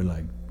 they were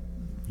like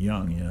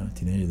young,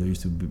 teenagers. There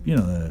used to be,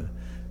 a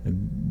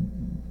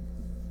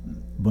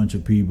bunch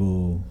of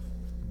people,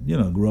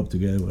 grew up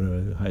together,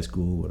 whatever, high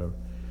school, whatever.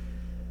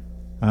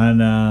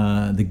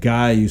 And the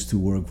guy used to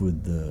work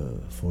with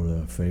for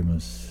the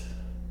famous,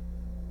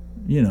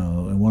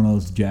 in one of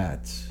those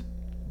jets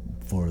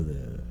for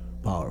the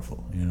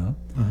powerful,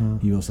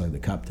 He was like the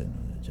captain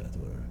of the jet,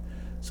 whatever.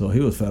 So he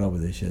was fed up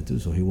with this shit too.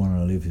 So he wanted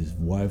to live with his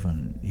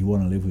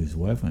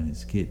wife and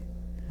his kid,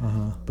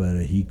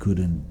 but he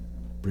couldn't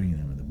bring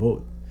them in the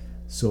boat.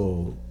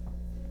 So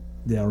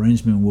the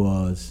arrangement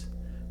was,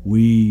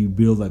 we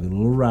built like a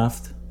little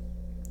raft.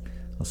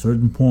 A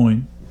certain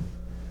point,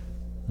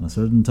 and a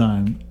certain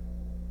time,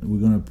 we're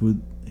gonna put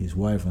his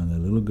wife and the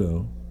little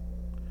girl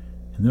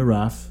in the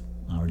raft.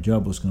 Our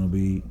job was gonna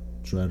be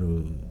try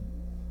to,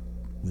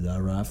 with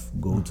our raft,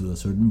 go to a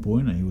certain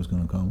point, and he was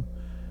gonna come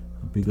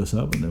and pick us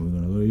up, and then we're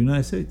gonna go to the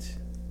United States.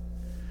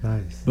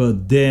 Nice.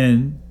 But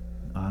then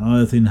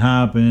another thing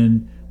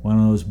happened. One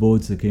of those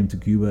boats that came to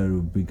Cuba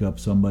to pick up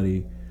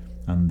somebody,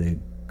 and the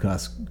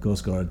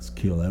Coast Guards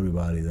killed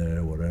everybody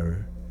there,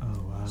 whatever.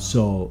 Oh wow.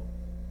 So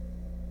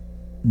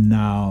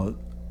now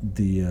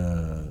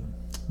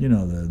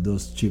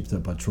those ships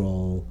that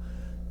patrol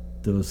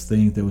those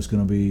things, the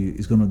security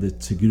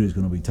is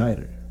gonna be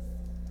tighter.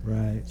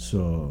 Right.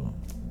 So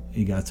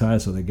he got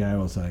tired. So the guy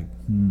was like, I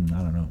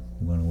don't know,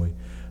 I'm gonna wait.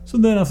 So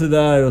then after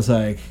that, it was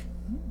like,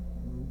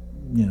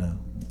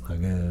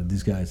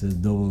 this guy says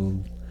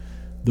double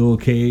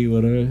K,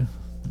 whatever.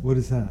 What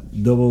is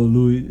that? Double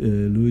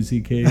Louis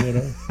C.K.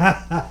 whatever.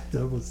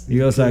 Double C.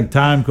 He was like,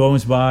 time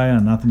goes by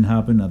and nothing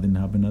happened,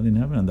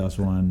 and that's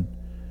when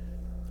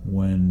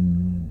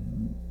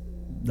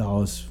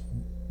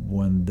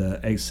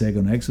the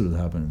second Exodus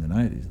happened in the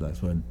 90s.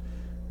 That's when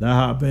that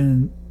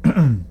happened.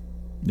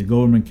 The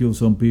government killed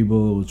some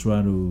people who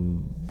tried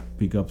to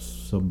pick up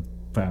some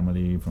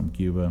family from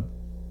Cuba.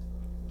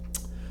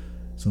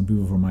 Some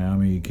people from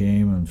Miami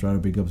came and tried to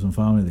pick up some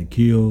family. They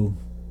killed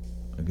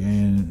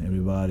again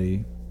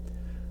everybody.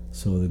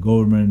 So the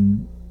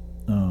government,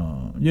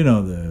 the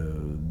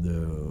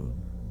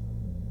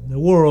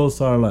world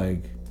started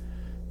like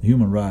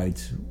human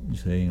rights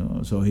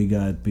saying. So he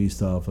got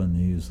pissed off and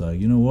he was like,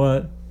 you know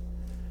what?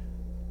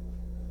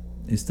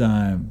 It's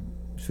time.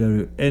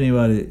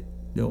 Anybody.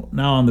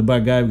 Now I'm the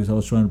bad guy because I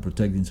was trying to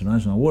protect the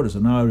international water. So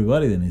now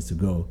everybody that needs to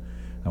go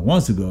and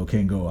wants to go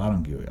can go. I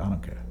don't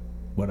care.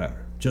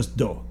 Whatever. Just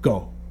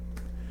go.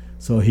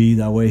 So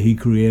that way he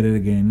created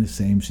again the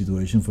same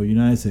situation for the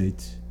United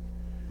States.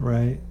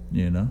 Right.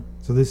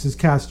 So this is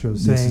Castro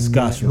saying this is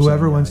Castro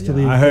whoever saying, wants to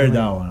leave. I heard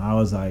that one. I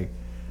was like,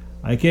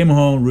 I came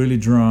home really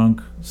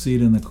drunk,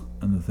 sit in the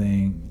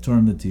thing,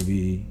 turn the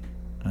TV,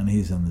 and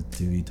he's on the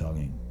TV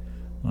talking.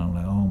 And I'm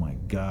like, oh my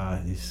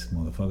God, this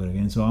motherfucker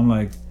again. So I'm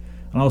like,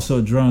 and I was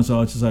so drunk, so I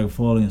was just like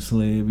falling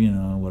asleep,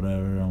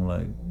 whatever. I'm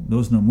like,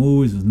 there's no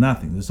movies, there's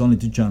nothing. There's only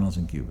 2 channels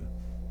in Cuba.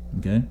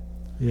 Okay?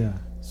 Yeah.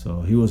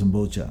 So he was on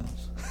both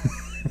channels.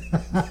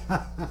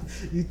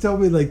 You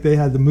told me like they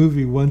had the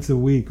movie once a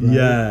week, right?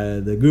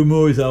 Yeah, the good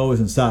movies are always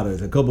on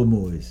Saturdays, a couple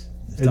movies.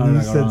 And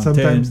you said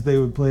sometimes they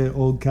would play an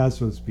old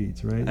Castro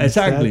speech, right?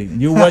 Exactly.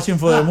 You're watching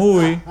for the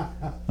movie,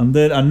 and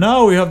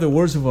now we have the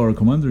words of our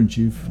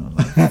commander-in-chief. I'm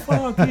like,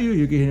 fuck you.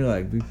 You can hear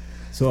like...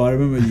 So I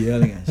remember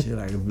yelling and shit.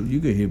 Like, you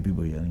could hear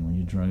people yelling when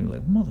you're drunk. You're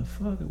like,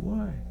 motherfucker,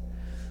 why?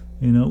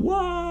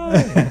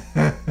 Why?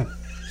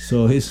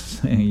 So he's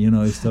saying,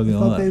 he's talking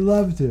all that. They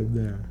loved him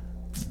there.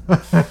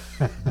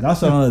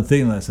 That's another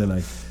thing that I said,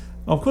 like,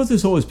 of course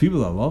there's always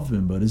people that love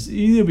him, but it's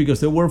either because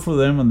they work for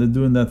them and they're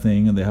doing that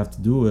thing and they have to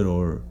do it,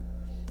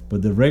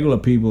 but the regular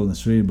people in the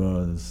street,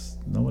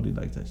 nobody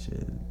likes that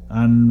shit.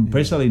 And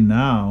especially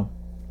now,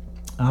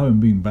 I haven't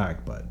been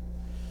back, but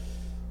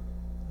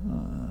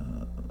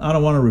I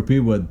don't want to repeat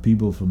what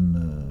people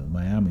from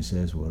Miami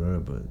says, whatever,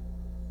 but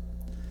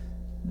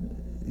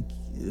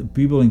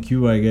people in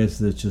Cuba, I guess,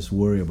 they just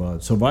worry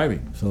about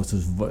surviving. So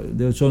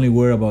they're just only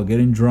worried about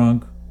getting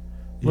drunk.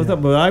 But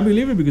I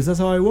believe it because that's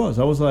how I was.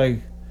 I was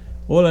like,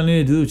 all I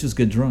needed to do is just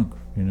get drunk,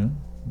 Yeah.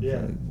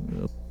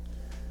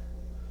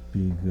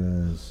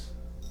 Because,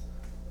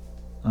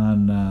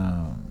 and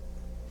I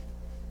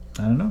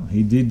don't know,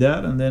 he did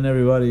that, and then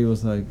everybody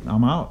was like,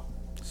 I'm out.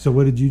 So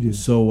what did you do?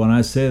 So when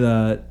I say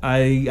that,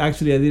 I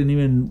didn't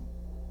even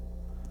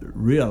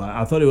realize.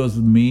 I thought it was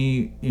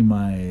me in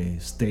my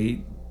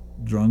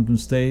drunken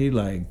state,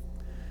 like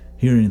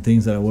hearing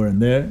things that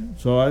weren't there.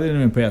 So I didn't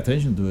even pay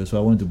attention to it. So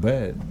I went to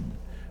bed.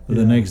 But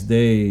the next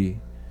day,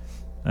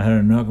 I had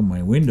a knock on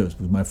my windows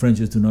because my friends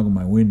used to knock on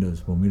my windows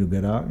for me to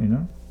get out,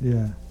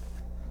 Yeah.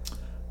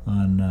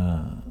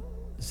 And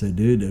said,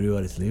 dude,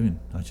 everybody's leaving.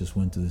 I just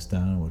went to this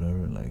town,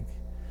 whatever, like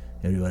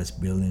everybody's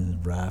building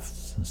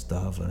rafts and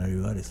stuff, and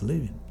everybody's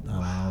leaving. And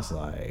I was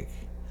like,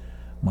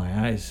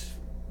 my eyes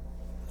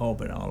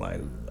open. I was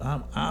like,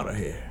 I'm out of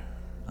here.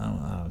 I'm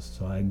out.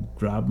 So I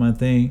grabbed my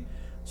thing.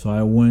 So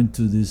I went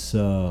to this,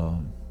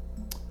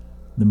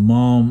 the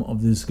mom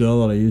of this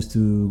girl that I used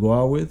to go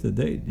out with, a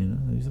date,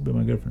 I used to be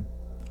my girlfriend.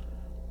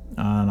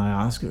 And I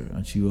asked her,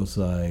 and she was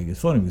like, it's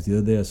funny because the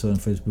other day I saw on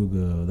Facebook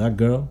that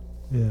girl.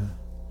 Yeah.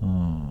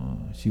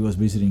 She was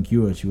visiting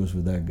Cuba. She was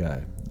with that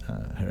guy,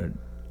 her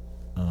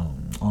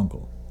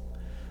uncle.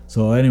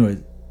 So anyway,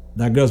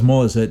 that girl's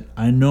mother said,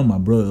 I know my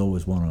brother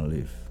always wanted to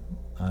live.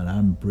 And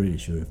I'm pretty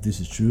sure, if this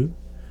is true,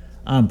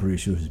 I'm pretty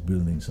sure he's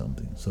building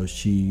something. So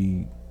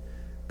she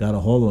got a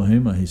hold of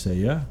him and he said,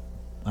 yeah,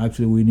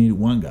 actually we need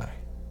one guy.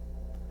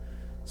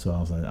 So I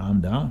was like,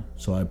 I'm down.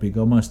 So I pick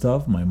up my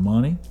stuff, my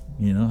money,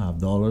 have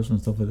dollars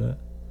and stuff like that.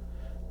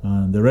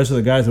 And the rest of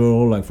the guys were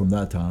all like from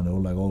that town. They were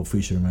like all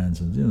fishermen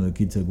and the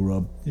kids that grew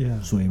up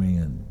swimming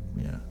and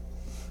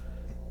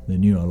they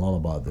knew a lot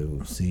about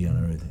the sea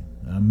and everything.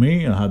 And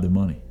me, I had the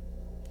money.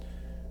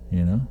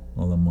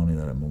 All the money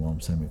that my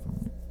mom sent me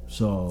from.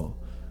 So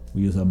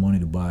we used that money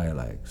to buy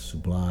like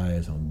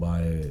supplies and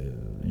buy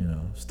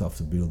stuff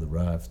to build the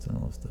raft and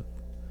all that stuff.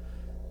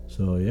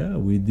 So yeah,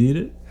 we did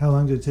it. How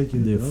long did it take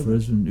you to build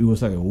it? It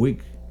was like a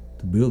week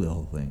to build the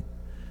whole thing.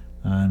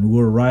 And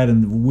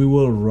we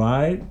will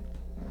ride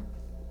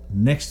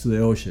next to the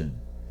ocean.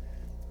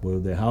 Where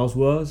the house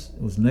was,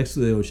 it was next to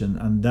the ocean,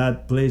 and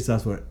that place,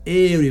 that's where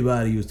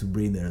everybody used to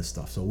bring their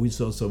stuff. So we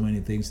saw so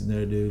many things in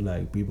there, dude,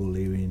 like people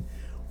living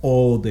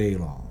all day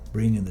long,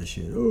 bringing the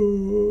shit,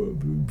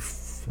 and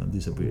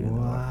disappearing.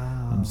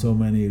 Wow. And so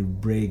many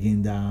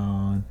breaking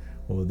down,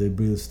 or they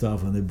build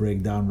stuff and they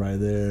break down right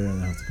there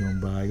and have to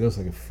come back. It was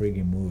like a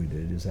freaking movie,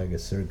 dude. It's like a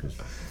circus.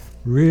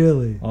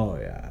 Really? Oh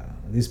yeah.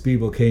 These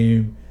people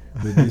came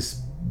with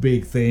this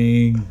big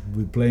thing,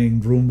 with playing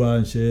rumba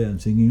and shit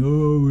and singing,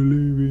 oh, we're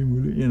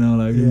leaving,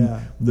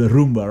 the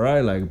rumba,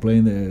 right? Like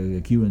playing the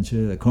Cuban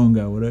shit, the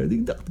conga, whatever.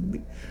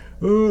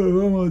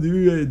 Oh,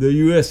 the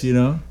US,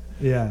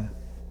 Yeah.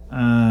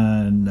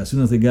 And as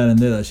soon as they got in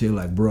there, that shit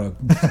like broke.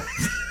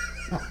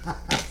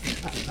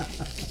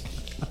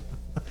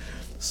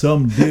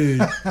 Some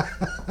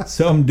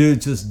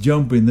dude just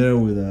jump in there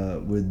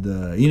with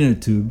the inner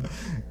tube.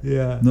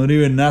 Yeah. Not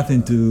even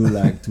nothing to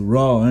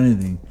raw or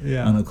anything.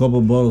 Yeah. And a couple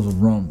bottles of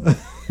rum.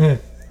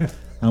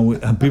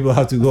 and people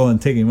have to go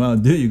and take him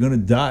out. Dude, you're gonna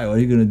die. What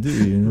are you gonna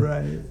do?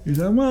 Right. He's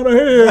like, I'm out of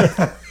here.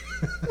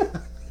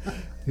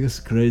 It was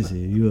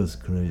crazy.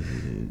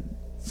 Dude.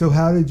 So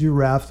how did your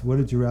raft? What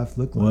did your raft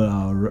look like? Well,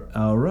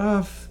 our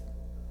raft,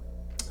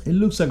 it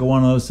looks like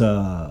one of those.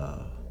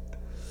 How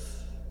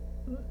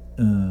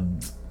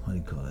do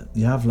you call it?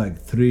 You have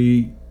like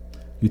three.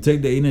 You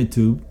take the inner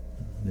tube.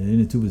 The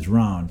inner tube is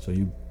round, so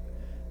you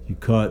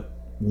cut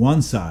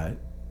one side.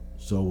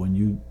 So when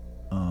you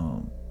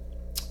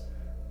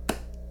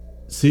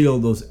seal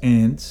those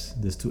ends,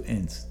 there's two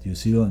ends. You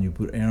seal and you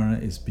put air on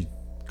it. It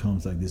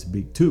becomes like this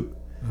big tube.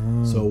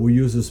 So we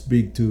use those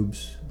big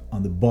tubes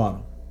on the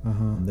bottom.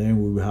 And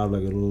then we will have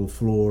like a little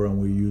floor, and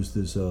we use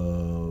this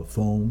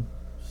foam,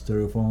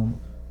 styrofoam.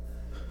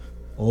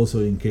 Also,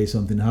 in case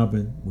something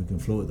happened, we can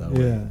float that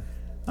way. Yeah.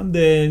 And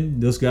then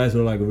those guys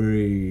are like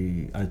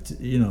very,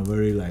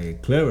 very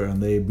like clever,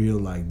 and they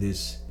build like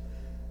this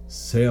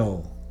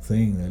sail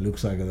thing that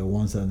looks like the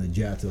ones on the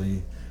jet.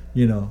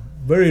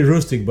 Very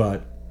rustic,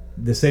 but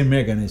the same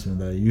mechanism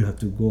that you have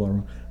to go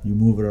around. You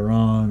move it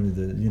around,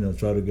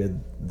 try to get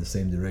the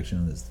same direction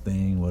of this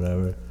thing,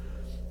 whatever.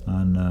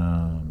 And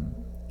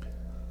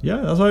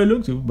that's how it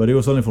looked. But it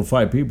was only for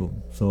 5 people,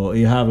 so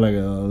you have like a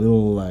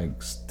little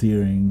like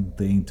steering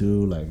thing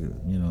too, like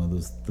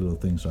those little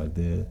things right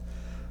there.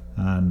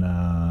 And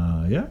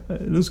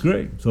it looks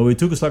great. So it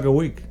took us like a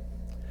week,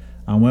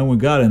 and when we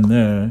got in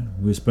there,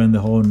 we spent the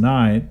whole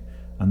night,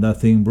 and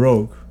that thing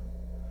broke.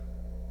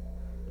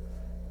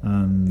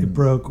 And it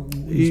broke.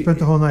 You spent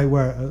the whole night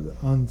where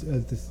on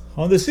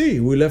the sea.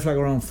 We left like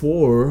around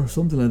 4,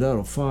 something like that,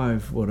 or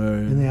 5, whatever.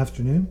 In the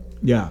afternoon.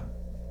 Yeah.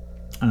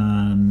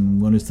 And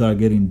when it started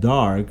getting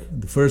dark,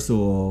 first of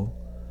all,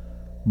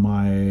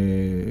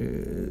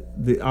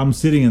 I'm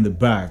sitting in the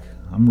back.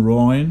 I'm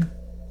rowing.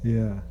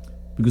 Yeah.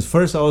 Because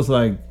first I was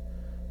like,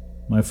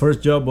 my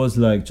first job was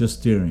like just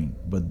steering,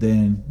 but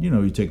then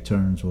you take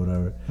turns or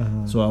whatever.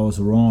 So I was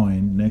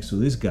rowing next to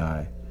this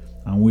guy,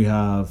 and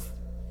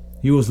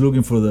he was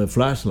looking for the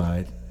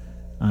flashlight,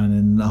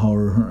 and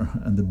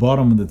at the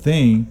bottom of the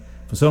thing,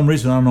 for some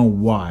reason I don't know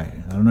why.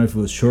 I don't know if it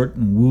was short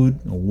and wood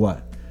or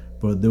what,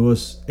 but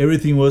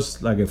everything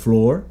was like a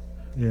floor,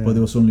 but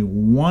there was only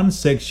one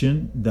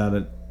section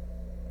that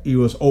it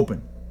was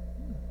open.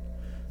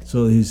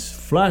 So the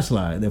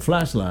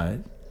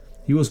flashlight.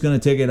 He was gonna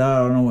take it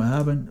out. I don't know what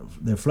happened.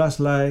 The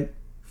flashlight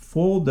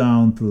fall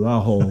down through that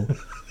hole,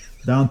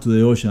 down to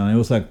the ocean. And it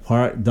was like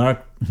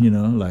dark,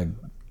 like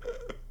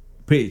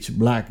pitch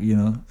black,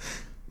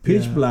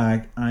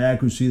 black. And I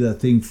could see that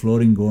thing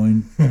floating,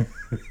 going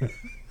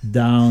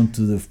down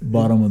to the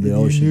bottom of the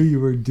ocean. You knew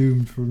you were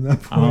doomed from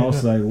that point. I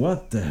was like,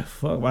 what the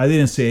fuck? I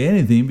didn't say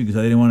anything because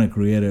I didn't want to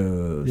create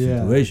a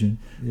situation.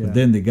 Yeah. But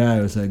then the guy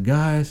was like,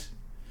 guys.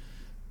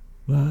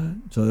 What?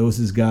 So there was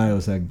this guy who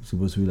was like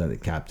supposed to be like the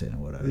captain or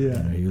whatever.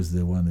 Yeah. He was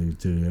the one that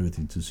took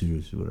everything too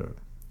serious or whatever.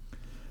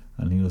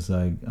 And he was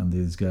like, and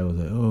this guy was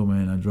like, oh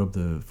man, I dropped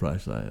the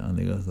flashlight. And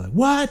the guy was like,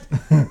 what?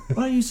 Why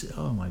are you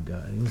oh my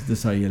God. They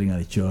started yelling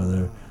at each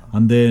other.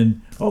 And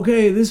then,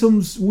 okay, there's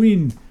some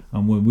wind.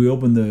 And when we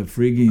opened the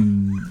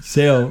freaking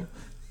sail,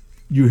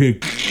 you hear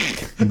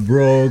it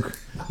broke.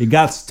 It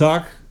got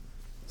stuck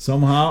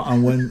somehow.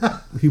 And when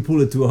he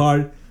pulled it too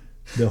hard,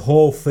 the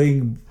whole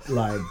thing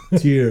like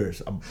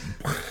tears. And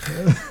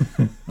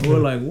we're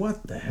like,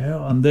 what the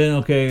hell? And then,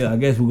 okay, I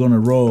guess we're gonna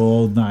row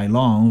all night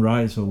long,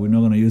 right? So we're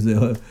not gonna use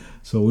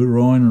so we're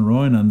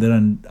rowing, and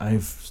then I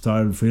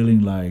started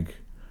feeling like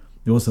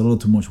there was a little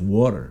too much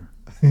water.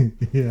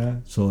 Yeah.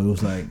 So it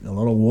was like a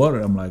lot of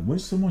water. I'm like,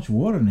 where's so much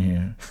water in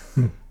here?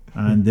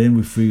 And then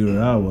we figured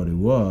out what it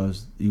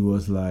was. It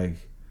was like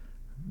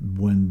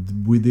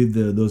when we did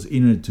those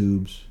inner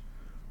tubes,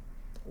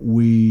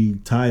 we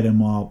tied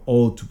them up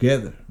all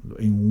together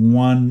in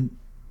one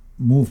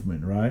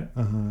movement, right?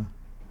 Uh-huh.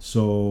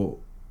 So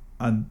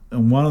on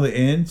one of the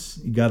ends,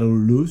 it got a little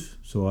loose.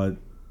 So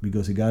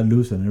because it got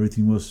loose and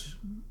everything was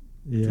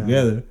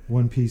together,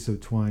 one piece of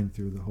twine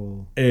through the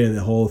whole. And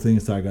the whole thing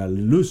started got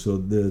loose. So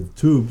the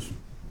tubes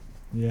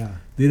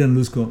didn't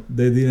lose.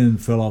 They didn't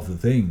fall off the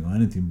thing or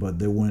anything, but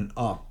they went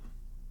up.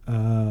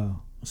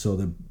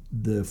 So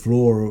the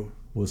floor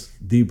was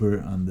deeper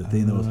and the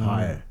thing was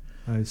higher.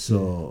 I see.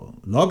 So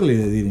luckily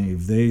they didn't.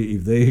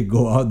 If they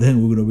go out,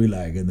 then we're gonna be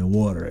like in the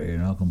water,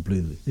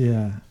 completely.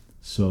 Yeah.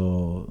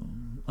 So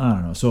I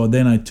don't know. So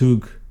then I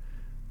took,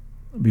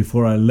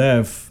 before I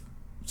left,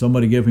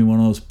 somebody gave me one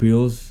of those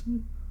pills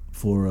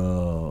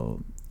for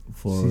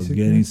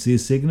getting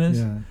seasickness,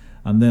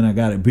 and then I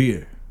got a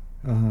beer.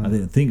 I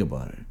didn't think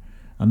about it,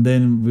 and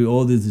then we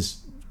all did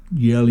this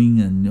yelling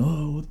and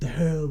what the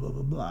hell, blah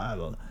blah blah.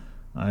 blah.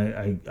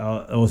 I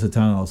was a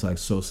time I was like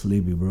so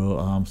sleepy, bro.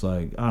 I was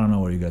like, I don't know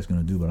what you guys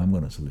gonna do, but I'm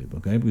gonna sleep,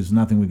 okay? Because there's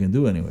nothing we can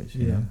do anyways.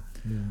 You know?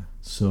 Yeah.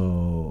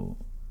 So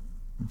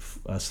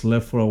I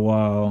slept for a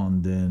while,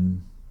 and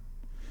then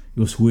it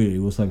was weird. It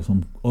was like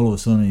all of a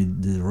sudden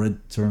the red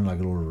turned like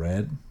a little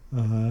red,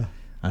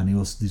 and it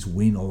was this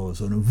wind all of a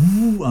sudden,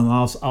 and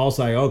I was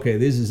like, okay,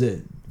 this is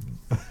it.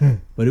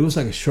 But it was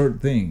like a short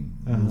thing.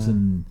 It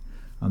wasn't.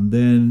 And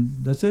then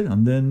that's it.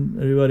 And then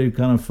everybody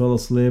kind of fell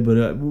asleep,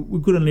 but we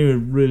couldn't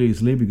even really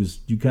sleep because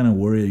you kind of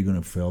worry you're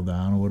gonna fall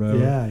down or whatever.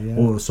 Yeah.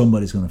 Or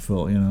somebody's gonna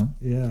fall,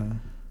 Yeah.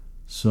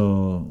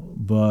 So,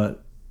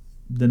 but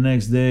the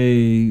next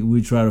day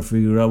we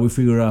figured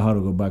out how to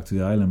go back to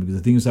the island, because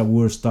the thing is that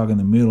we were stuck in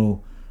the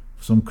middle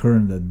of some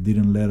current that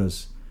didn't let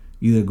us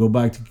either go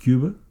back to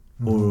Cuba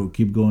or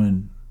keep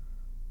going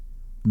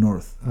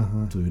north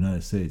to the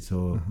United States.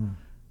 So.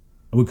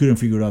 We couldn't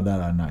figure out that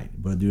at night,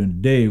 but during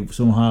the day,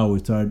 somehow we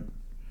started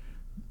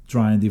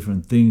trying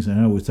different things,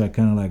 and we started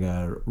kind of like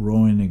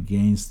rowing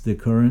against the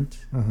current,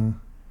 and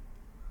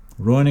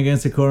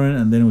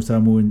then we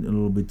started moving a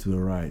little bit to the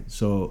right.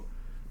 So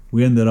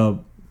we ended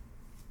up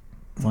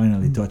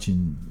finally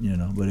touching,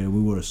 but we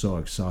were so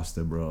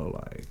exhausted, bro.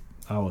 Like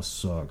I was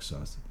so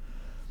exhausted.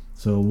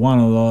 So one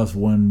of us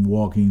went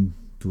walking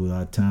to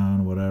that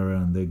town, whatever,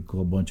 and they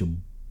called a bunch of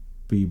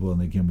people, and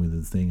they came with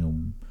the thing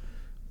and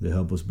they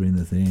help us bring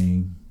the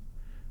thing.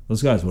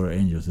 Those guys were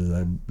angels.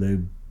 They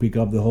pick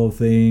up the whole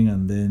thing,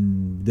 and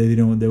then they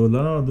were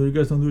like, no, you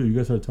guys don't do it. You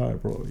guys are tired,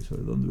 probably, so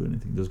they don't do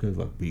anything. Those guys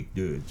are like big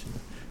dudes.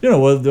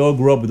 Well, they all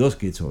grew up with those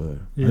kids over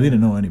there. Yeah. I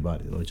didn't know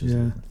anybody. They were just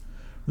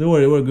they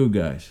were good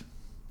guys.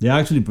 They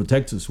actually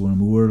protect us when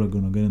we were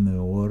going to get in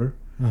the water,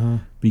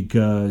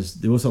 because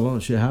there was a lot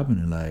of shit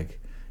happening. Like,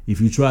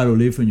 if you try to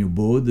live in your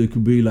boat, there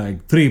could be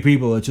like 3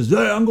 people that just,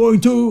 hey, I'm going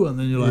too, and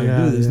then you're like,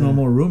 dude, there's no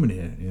more room in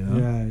here.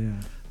 Yeah.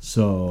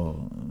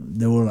 So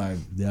they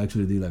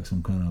actually did like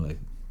some kind of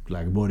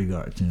like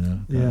bodyguards,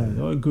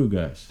 They were good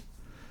guys.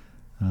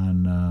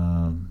 And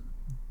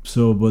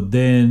but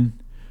then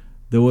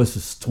there was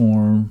a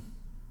storm.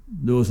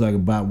 There was like a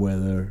bad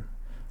weather.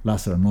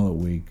 Lasted another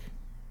week.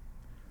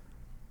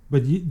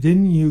 But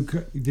didn't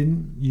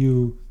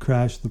you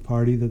crash the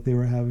party that they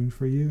were having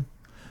for you?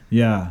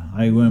 Yeah,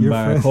 I went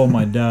back. I called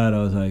my dad.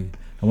 I was like,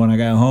 and when I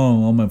got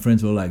home, all my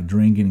friends were like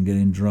drinking and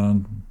getting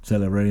drunk,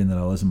 celebrating that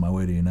I was on my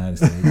way to the United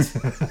States.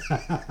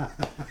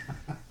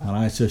 And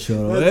I just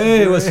showed up,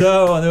 hey, what's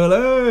up? And they were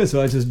like, hey. So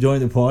I just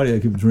joined the party. I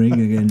kept drinking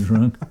and getting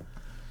drunk.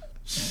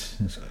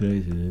 It's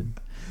crazy, dude.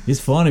 It's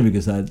funny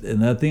because I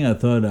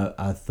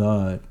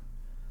thought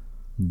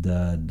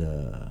that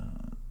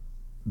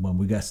when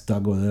we got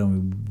stuck over there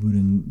and we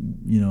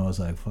didn't, I was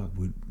like, fuck,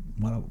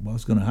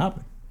 what's going to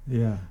happen?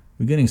 Yeah.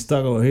 We're getting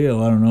stuck over here.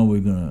 I don't know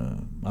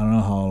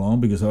how long,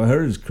 because I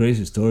heard these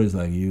crazy stories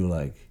like we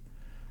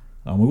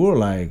were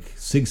like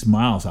 6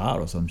 miles out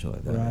or something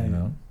like that,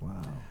 right.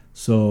 Wow.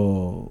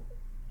 So,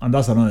 and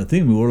that's another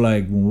thing. We were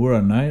like, when we were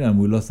at night and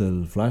we lost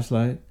the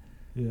flashlight,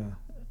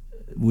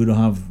 we don't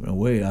have a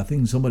way. I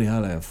think somebody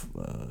had a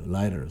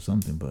lighter or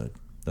something, but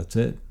that's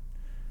it.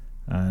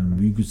 And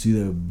we could see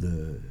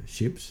the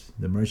ships,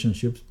 the merchant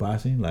ships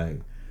passing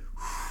like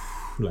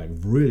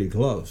really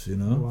close,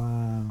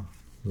 Wow.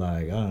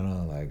 Like, I don't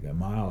know, like a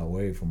mile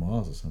away from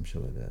us or some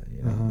shit like that.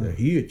 They're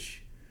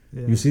huge.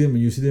 Yeah. You see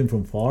them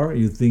from far,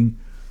 you think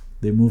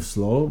they move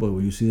slow, but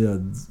when you see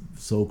them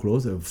so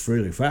close, they're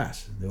really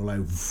fast. They're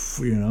like,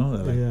 they're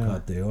like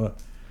cut they are.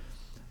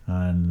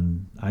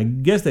 And I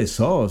guess they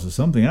saw us or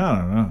something. I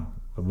don't know.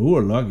 But we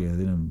were lucky; they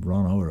didn't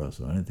run over us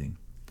or anything.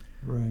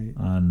 Right.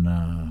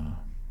 And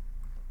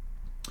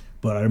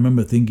but I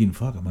remember thinking,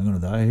 "Fuck, am I gonna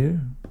die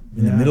here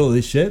in the middle of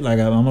this shit?" Like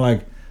I'm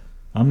like,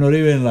 I'm not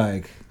even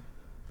like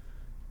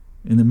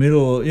in the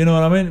middle. You know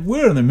what I mean?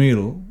 We're in the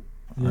middle,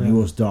 and it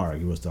was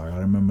dark. It was dark. I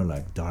remember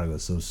like dark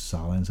was so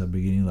silent at the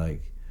beginning,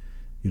 like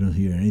you don't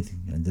hear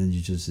anything, and then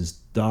it's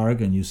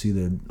dark, and you see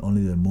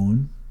only the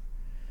moon.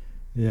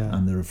 Yeah.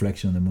 And the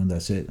reflection of the moon.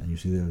 That's it, and you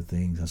see the other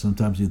things. And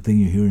sometimes you think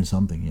you're hearing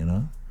something, you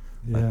know,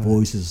 like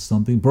voices or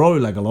something. Probably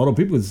like a lot of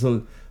people.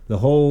 So the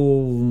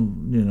whole,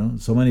 you know,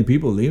 so many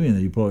people living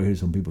that you probably hear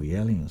some people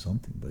yelling or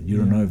something, but you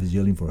don't know if it's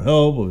yelling for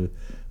help or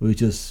it's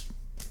just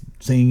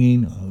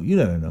singing. Or you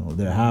don't know.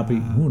 They're happy.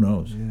 Who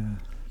knows? Yeah.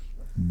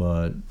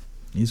 But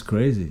it's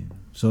crazy.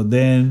 So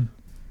then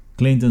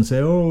Clinton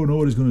said, "Oh,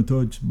 nobody's going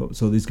to touch."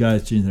 So these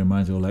guys changed their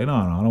minds. They were like, "No,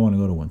 I don't want to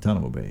go to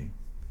Guantanamo Bay."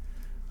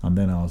 And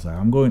then I was like,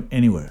 "I'm going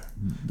anywhere.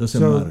 Doesn't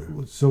matter."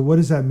 So what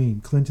does that mean?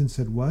 Clinton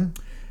said what?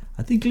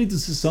 I think Clinton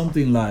said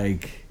something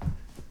like,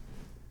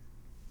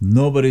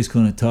 "Nobody's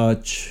going to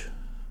touch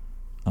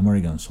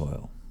American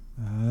soil."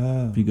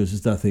 Because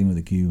it's that thing with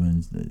the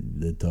Cubans,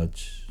 they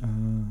touch,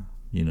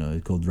 you know,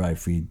 it's called dry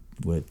feet,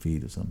 wet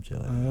feet or some shit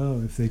like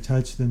that. If they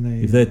touch, then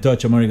they... If they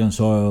touch American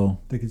soil...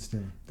 They could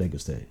stay. They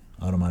could stay.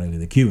 Automatically.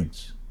 The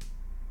Cubans.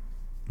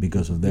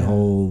 Because of the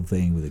whole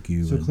thing with the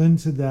Cubans. So Clinton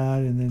said that,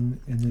 and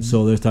then...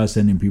 So they started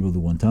sending people to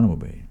Guantanamo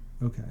Bay.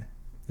 Okay.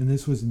 And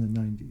this was in the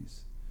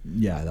 90s.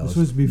 Yeah, this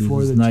was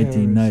before the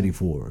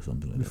 1994 or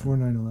something like before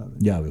that. Before 9/11.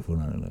 Yeah, before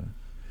 9/11.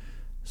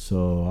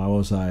 So I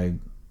was like,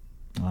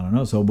 I don't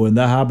know. So when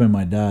that happened,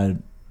 my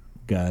dad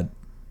got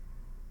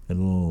a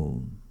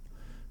little,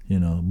 you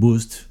know,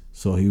 boost.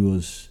 So he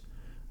was,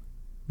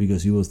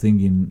 because he was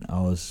thinking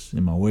I was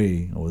in my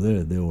way over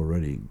there. They were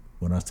already,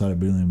 when I started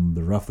building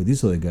the raft with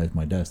these other guys,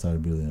 my dad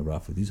started building a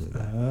raft with these other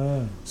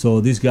guys. So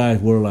these guys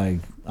were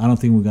like, I don't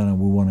think we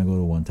want to go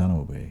to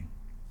Guantanamo Bay.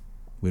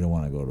 We don't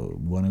want to go to.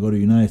 We want to go to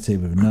the United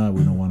States. If not,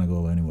 we don't want to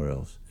go anywhere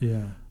else.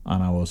 Yeah.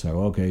 And I was like,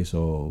 okay,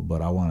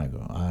 but I want to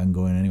go. I'm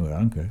going anywhere. I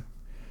don't care.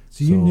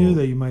 So you knew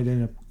that you might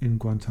end up in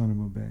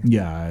Guantanamo Bay.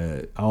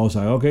 Yeah, I was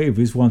like, okay, if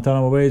it's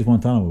Guantanamo Bay, it's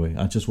Guantanamo Bay.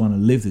 I just want to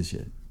live this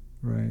shit.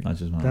 Right. I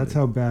just want. That's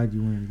how bad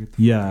you wanted to get.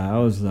 Yeah, I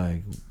was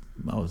like,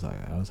 I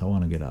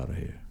want to get out of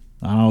here.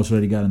 And I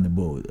already got in the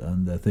boat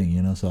and the thing,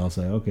 you know. So I was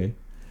like, okay.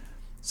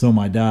 So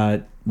my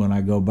dad, when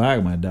I go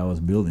back, my dad was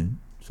building.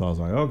 So I was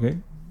like, okay.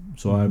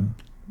 So I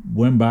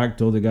went back,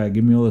 told the guy,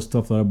 give me all the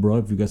stuff that I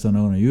brought. If you guys are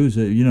not going to use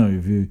it, you know,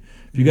 if you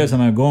guys are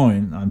not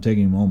going, I'm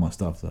taking all my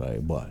stuff that I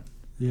bought.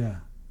 Yeah.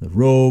 The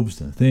ropes,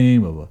 the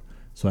thing, blah, blah.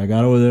 So I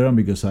got over there, and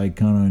because I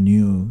kind of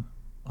knew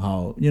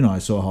how, you know, I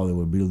saw how they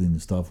were building the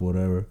stuff,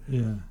 whatever.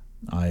 Yeah.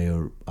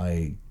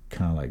 I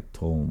kind of like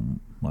told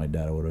my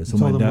dad or whatever. So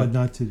told him what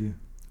not to do.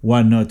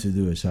 What not to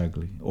do,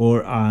 exactly.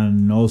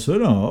 And also,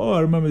 no, I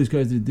remember these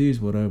guys did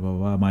this, whatever, blah,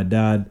 blah. My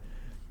dad,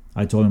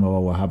 I told him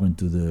about what happened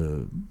to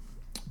the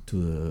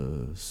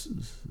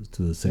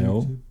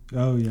sail.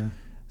 Oh yeah.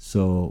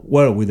 So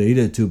with the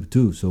heater tube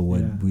too. So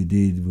what we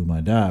did with my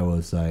dad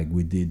was like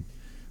we did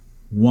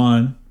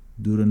one,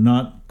 do the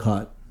knot,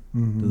 cut,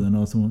 do the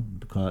another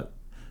one, cut.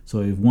 So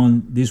if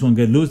this one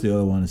get loose, the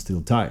other one is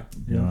still tight.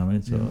 You know what I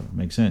mean? So it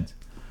makes sense.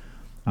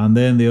 And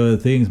then the other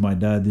things, my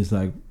dad is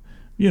like,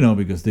 you know,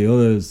 because the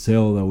other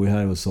sail that we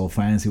had was so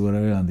fancy,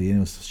 whatever, and the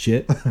end was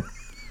shit.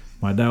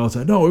 My dad was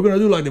like, no, we're gonna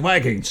do like the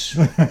Vikings.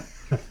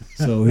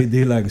 So he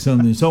did like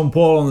some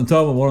pole on the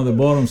top and one on the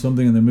bottom,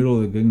 something in the middle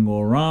that can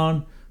go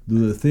around,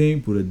 do the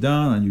thing, put it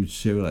down, and you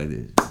shave it like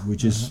this,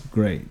 which is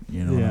great.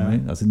 You know what I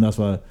mean? I think that's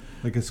why.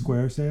 Like a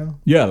square sail?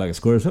 Yeah, like a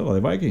square sail, like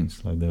the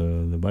Vikings, like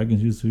the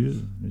Vikings used to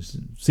use. It's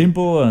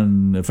simple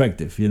and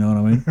effective. You know what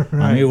I mean?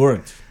 Right. And it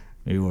worked.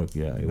 It worked.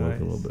 Yeah, it worked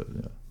a little bit.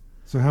 Yeah.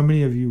 So how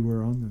many of you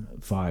were on there?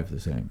 5, the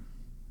same.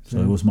 So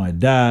it was my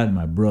dad,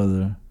 my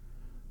brother,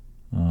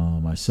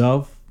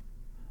 myself,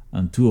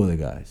 and 2 other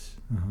guys.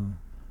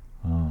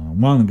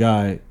 One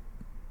guy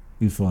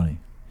is funny.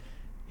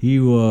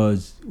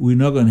 We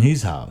knocked on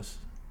his house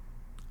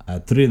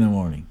at 3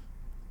 a.m.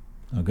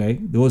 Okay,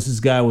 there was this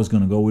guy who was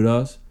gonna go with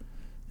us,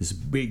 this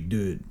big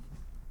dude,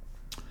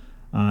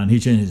 and he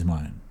changed his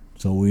mind.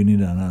 So we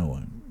needed another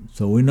one.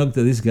 So we knocked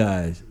at this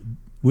guy's.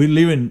 We're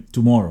leaving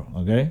tomorrow.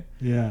 Okay.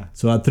 Yeah.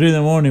 So at 3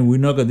 a.m. we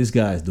knocked at this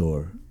guy's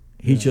door.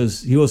 He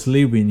was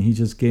sleeping. He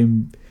just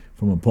came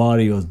from a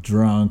party. He was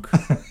drunk.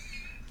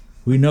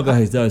 We knocked at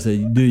his door and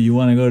said, dude, you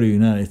want to go to the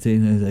United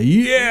States? And he said,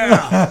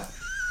 yeah!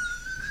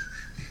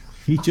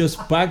 He just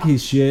packed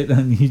his shit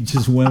and he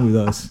just went with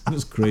us. It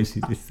was crazy.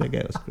 That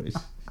guy was crazy.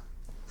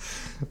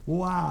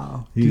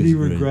 Wow. Did he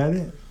regret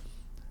it?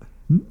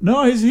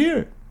 No, he's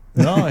here.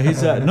 No,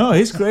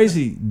 he's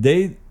crazy.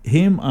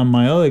 Him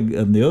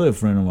and the other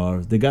friend of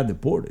ours, they got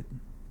deported.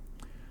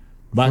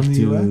 Back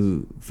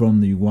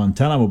from the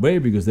Guantanamo Bay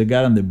because they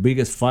got in the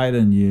biggest fight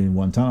in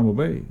Guantanamo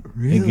Bay.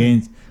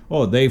 Really?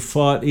 They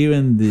fought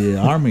even the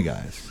army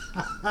guys.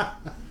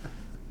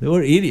 They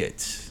were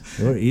idiots.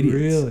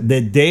 Really?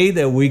 The day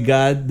that we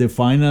got the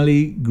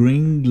finally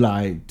green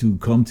light to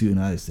come to the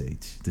United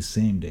States, the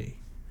same day.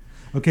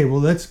 Okay, well,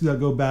 let's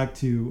go back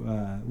to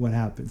what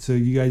happened. So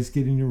you guys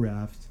get in your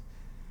raft.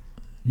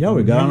 Yeah,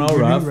 we got on our Your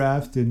raft. new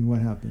raft, and what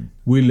happened?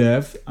 We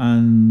left,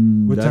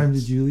 and What time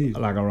that's did you leave?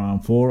 like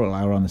around 4,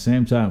 like around the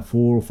same time,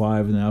 4 or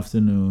 5 in the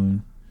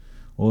afternoon.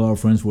 All our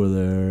friends were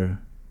there.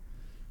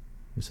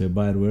 We said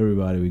bye to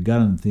everybody. We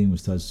got on the thing. We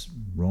start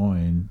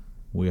rowing.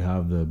 We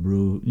have the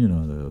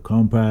the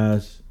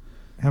compass.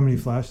 How many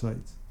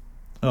flashlights?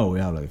 Oh, we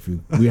have like a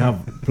few. We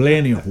have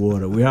plenty of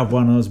water. We have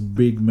one of those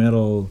big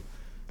metal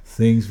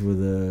things with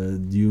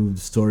you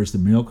storage the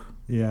milk,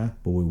 Yeah.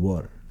 but with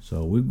water.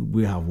 So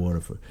we have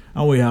water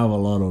and we have a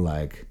lot of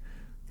like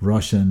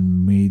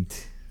Russian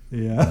meat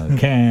Yeah.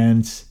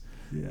 cans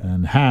Yeah.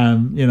 and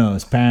ham,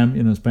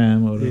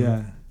 spam, or whatever.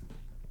 Yeah.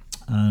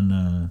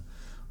 And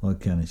all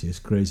kind of shit. It's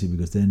crazy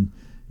because then,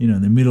 in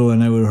the middle of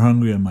the night we were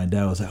hungry and my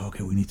dad was like,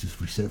 okay, we need to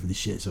reserve this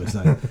shit. So it's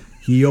like,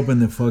 he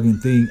opened the fucking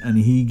thing and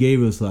he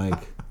gave us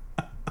like,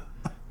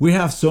 we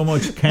have so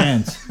much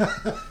cans.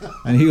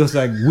 And he was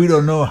like, we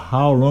don't know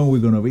how long we're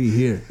going to be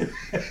here.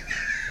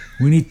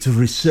 We need to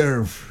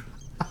reserve.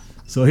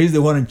 So he's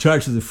the one in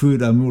charge of the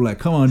food. And we were like,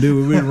 come on,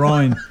 dude, we're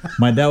rowing.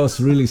 My dad was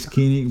really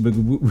skinny, but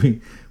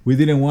we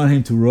didn't want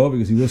him to row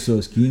because he was so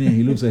skinny.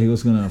 He looks like he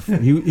was going to,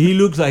 he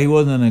looks like he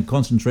was in a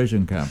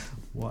concentration camp.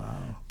 Wow.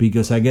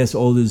 Because I guess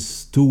all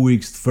these 2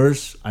 weeks,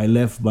 first I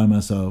left by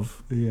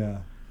myself. Yeah.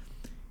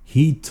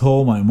 He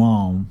told my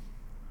mom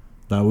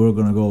that we were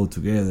going to go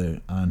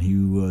together, and he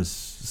was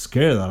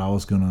scared that I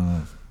was going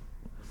to.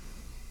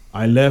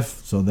 I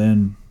left, so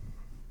then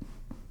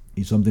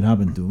if something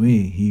happened to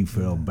me, he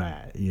felt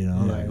bad,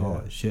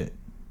 oh shit.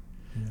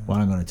 Yeah. What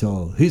am I going to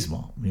tell his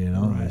mom,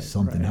 Right, if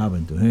something right.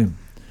 happened to him?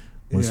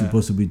 We're Yeah.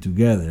 supposed to be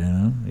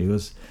together, It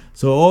was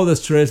so all the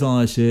stress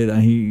on that shit,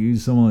 and he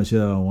some of the shit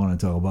I don't want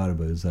to talk about it,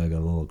 but it's like a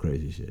little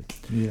crazy shit.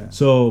 Yeah.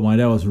 So my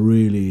dad was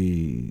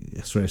really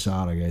stressed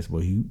out, I guess,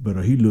 but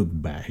he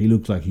looked bad. He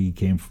looked like he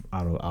came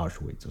out of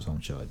Auschwitz or some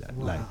shit like that.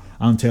 Wow. Like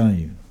I'm telling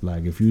you,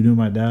 like if you knew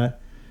my dad,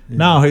 Yeah.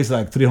 now he's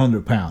like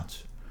 300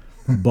 pounds,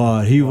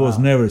 but he was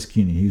Wow. never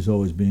skinny. He's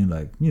always been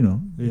like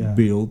Yeah.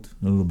 built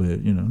a little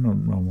bit,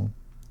 normal,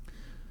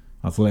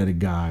 athletic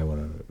guy,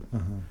 whatever.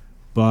 Uh-huh.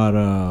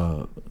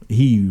 But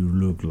he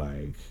looked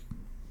like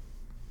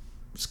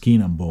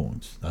skin and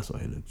bones. That's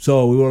what he looked.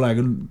 So we were like,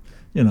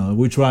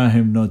 we try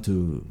him not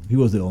to. He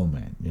was the old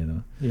man,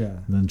 Yeah.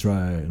 Then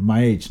try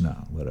my age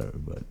now, whatever.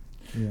 But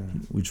Yeah.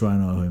 we try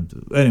not him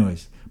to.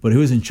 Anyways, but he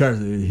was in charge.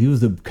 He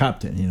was the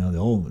captain, the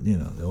old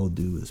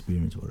dude with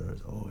experience, whatever.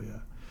 So, oh yeah.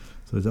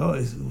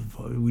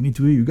 So we need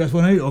to eat. You guys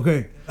want to eat?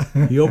 Okay.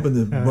 He opened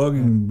the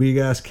fucking big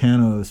ass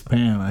can of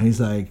spam, and he's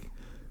like,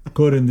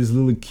 cut in these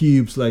little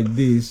cubes like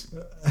this.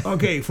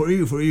 Okay, for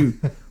you.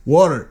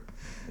 Water.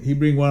 He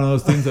bring one of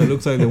those things that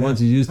looks like the ones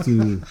he used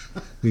to.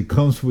 It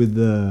comes with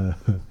the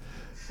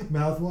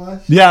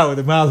Mouthwash? yeah, with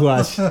the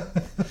mouthwash.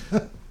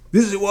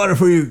 This is water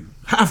for you.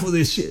 Half of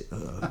this shit,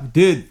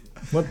 dude.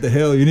 What the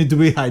hell? You need to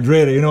be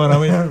hydrated. You know what I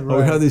mean? Right.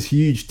 We have this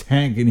huge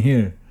tank in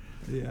here.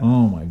 Yeah.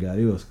 Oh my god,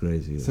 it was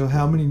crazy. So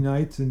how many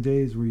nights and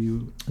days were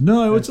you?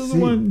 No, it was At just sea?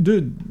 one,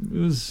 dude. It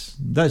was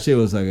that shit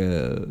was like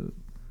a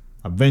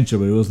adventure,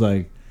 but it was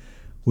like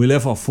we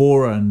left at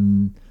 4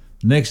 and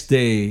next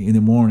day in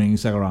the morning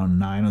it's like around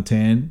 9 or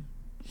 10.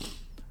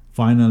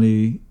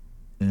 Finally,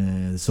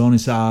 the sun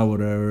is out,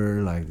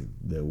 whatever. Like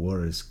the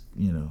water is,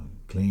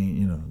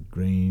 clean,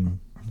 green,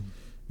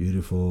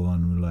 beautiful,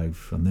 and we're like,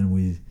 and then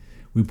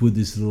we put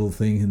this little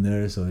thing in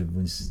there so it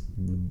we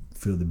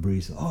feel the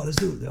breeze. Oh, let's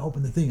do it. They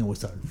open the thing and we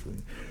started.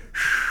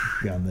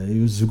 Yeah, and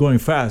it was going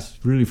fast,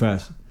 really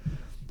fast.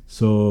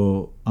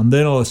 So, and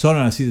then all of a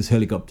sudden I see this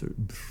helicopter.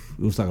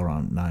 It was like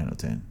around 9 or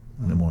 10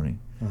 in the morning.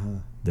 Uh-huh.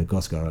 The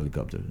Coast Guard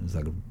helicopter. It's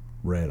like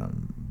red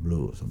and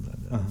blue or something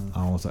like that.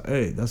 Uh-huh. I was like,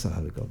 hey, that's a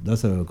helicopter.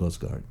 That's a Coast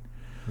Guard.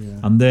 Yeah.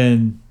 And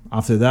then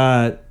after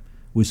that,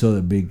 we saw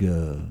the big,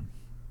 the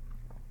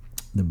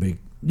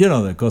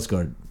Coast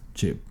Guard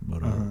ship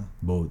or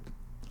boat.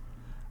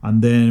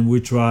 And then we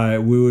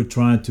were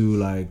trying to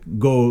like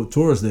go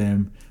towards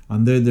them,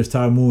 and then they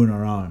started moving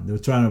around. They were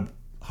trying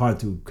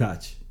hard to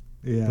catch,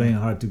 playing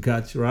hard to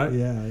catch, right?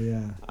 Yeah,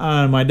 yeah.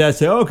 And my dad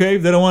said, okay,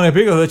 if they don't want to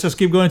pick us, let's just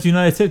keep going to the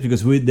United States,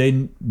 because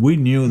we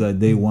knew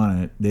that they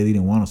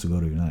didn't want us to go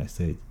to the United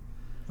States.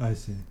 I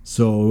see.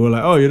 So we were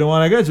like, oh, you don't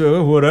want to get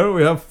you, whatever,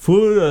 we have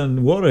food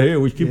and water here,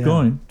 we keep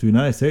going to the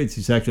United States.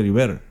 It's actually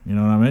better, you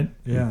know what I mean?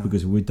 Yeah.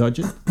 Because if we touch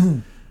it.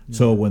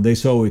 So when they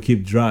saw we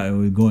keep driving,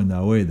 we're going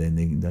that way,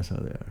 then that's how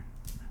they are.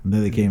 And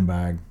then they came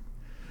back,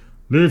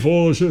 leave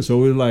all the shit. So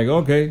we were like,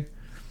 okay.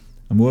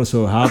 And we were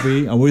so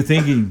happy, and we're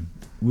thinking,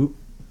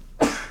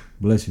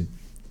 bless you.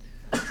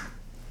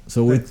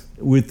 So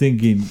we're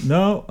thinking,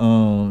 no,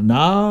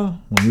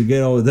 now when we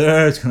get over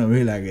there, it's gonna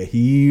be like a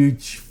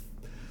huge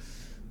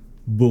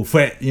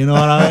buffet. You know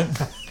what I mean?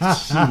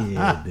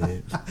 Shit,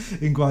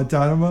 dude. In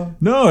Guantanamo?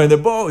 No, in the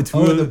boat.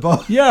 Oh, in the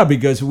boat. Yeah,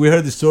 because we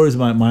heard the stories.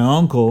 My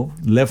uncle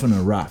left on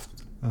a raft.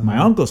 My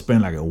uncle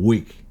spent like a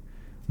week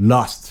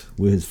lost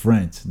with his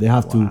friends. They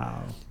have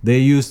Wow. They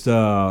used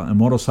a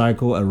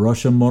motorcycle, a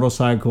Russian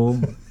motorcycle.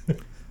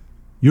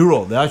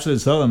 Euro. They actually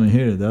sell them in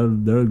here.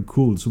 They're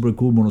cool, super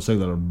cool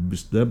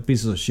motorcycles. They're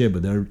pieces of shit,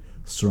 but they're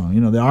strong. You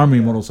know, the army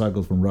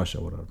motorcycles from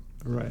Russia, whatever.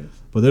 Right.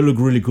 But they look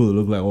really cool. They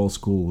look like old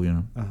school, you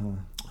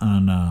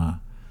know.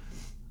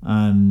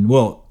 And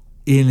well,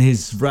 in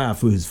his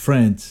raft with his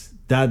friends,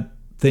 that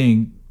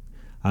thing,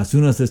 as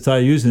soon as they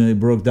started using it, it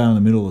broke down in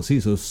the middle of the sea.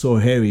 So it was so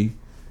heavy.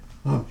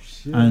 Oh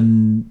shit.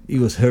 And it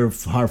was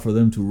hard for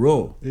them to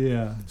row.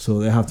 Yeah. So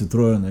they have to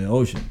throw it in the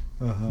ocean.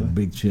 The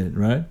big shit,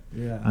 right?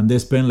 Yeah. And they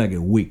spent like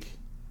a week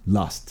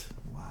lost.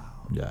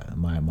 Wow. Yeah,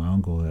 my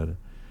uncle had it.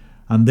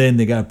 And then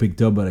they got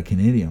picked up by a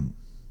Canadian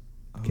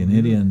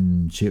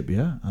ship,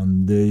 yeah.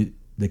 And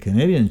the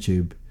Canadian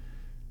ship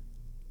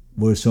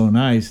were so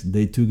nice,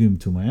 they took him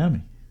to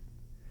Miami.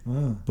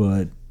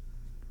 But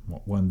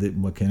when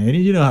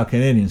Canadians, you know how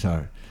Canadians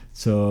are.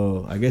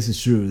 So I guess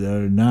it's true.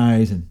 They're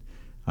nice, and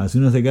as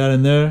soon as they got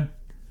in there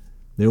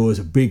was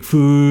a big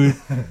food.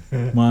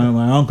 my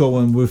uncle,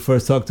 when we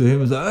first talked to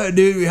him, was like, "Hey,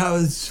 dude, we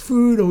have this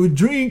food and we're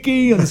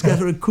drinking, and this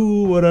guys are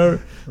cool, whatever."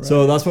 Right.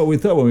 So that's what we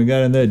thought when we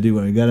got in there, dude.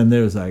 When we got in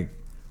there, it's like,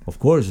 of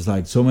course, it's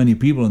like so many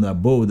people in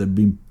that boat that have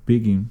been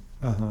picking.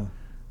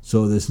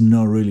 So there's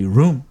no really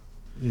room.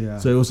 Yeah.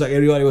 So it was like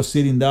everybody was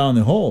sitting down in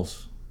the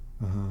halls.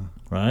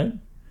 Right?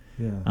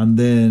 Yeah. And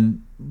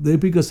then they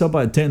pick us up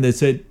at 10. They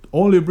said,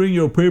 only bring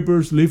your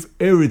papers, leave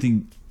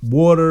everything.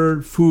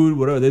 Water, food,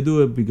 whatever. They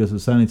do it because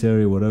of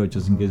sanitary, whatever,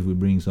 just in case we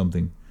bring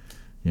something,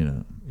 you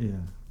know. Yeah.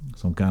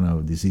 Some kind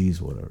of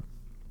disease, whatever.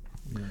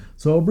 Yeah.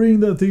 So bring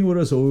that thing with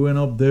us. So we went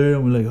up there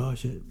and we're like, oh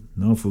shit,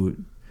 no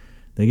food.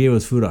 They gave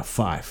us food at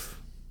 5.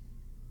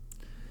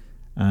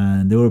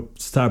 And they were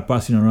start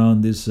passing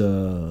around this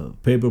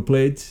paper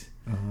plate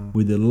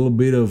with a little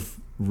bit of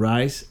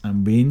rice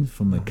and beans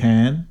from the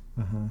can.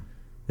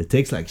 It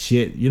tastes like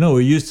shit. You know,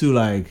 we're used to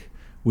like,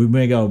 we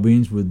make our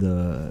beans with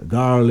the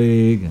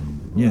garlic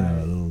and, you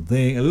know, a little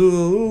thing, a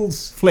little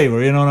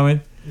flavor, you know what I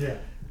mean? Yeah.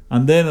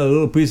 And then a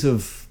little piece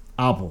of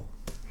apple.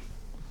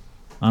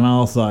 And I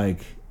was like,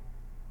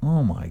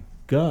 oh my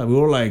God. We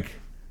were like,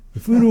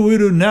 if we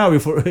do now,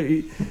 if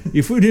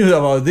we knew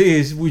about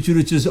this, we should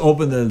have just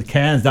opened the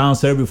cans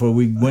downstairs before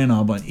we went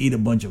up and eat a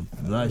bunch of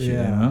that shit, you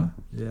know?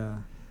 Yeah.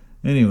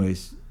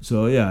 Anyways,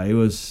 so yeah, it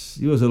was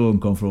a little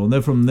uncomfortable. And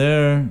then from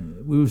there,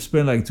 we would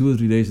spend like 2 or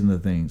 3 days in the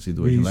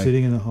situation. Were you like,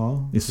 sitting in the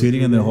hall?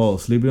 Sitting in the hall,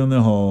 sleeping in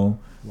the hall.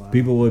 Wow.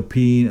 People were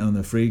peeing on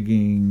the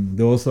freaking.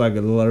 There was like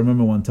a little. I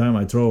remember one time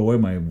I threw away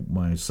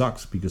my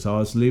socks because I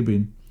was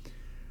sleeping.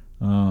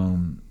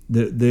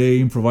 They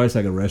improvised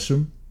like a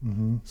restroom,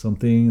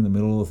 something in the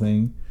middle of the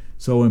thing.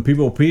 So when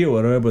people pee or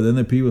whatever, but then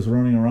the pee was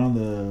running around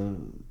the.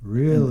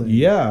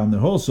 Really? On the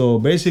hall. So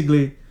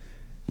basically,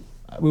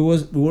 we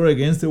were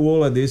against the wall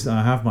like this, and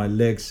I have my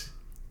legs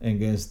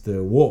against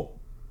the wall.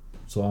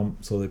 So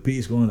the pee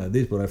is going like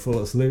this, but I fall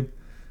asleep.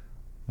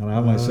 And I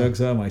have my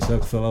socks out. My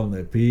socks fell out in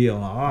the pee.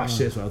 I'm like,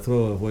 shit. So I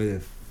throw away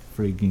the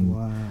freaking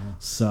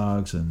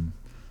socks, and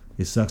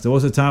it sucks. There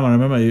was a time I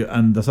remember,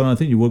 and that's another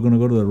thing. You were going to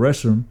go to the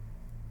restroom,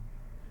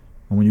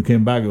 and when you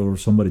came back, or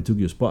somebody took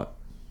your spot.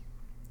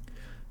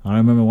 I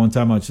remember one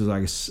time I was just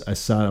like,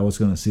 I was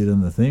going to sit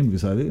in the thing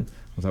because I did.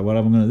 I was like, what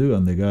am I going to do?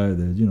 And the guy,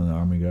 the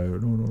army guy, no,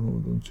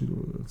 don't you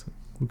do it.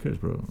 Who cares,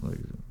 bro? Like,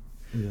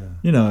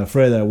 you know,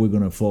 afraid that we're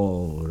going to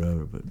fall or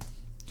whatever, but.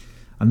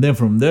 And then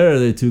from there,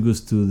 they took us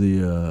to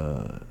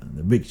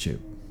the big ship,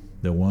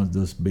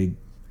 those big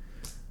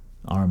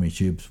army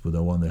ships, but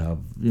the one that have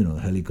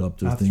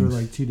helicopter things. After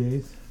like 2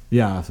 days.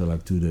 Yeah, after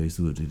like 2 days,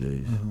 2 or 3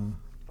 days.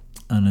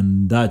 And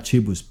then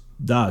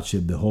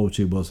the whole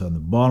ship was on the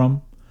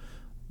bottom.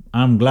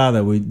 I'm glad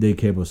that they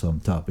kept us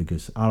on top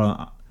because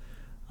I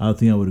don't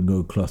think I would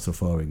go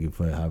claustrophobic if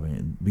I haven't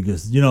it.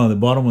 Because the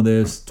bottom of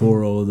there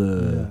store all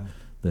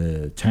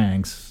the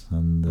tanks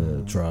and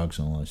the trucks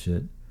and all that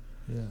shit.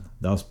 Yeah,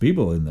 there was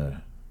people in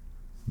there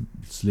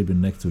sleeping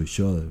next to each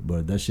other,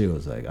 but that shit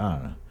was like, I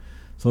don't know.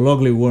 So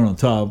luckily we were on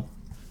top.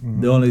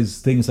 The only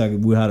thing is like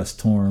we had a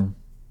storm.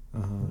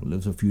 There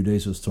was a few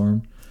days of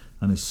storm,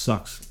 and it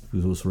sucks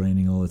because it was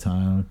raining all the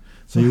time.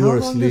 So you were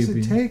sleeping. How long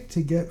does it take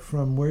to get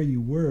from where you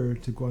were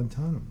to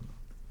Guantanamo?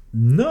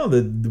 No,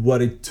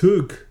 what it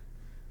took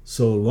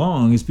so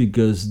long is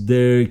because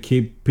they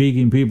keep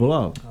picking people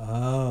up.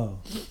 Oh.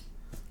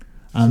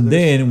 And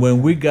then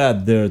when we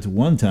got there to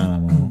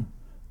Guantanamo,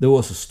 there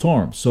was a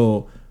storm.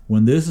 So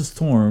when there's a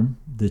storm,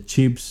 the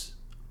ships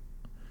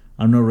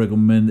are not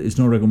recommended. It's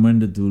not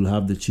recommended to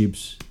have the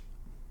ships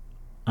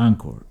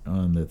anchored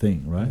on the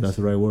thing, right? That's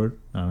the right word?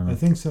 I don't know. I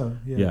think so,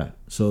 yeah. Yeah.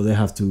 So they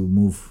have to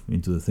move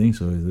into the thing.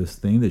 So this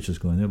thing, they're just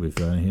going there. But if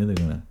they're in here, they're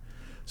going to...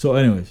 So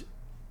anyways,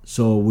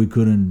 so we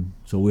couldn't...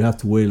 So we have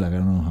to wait like I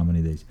don't know how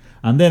many days.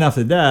 And then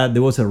after that,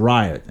 there was a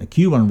riot, a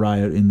Cuban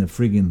riot in the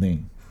freaking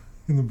thing.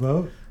 In the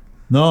boat?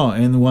 No,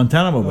 in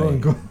Guantanamo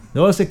Bay.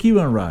 There was a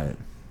Cuban riot.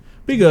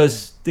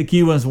 Because the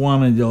Cubans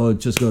wanted to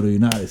just go to the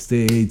United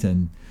States,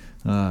 and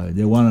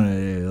they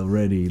wanted to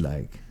already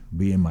like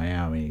be in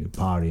Miami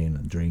partying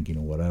and drinking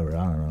or whatever.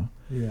 I don't know.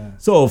 Yeah.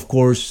 So of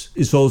course,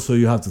 it's also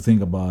you have to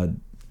think about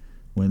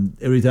when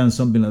every time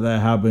something like that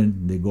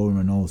happened, the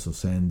government also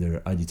send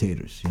their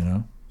agitators.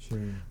 Sure.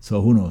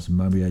 So who knows?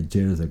 Maybe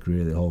agitators that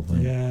created the whole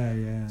thing. Yeah,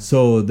 yeah.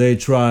 So they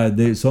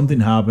tried. Something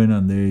happened,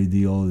 and they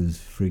did all these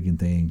freaking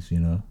things.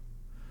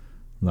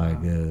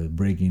 like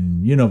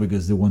breaking,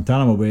 because the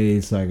Guantanamo Bay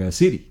is like a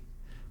city.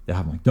 They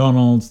have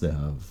McDonald's, they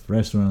have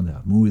restaurants, they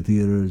have movie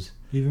theaters.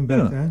 Even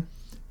back then?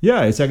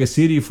 Yeah, it's like a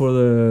city for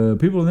the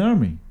people in the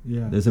army.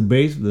 Yeah. There's a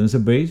base.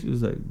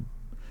 It's like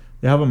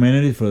they have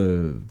amenities for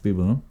the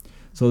people, no?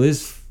 So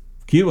these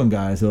Cuban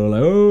guys are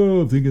like,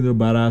 oh, thinking they're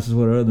badasses,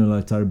 whatever. And they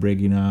like started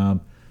breaking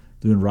up,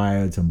 doing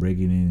riots and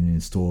breaking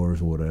in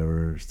stores or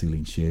whatever,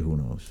 stealing shit. Who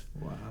knows?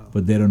 Wow.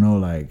 But they don't know,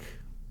 like,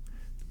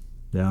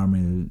 the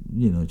army,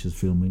 just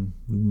filming.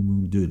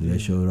 Dude, they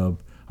showed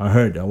up. I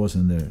heard, I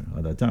wasn't there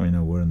at that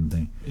time. Wearing the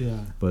thing. Yeah.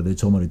 But they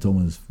told me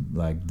it's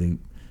like the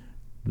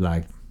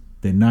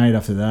night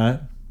after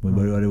that, when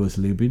everybody was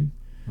sleeping,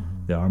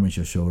 the army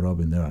just showed up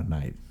in there at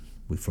night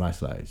with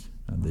flashlights,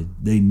 and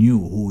they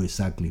knew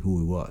exactly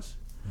who it was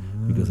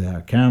because they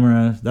had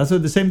cameras. That's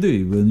what the same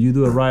do. When you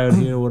do a riot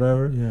here or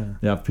whatever,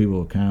 they have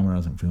people with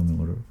cameras and filming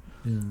whatever.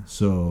 Yeah.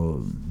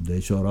 So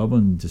they showed up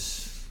and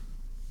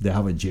they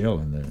have a jail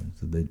in there,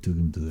 so they took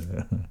him to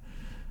there.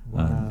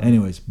 Wow.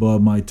 Anyways, but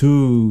my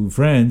two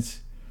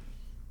friends,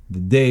 the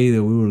day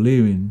that we were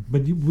leaving,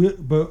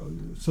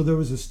 so there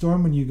was a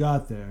storm when you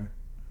got there.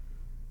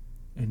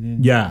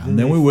 And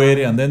then we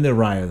waited, and then the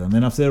riot, and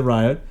then after the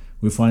riot,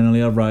 we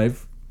finally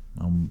arrived,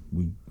 and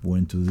we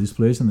went to this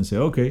place, and they said,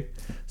 okay.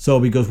 So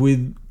because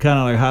we kind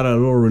of like had a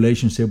little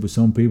relationship with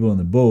some people on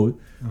the boat,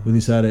 we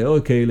decided,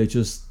 okay, let's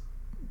just.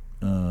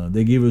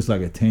 They give us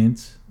like a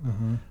tent,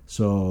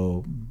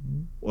 so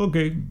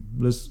okay,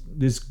 let's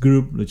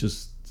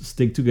just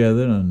stick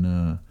together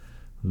and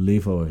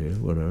live over here,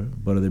 whatever.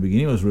 But at the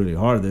beginning, it was really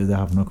hard. They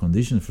have no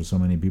conditions for so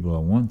many people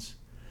at once,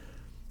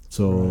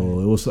 so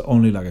it was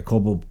only like a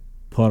couple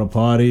porta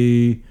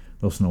potty.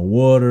 There was no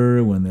water.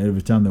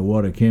 Every time the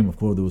water came, of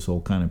course, there was all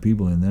kind of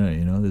people in there.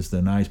 There's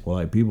the nice,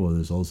 polite people.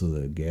 There's also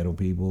the ghetto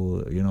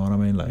people. You know what I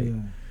mean? Like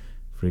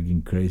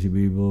freaking crazy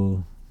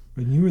people.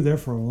 But you were there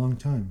for a long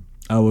time.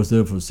 I was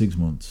there for 6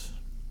 months.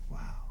 Wow.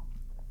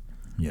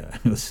 Yeah,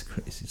 it was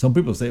crazy. Some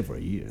people stay for a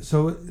year.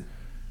 So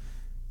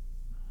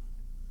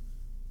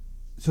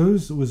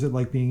was it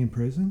like being in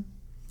prison?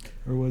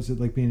 Or was it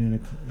like being in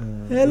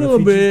a little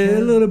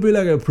bit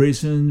like a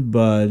prison,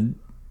 but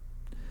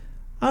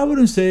I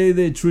wouldn't say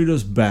they treat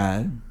us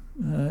bad.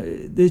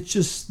 They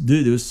just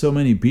do. There's so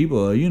many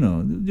people,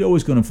 you're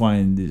always going to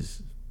find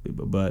these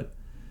people. But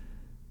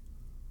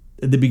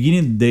at the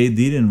beginning, they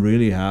didn't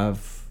really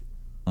have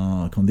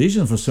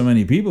conditions for so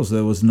many people, so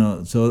there was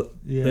no. So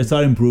they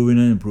started improving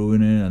it,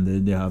 and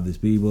then they have these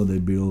people. They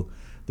brought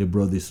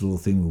this little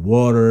thing with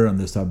water, and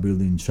they start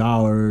building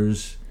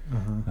showers.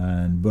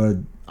 But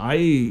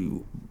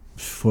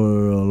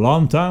for a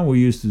long time, we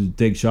used to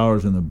take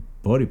showers in the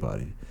potty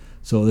potty.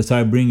 So they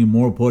started bringing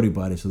more potty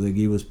potties. So they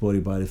gave us potty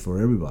potties for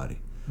everybody.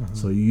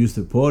 So you use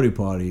the potty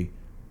potty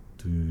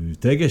to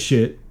take a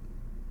shit,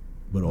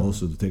 but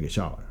also to take a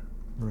shower.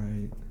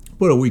 Right.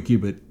 But we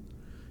keep it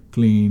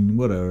clean,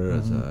 whatever.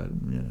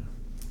 And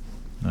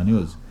it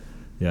was,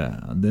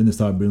 and then they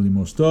started building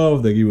more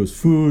stuff. They give us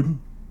food,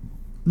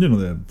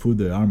 the food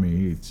the army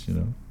eats,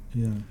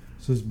 Yeah,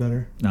 so it's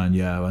better.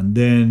 And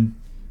then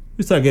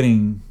we start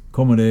getting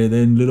accommodated.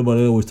 Then little by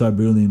little, we start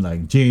building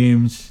like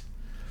gyms,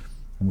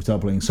 and we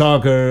start playing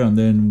soccer. And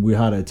then we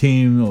had a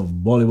team of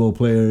volleyball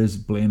players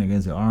playing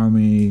against the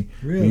army.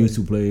 Really? We used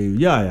to play.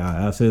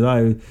 After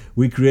that,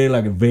 we created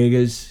like a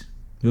Vegas.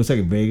 It was like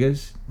a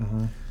Vegas.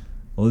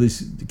 All the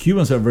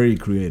Cubans are very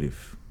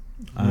creative,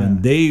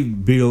 and they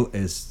built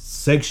a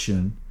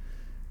section.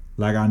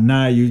 Like at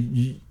night,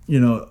 you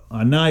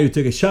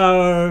take a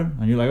shower,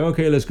 and you're like,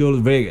 okay, let's go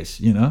to Vegas.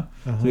 So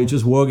you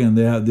just walk in.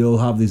 They all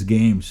have these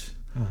games,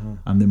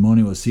 and the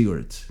money was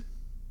cigarettes.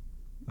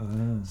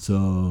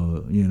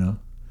 So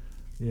and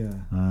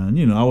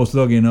I was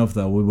lucky enough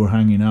that we were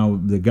hanging out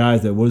with the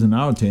guys that wasn't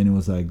our team. It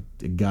was like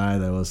the guy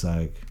that was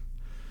like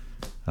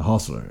a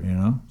hustler,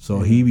 So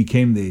he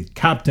became the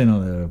captain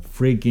of the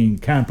freaking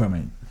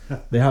campament.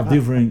 They have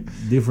different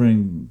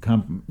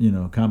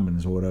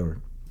companies or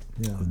whatever.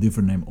 With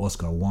different name,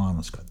 Oscar 1,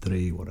 Oscar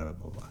 3, whatever,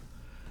 blah, blah.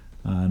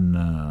 And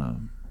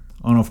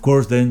of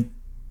course, then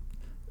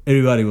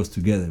everybody was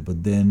together,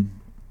 but then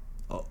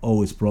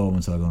always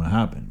problems are going to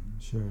happen.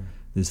 Sure.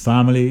 There's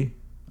family,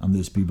 and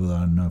there's people that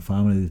are not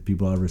family. There's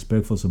people are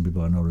respectful, some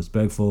people are not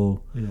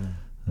respectful.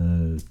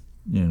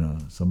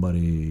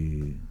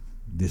 Somebody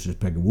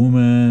disrespect a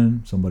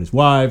woman, somebody's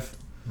wife,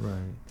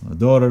 a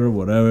daughter,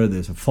 whatever.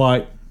 There's a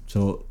fight,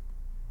 so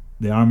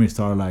the army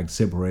started like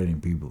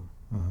separating people,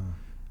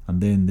 and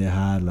then they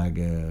had like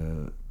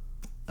a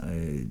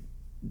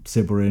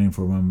separating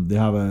from them. They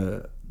have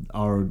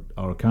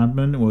our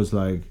campment was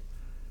like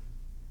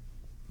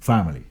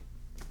family.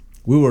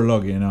 We were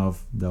lucky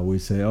enough that we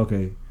say,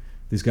 okay,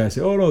 this guy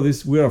said, oh no,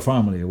 we are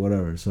family or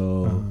whatever.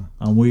 So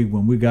and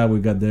when we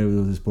got there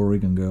with this Puerto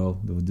Rican girl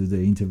that would do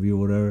the interview or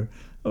whatever.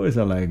 Always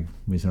I like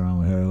messing around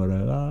with her,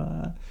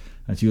 whatever.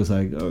 And she was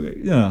like,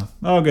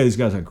 okay, these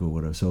guys are cool,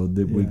 whatever. So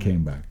we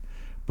came back.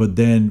 But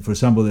then, for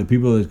example, the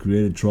people that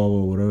created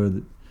trouble, whatever,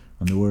 and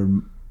they were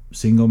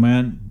single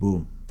man,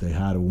 boom, they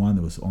had one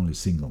that was only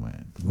single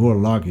man. We were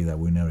lucky that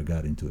we never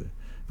got into it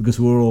because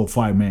we were all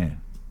 5 men.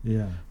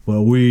 Yeah.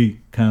 But we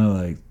kind of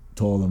like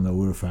told them that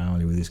we were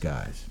family with these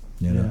guys,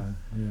 you know.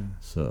 Yeah.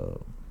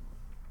 So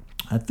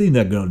I think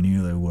that girl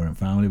knew that we weren't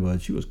family,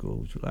 but she was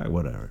cool. She was like,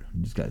 whatever.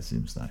 This guy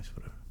seems nice,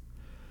 whatever.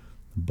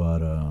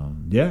 But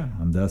yeah,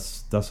 and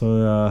that's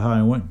how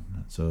it went.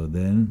 So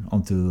then,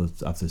 until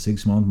after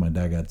 6 months, my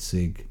dad got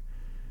sick.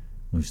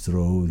 With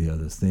throat, the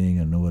other thing,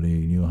 and nobody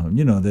knew how.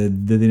 You know, they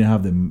didn't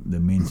have the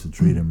means to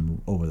treat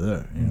him over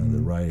there. You know,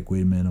 the right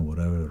equipment or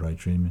whatever, the right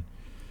treatment.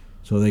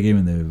 So they gave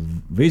him the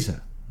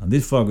visa, and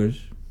these fuckers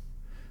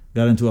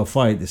got into a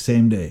fight the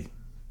same day.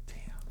 Damn.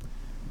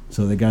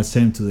 So they got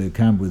sent to the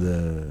camp with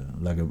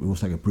it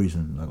was like a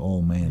prison, like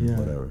all men,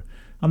 whatever.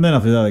 And then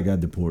after that, they got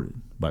deported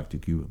back to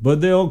Cuba.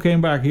 But they all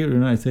came back here to the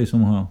United States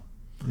somehow.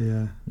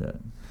 Yeah. Yeah.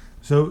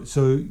 So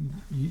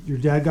your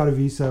dad got a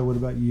visa. What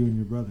about you and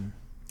your brother?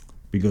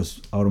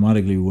 Because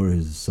automatically we're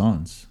his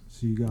sons.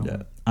 So you got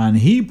one. And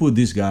he put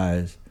these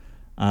guys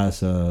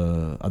as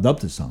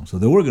adopted sons. So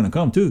they were going to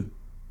come too.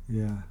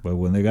 Yeah. But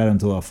when they got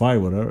into a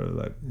fight,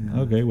 whatever,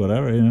 okay,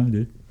 whatever, you know,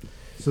 dude.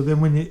 So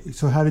then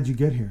so how did you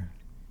get here?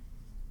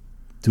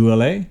 To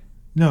LA?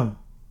 No.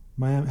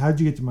 Miami. How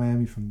did you get to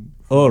Miami from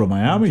to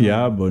Miami,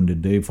 yeah. But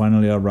when they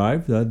finally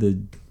arrived, they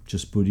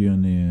just put you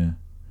on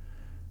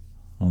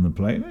the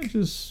plane. They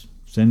just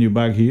send you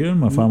back here. And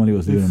my family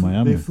was living in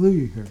Miami. They flew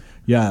you here.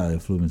 Yeah, they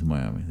flew me to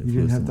Miami.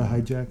 You didn't have to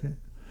hijack it?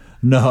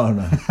 No.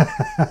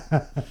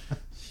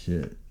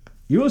 Shit.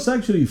 It was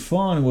actually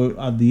fun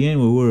at the end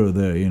when we were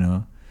there, you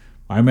know.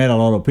 I met a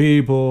lot of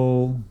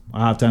people.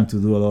 I have time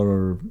to do a lot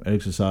of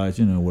exercise,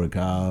 you know, work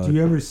out. Do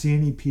you ever see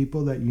any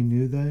people that you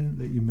knew then,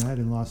 that you met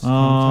and lost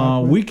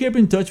contact with? We kept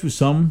in touch with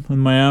some in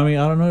Miami.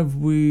 I don't know if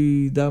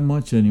we that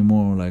much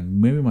anymore. Like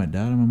maybe my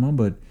dad and my mom,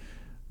 but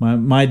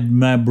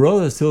my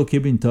brother still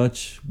keep in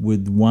touch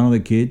with one of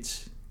the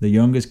kids, the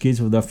youngest kids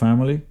of that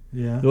family.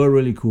 Yeah. They were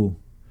really cool.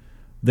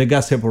 They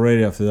got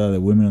separated after that,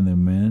 the women and the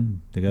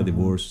men. They got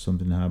divorced,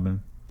 something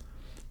happened.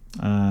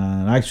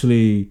 And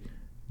actually,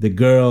 the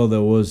girl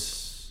that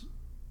was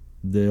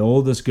the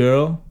oldest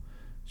girl,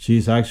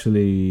 she's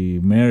actually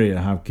married and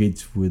have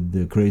kids with one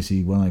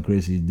of the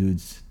crazy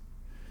dudes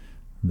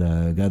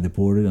that got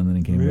deported and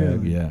then came back.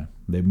 Yeah.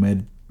 They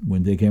met,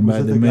 when they came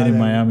back, they met in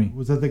Miami.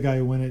 Was that the guy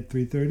who went at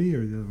 3:30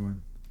 or the other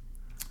one?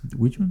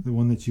 Which one? The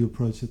one that you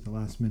approached at the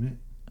last minute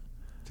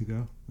to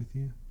go with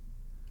you?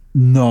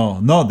 No,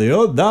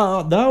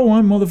 that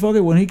one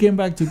motherfucker. When he came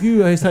back to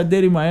Cuba, he started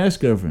dating my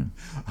ex-girlfriend.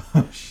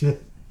 Oh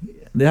shit!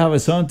 They have a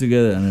son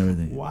together and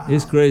everything. Wow,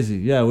 it's crazy.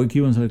 Yeah, we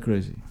Cubans are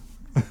crazy.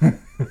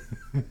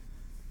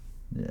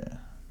 Yeah.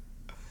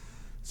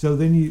 So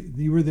then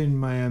you were in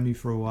Miami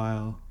for a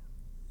while,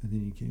 and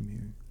then you came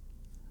here.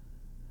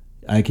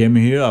 I came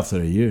here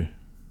after a year.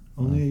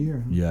 Only a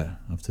year. Huh? Yeah,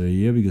 after a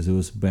year because it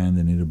was a band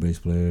that needed a bass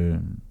player,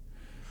 and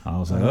I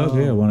was like,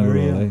 okay, I want to go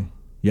to LA.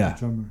 Yeah.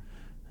 Drummer.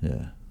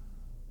 Yeah.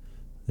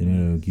 They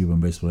needed a Cuban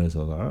bass player, so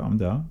I was like, I'm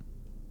down.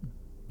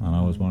 And I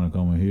always want to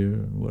come here,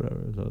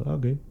 whatever. So I was like,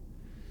 okay.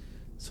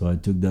 So I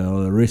took that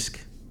other risk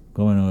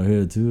going over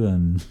here too,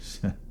 and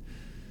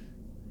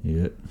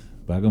yeah,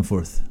 back and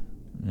forth.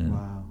 Yeah.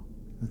 Wow,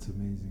 that's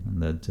amazing.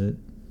 And that's it.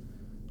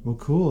 Well,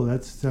 cool.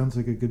 That sounds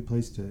like a good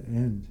place to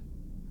end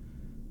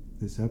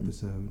this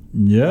episode.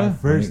 Yeah. Our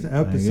first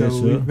episode.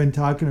 So. We've been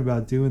talking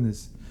about doing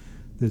this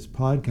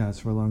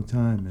podcast for a long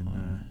time, and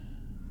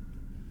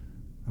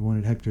I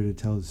wanted Hector to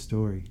tell his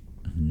story.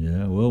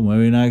 Yeah, well,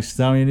 maybe next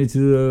time you need to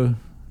do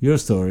your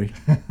story.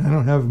 I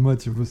don't have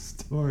much of a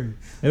story.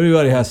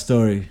 Everybody has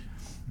story.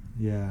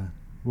 Yeah.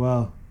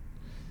 Well,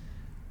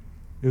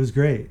 it was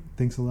great.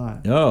 Thanks a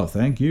lot. Oh,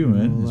 thank you,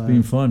 man. It's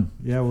been fun.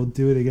 Yeah, we'll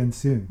do it again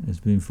soon. It's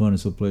been fun.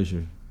 It's a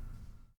pleasure.